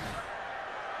fans.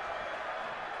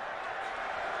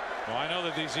 Well, I know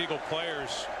that these Eagle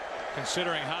players,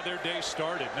 considering how their day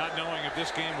started, not knowing if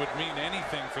this game would mean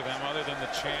anything for them other than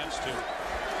the chance to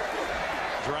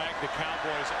drag the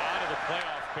Cowboys out of the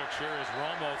playoff picture as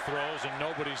Romo throws and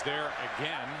nobody's there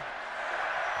again.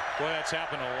 Boy, that's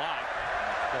happened a lot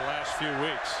the last few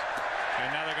weeks.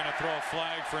 And now they're going to throw a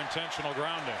flag for intentional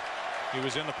grounding. He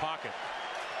was in the pocket.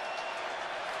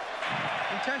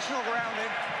 Intentional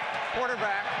grounding.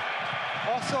 Quarterback.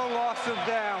 Also loss of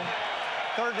down.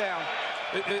 Third down.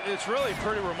 It's really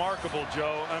pretty remarkable,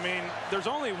 Joe. I mean, there's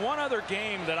only one other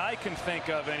game that I can think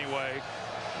of anyway,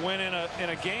 when in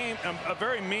a game, a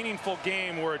very meaningful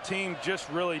game where a team just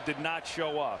really did not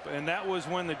show up, and that was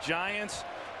when the Giants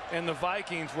and the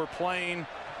Vikings were playing.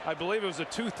 I believe it was a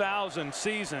 2000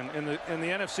 season in the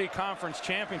NFC Conference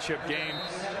Championship game,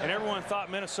 and everyone thought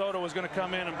Minnesota was going to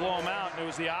come in and blow them out, and it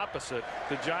was the opposite.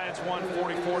 The Giants won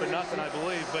 44-0, I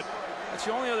believe, but it's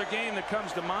the only other game that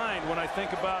comes to mind when I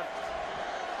think about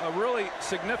a really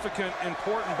significant,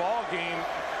 important ball game,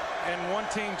 and one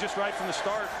team just right from the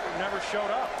start never showed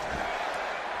up.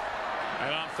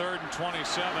 And on 3rd and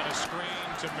 27, a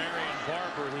screen to Marion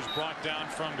Barber, who's brought down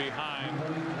from behind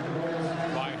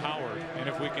by Howard. And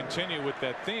if we continue with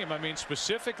that theme, I mean,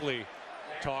 specifically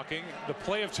talking the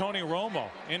play of Tony Romo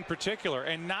in particular,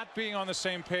 and not being on the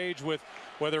same page with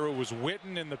whether it was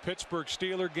Witten in the Pittsburgh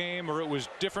Steelers game or it was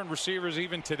different receivers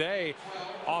even today.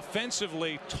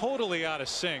 Offensively, totally out of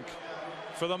sync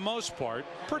for the most part.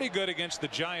 Pretty good against the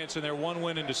Giants in their one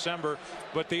win in December,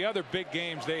 but the other big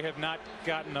games they have not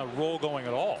gotten a roll going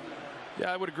at all.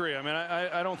 Yeah, I would agree. I mean,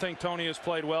 I don't think Tony has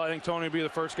played well. I think Tony would be the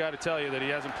first guy to tell you that he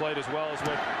hasn't played as well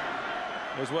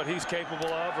as what he's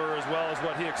capable of, or as well as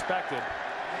what he expected.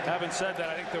 Having said that,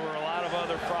 I think there were a lot of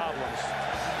other problems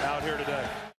out here today.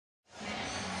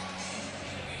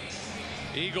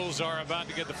 Eagles are about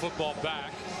to get the football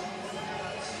back.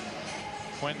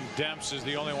 Quentin Demps is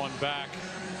the only one back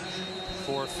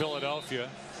for Philadelphia,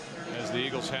 as the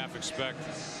Eagles half expect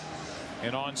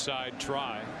an onside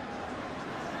try.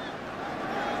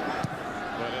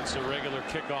 But it's a regular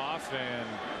kickoff, and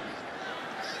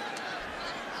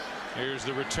here's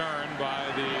the return by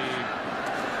the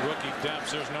rookie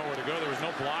Demps. There's nowhere to go. There was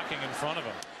no blocking in front of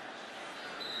him.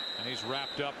 And he's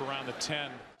wrapped up around the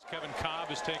 10. Kevin Cobb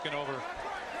has taken over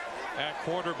at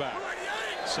quarterback.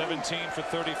 17 for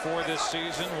 34 this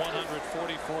season,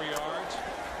 144 yards.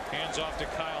 Hands off to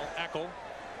Kyle Eckel.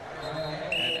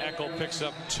 And Eckel picks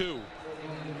up 2.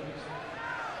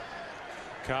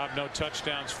 Cobb, no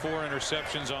touchdowns, 4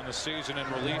 interceptions on the season in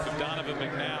relief of Donovan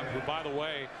McNabb, who, by the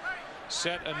way,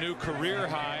 set a new career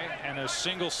high and a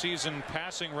single season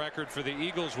passing record for the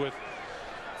Eagles with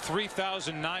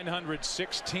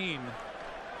 3,916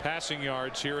 passing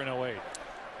yards here in 08.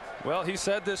 Well, he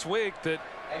said this week that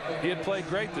he had played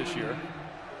great this year.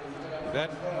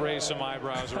 That raised some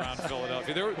eyebrows around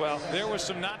Philadelphia. There was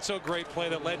some not so great play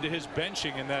that led to his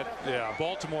benching in that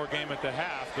Baltimore game at the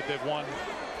half, but they've won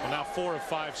now 4 of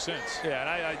 5 since.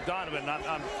 Yeah, and Donovan,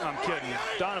 I'm kidding.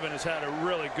 Donovan has had a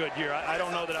really good year. I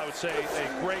don't know that I would say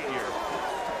a great year.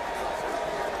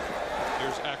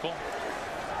 Here's Eckel.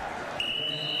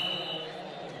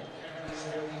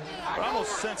 I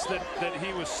almost sense that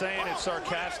he was saying it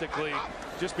sarcastically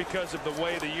just because of the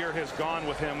way the year has gone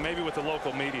with him, maybe with the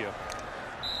local media.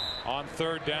 On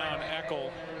 3rd down,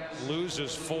 Eckel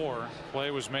loses 4.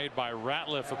 Play was made by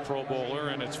Ratliff, a Pro Bowler,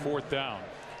 and it's 4th down.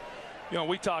 You know,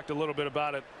 we talked a little bit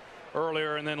about it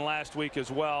earlier and then last week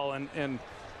as well, and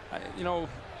you know,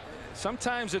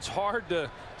 sometimes it's hard to,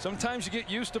 sometimes you get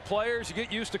used to players, you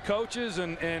get used to coaches,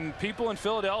 and people in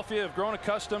Philadelphia have grown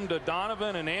accustomed to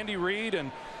Donovan and Andy Reid,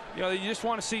 and you know, you just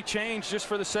want to see change just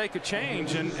for the sake of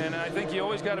change, and I think you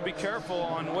always got to be careful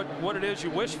on what it is you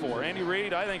wish for. Andy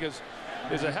Reid, I think, is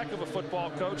a heck of a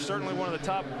football coach, certainly one of the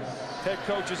top head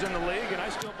coaches in the league, and I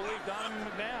still believe Donovan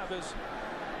McNabb is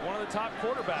one of the top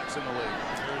quarterbacks in the league.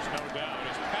 There's no doubt.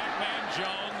 As Pac-Man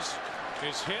Jones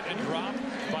is hit and dropped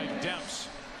by Demps.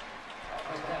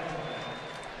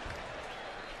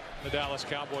 The Dallas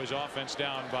Cowboys offense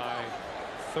down by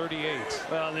 38.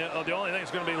 Well, the only thing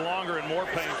that's going to be longer and more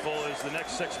painful is the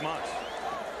next 6 months.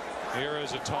 Here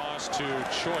is a toss to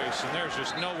Choice, and there's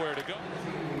just nowhere to go.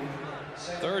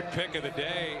 3rd pick of the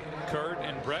day, Kurt,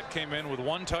 and Brett came in with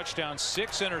 1 touchdown,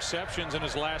 6 interceptions in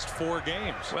his last 4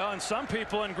 games. Well, and some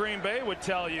people in Green Bay would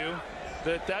tell you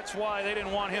that that's why they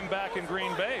didn't want him back in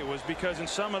Green Bay, was because in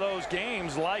some of those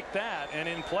games like that and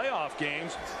in playoff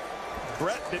games,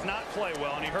 Brett did not play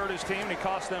well, and he hurt his team, and he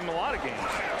cost them a lot of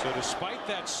games. So despite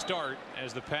that start,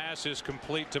 as the pass is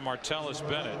complete to Martellus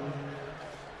Bennett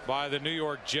by the New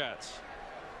York Jets,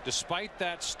 despite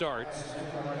that start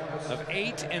of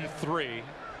 8-3,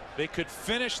 they could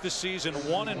finish the season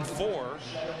 1-4,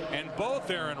 and both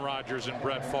Aaron Rodgers and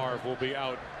Brett Favre will be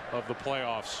out of the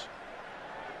playoffs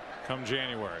come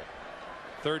January.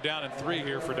 3rd down and 3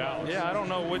 here for Dallas. Yeah, I don't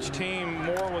know which team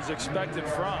more was expected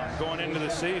from going into the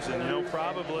season. You know,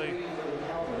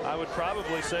 I would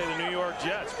probably say the New York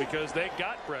Jets, because they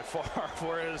got Brett Favre,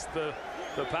 whereas the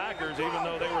the Packers, even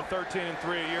though they were 13-3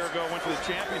 a year ago, went to the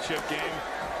championship game,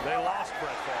 they lost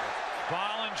Brett Favre.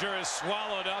 Bollinger is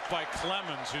swallowed up by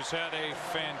Clemens, who's had a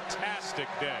fantastic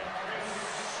day.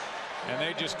 And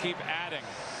they just keep adding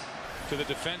to the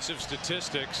defensive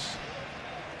statistics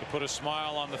to put a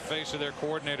smile on the face of their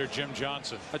coordinator, Jim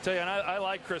Johnson. I tell you, and I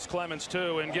like Chris Clemens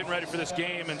too, and getting ready for this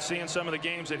game and seeing some of the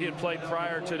games that he had played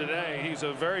prior to today. He's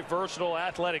a very versatile,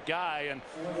 athletic guy,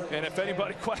 and if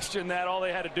anybody questioned that, all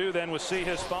they had to do then was see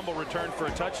his fumble return for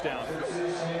a touchdown.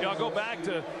 You know, I'll go back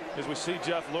to, as we see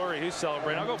Jeff Lurie, he's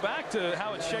celebrating. I'll go back to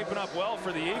how it's shaping up well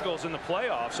for the Eagles in the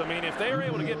playoffs. I mean, if they are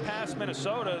able to get past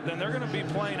Minnesota, then they're going to be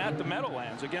playing at the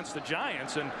Meadowlands against the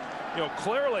Giants, and you know,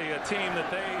 clearly a team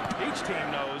that each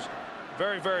team knows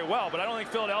very, very well. But I don't think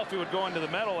Philadelphia would go into the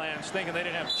Meadowlands thinking they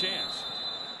didn't have a chance.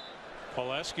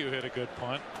 Polescu hit a good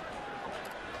punt.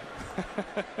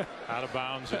 Out of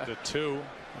bounds at the 2.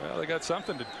 Well, they got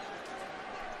something to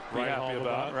be happy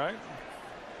about, right?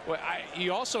 Well,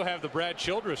 you also have the Brad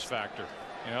Childress factor.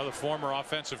 You know, the former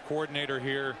offensive coordinator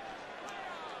here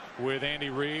with Andy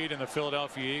Reid and the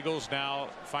Philadelphia Eagles, now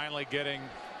finally getting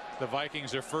the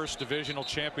Vikings their first divisional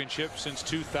championship since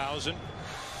 2000.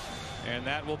 And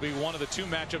that will be one of the 2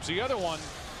 matchups. The other one,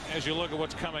 as you look at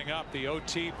what's coming up, the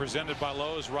OT presented by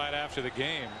Lowe's right after the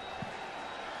game.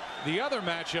 The other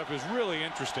matchup is really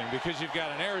interesting because you've got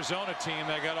an Arizona team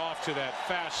that got off to that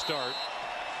fast start.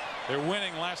 They're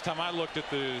winning last time I looked at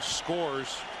the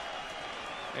scores,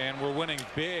 and we're winning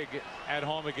big at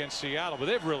home against Seattle, but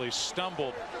they've really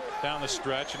stumbled down the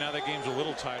stretch, and now that game's a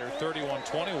little tighter,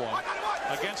 31-21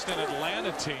 against an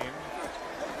Atlanta team,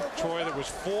 Troy, that was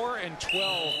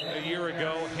 4-12 a year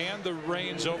ago. Hand the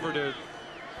reins over to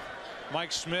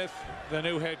Mike Smith, the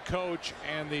new head coach,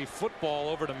 and the football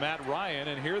over to Matt Ryan,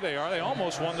 and here they are. They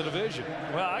almost won the division.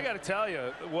 Well, I got to tell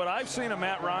you, what I've seen of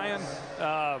Matt Ryan,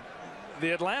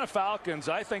 the Atlanta Falcons,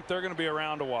 I think they're going to be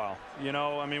around a while. You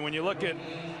know, I mean, when you look at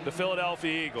the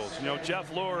Philadelphia Eagles, you know,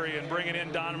 Jeff Lurie and bringing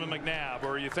in Donovan McNabb,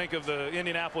 or you think of the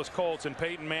Indianapolis Colts and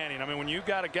Peyton Manning. I mean, when you've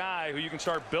got a guy who you can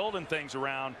start building things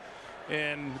around,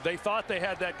 and they thought they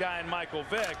had that guy in Michael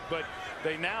Vick, but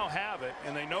they now have it,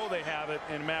 and they know they have it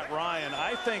in Matt Ryan.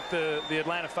 I think the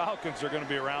Atlanta Falcons are going to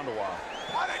be around a while.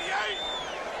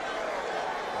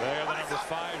 They are the number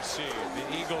 5 seed.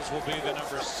 The Eagles will be the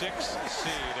number 6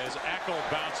 seed as Eckel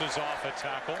bounces off a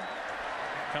tackle.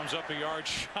 Comes up a yard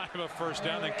shy of a first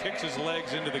down, then kicks his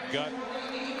legs into the gut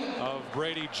of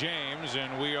Brady James,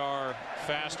 and we are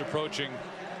fast approaching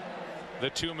the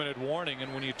 2-minute warning.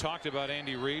 And when you talked about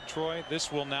Andy Reid, Troy,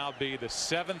 this will now be the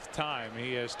 7th time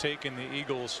he has taken the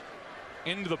Eagles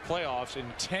into the playoffs in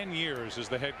 10 years as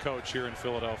the head coach here in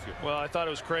Philadelphia. Well, I thought it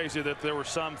was crazy that there were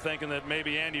some thinking that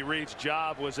maybe Andy Reid's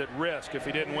job was at risk if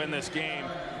he didn't win this game.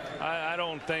 I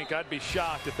don't think, I'd be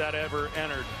shocked if that ever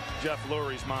entered Jeff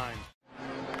Lurie's mind.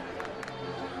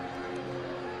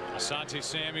 Asante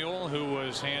Samuel, who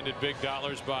was handed big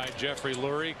dollars by Jeffrey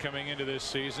Lurie coming into this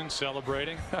season,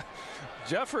 celebrating.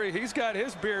 Jeffrey, he's got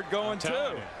his beard going too.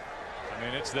 I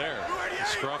mean, it's there. The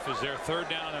scruff is there. 3rd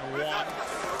down and 1.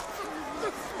 And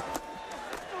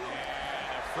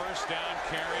a first down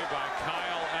carry by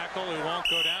Kyle Eckel, who won't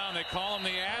go down. They call him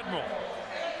the Admiral.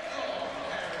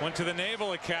 Went to the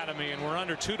Naval Academy, and we're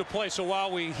under 2 to play. So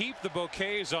while we heap the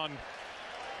bouquets on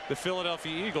the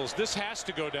Philadelphia Eagles, this has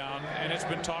to go down, and it's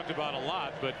been talked about a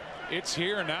lot, but it's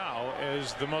here now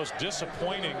as the most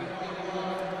disappointing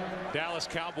Dallas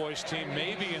Cowboys team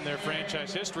maybe in their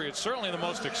franchise history. It's certainly the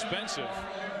most expensive,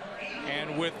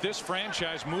 and with this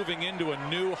franchise moving into a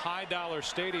new high-dollar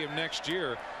stadium next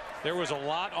year, there was a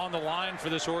lot on the line for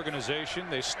this organization.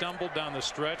 They stumbled down the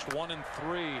stretch,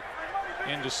 1-3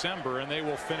 in December, and they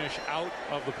will finish out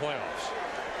of the playoffs.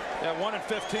 Yeah,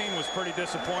 1-15 was pretty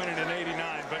disappointing in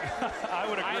 '89, but I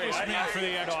would agree. I just mean for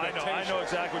the expectation. I know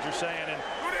exactly what you're saying, and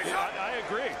I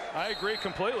agree. I agree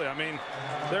completely. I mean,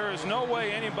 there is no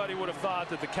way anybody would have thought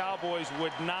that the Cowboys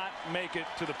would not make it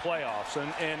to the playoffs,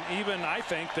 and even I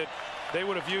think that they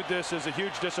would have viewed this as a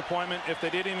huge disappointment if they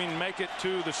didn't even make it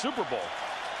to the Super Bowl.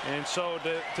 And so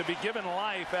to be given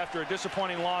life after a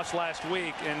disappointing loss last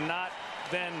week and not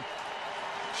then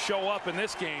show up in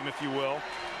this game, if you will,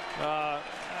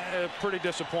 pretty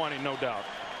disappointing, no doubt.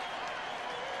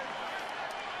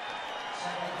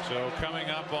 So coming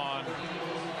up on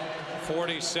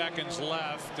 40 seconds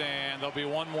left, and there'll be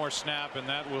one more snap, and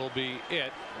that will be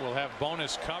it. We'll have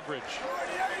bonus coverage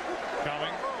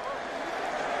coming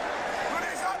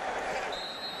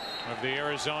of the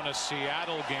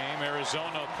Arizona-Seattle game.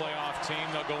 Arizona playoff team.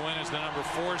 They'll go in as the number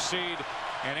 4 seed.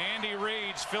 And Andy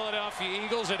Reid's Philadelphia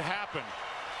Eagles. It happened.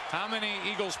 How many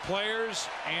Eagles players?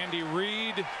 Andy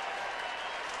Reid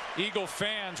Eagle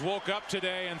fans woke up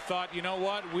today and thought, you know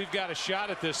what, we've got a shot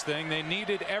at this thing. They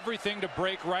needed everything to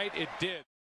break right. It did.